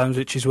York Times,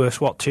 which is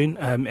worth watching.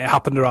 It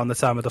happened around the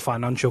time of the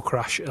financial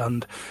crash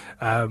and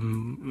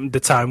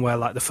the time where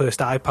like the first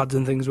iPads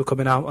and things were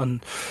coming out,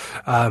 and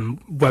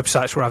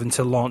websites were having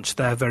to launch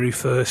their very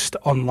first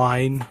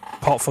online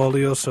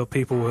portfolios, so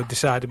people were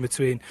deciding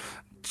between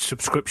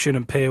subscription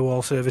and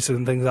paywall services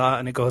and things like that,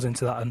 and it goes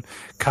into that, and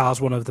Carr's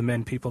one of the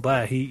main people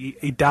there.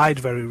 He died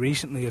very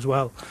recently as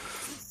well,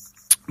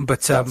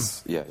 but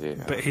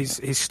but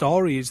his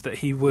story is that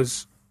he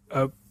was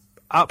a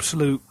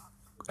absolute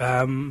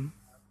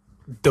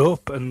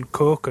dope and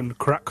coke and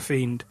crack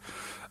fiend,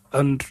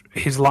 and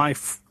his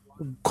life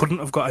couldn't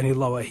have got any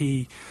lower.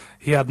 He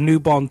had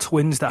newborn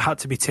twins that had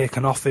to be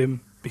taken off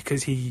him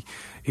because he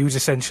was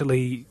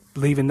essentially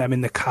leaving them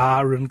in the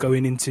car and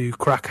going into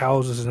crack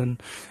houses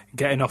and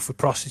getting off with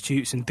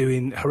prostitutes and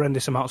doing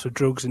horrendous amounts of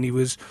drugs, and he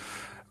was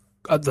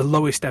at the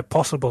lowest ebb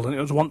possible. And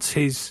it was once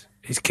his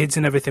kids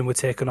and everything were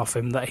taken off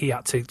him that he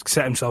had to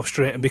set himself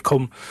straight and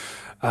become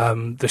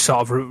the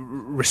sort of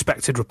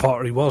respected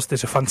reporter he was.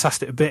 There's a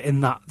fantastic bit in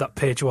that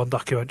Page One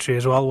documentary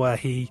as well where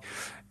he,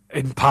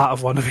 in part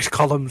of one of his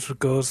columns,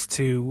 goes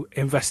to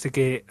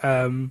investigate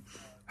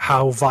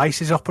how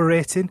Vice is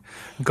operating,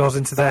 and goes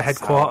into their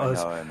headquarters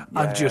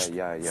and just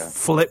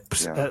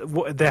flips.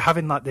 They're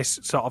having like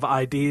this sort of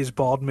ideas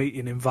board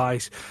meeting in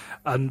Vice,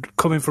 and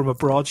coming from a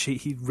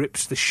broadsheet, he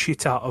rips the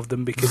shit out of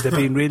them because they're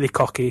being really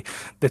cocky.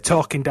 They're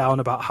talking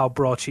down about how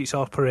broadsheets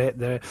operate.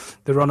 They're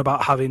on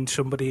about having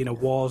somebody in a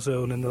war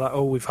zone, and they're like,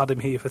 oh, we've had him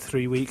here for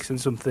 3 weeks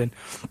and something,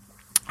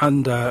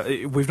 and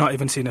we've not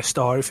even seen a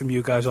story from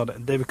you guys on it.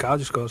 And David Carr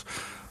just goes,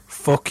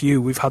 fuck you,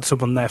 we've had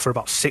someone there for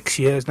about 6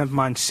 years, never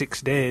mind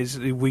 6 days.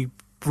 We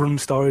run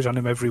stories on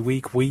him every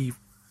week. We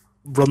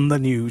run the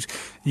news.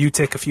 You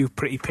take a few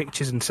pretty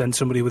pictures and send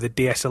somebody with a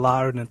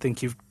DSLR and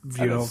think you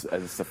know...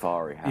 And a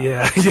safari hat.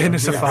 Yeah, in a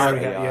safari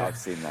hat, yeah. I've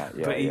seen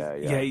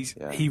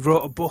that, He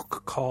wrote a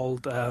book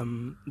called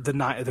The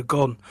Night of the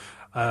Gun,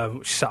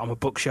 which sat on a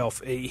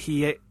bookshelf.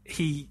 He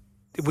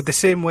with the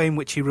same way in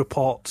which he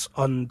reports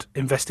and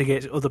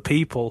investigates other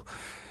people,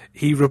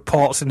 he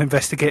reports and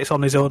investigates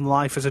on his own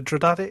life as a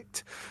drug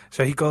addict.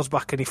 So he goes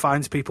back and he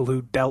finds people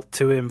who dealt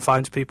to him,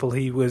 finds people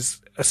he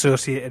was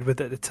associated with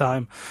at the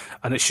time,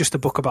 and it's just a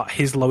book about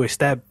his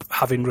lowest ebb,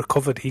 having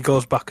recovered. He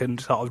goes back and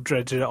sort of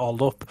dredges it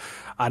all up,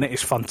 and it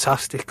is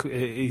fantastic.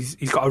 He's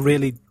got a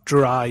really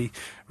dry,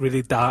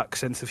 really dark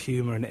sense of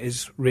humour, and it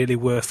is really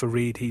worth a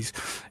read. He's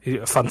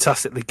a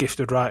fantastically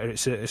gifted writer.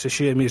 It's a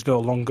shame he's no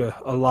longer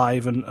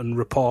alive and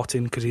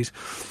reporting, because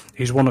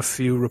he's one of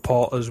few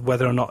reporters,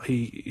 whether or not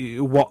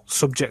what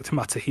subject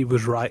matter he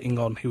was writing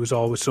on, he was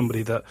always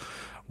somebody that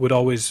would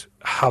always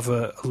have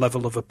a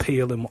level of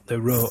appeal in what they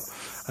wrote.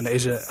 And it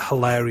is a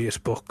hilarious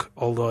book,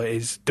 although it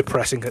is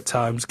depressing at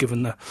times,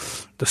 given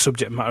the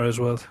subject matter as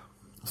well.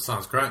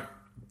 Sounds great.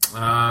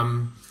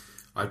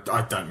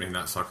 I don't mean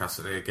that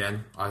sarcastically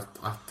again. I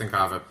think I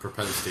have a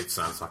propensity to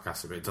sound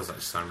sarcastic, but it does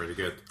actually sound really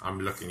good. I'm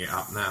looking it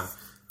up now.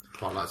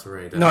 Quite like to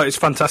read it. No, it's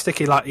fantastic.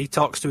 He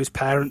talks to his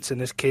parents and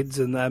his kids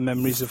and their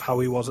memories of how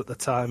he was at the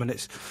time, and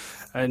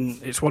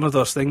it's one of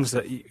those things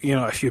that, you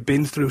know, if you've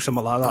been through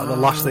something like that, the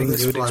last thing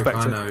you would expect.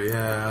 I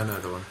know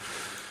the one.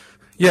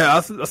 Yeah,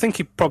 I think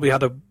he probably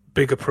had a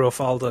bigger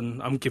profile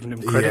than I'm giving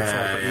him credit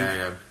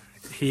for.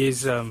 But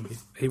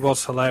he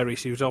was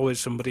hilarious. He was always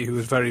somebody who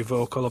was very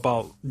vocal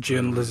about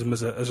journalism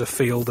as a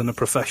field and a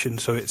profession.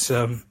 So it's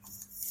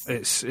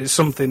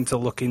something to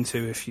look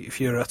into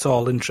if you're at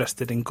all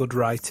interested in good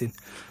writing,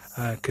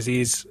 because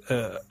he is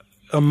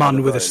a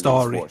man with a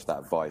story. Watch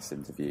that Vice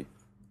interview.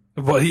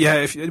 Well, yeah,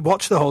 if you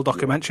watch the whole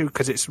documentary,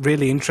 because it's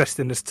really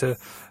interesting as to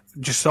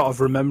just sort of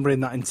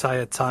remembering that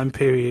entire time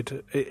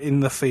period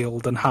in the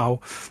field and how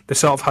they're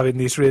sort of having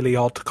these really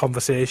odd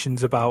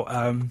conversations about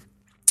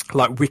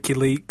like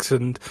WikiLeaks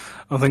and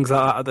things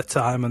like that at the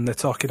time, and they're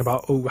talking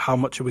about, oh, how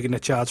much are we going to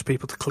charge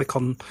people to click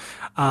on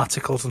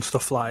articles and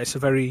stuff like that. It's a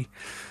very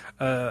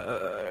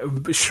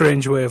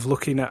strange way of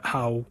looking at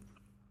how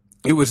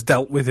it was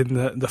dealt with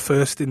in the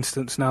first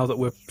instance, now that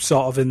we're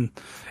sort of in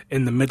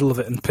the middle of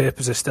it and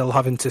papers are still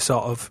having to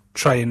sort of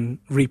try and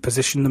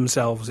reposition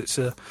themselves. It's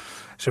a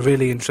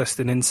really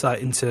interesting insight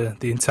into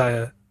the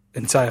entire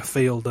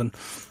field. And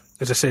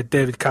as I said,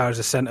 David Carr is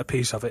a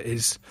centrepiece of it.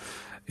 His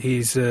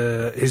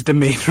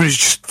demeanour is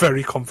just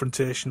very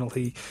confrontational.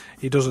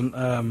 He doesn't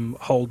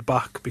hold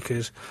back,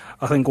 because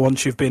I think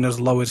once you've been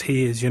as low as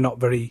he is, you're not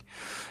very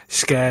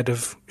scared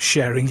of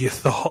sharing your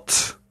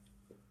thoughts.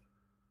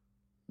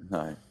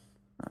 No,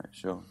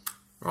 sure.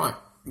 Right.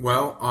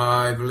 Well,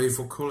 I believe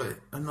we'll call it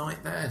a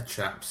night there,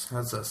 chaps.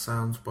 How's that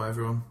sound by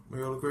everyone?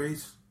 We all agreed?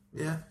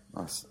 Yeah?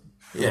 Nice.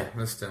 Yeah,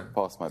 let's do it.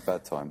 Past my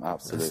bedtime,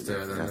 absolutely. Let's do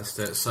it then, yeah. let's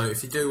do it. So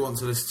if you do want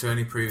to listen to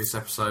any previous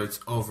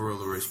episodes of Rule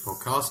the Roost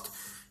podcast,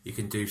 you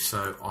can do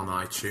so on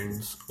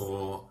iTunes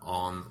or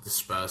on the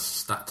Spurs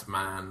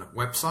Statman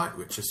website,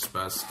 which is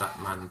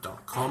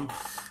spurstatman.com.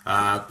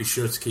 Be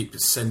sure to keep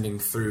sending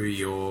through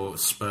your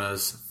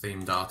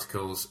Spurs-themed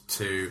articles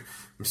to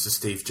Mr.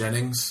 Steve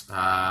Jennings.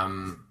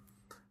 I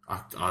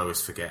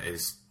always forget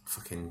his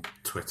fucking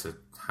Twitter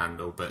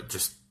handle, but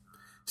just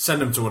send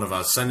them to one of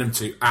us. Send them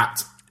to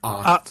at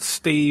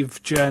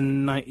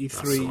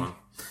SteveGen93.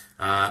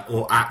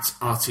 Or at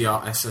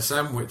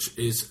RTRSSM, which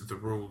is the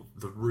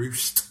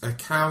Roost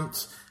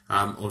account.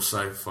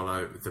 Also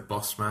follow the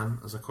boss man,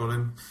 as I call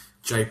him,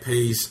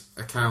 JP's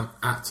account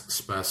at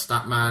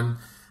SpursStatman.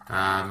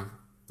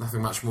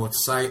 Nothing much more to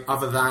say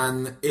other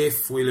than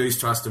if we lose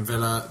to Aston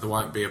Villa, there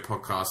won't be a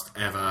podcast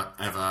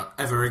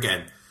ever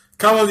again.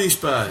 Come on, you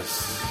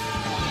Spurs!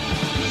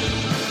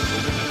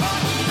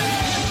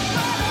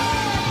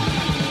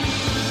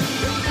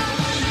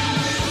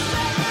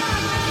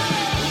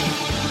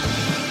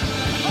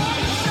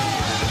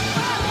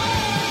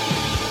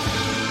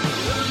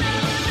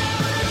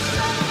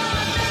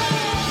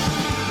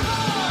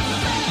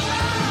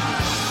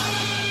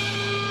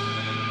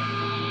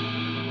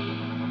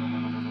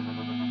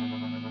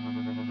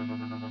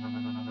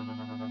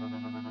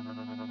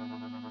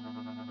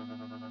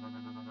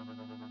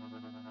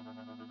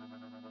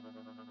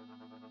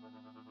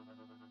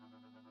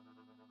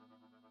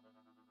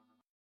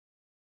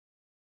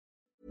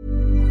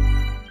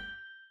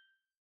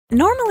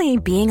 Normally,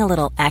 being a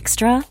little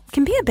extra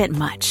can be a bit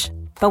much,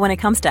 but when it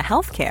comes to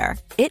healthcare,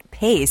 it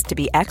pays to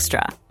be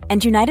extra.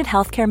 And United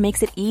Healthcare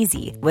makes it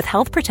easy with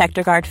Health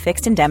Protector Guard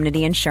fixed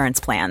indemnity insurance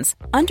plans.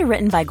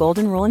 Underwritten by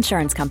Golden Rule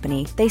Insurance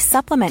Company, they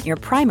supplement your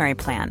primary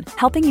plan,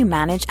 helping you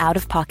manage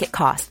out-of-pocket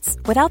costs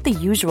without the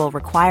usual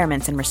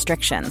requirements and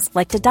restrictions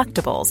like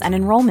deductibles and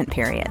enrollment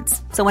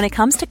periods. So when it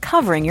comes to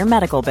covering your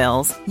medical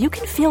bills, you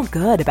can feel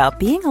good about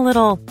being a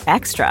little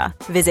extra.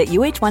 Visit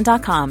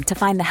UH1.com to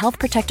find the Health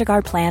Protector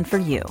Guard plan for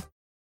you.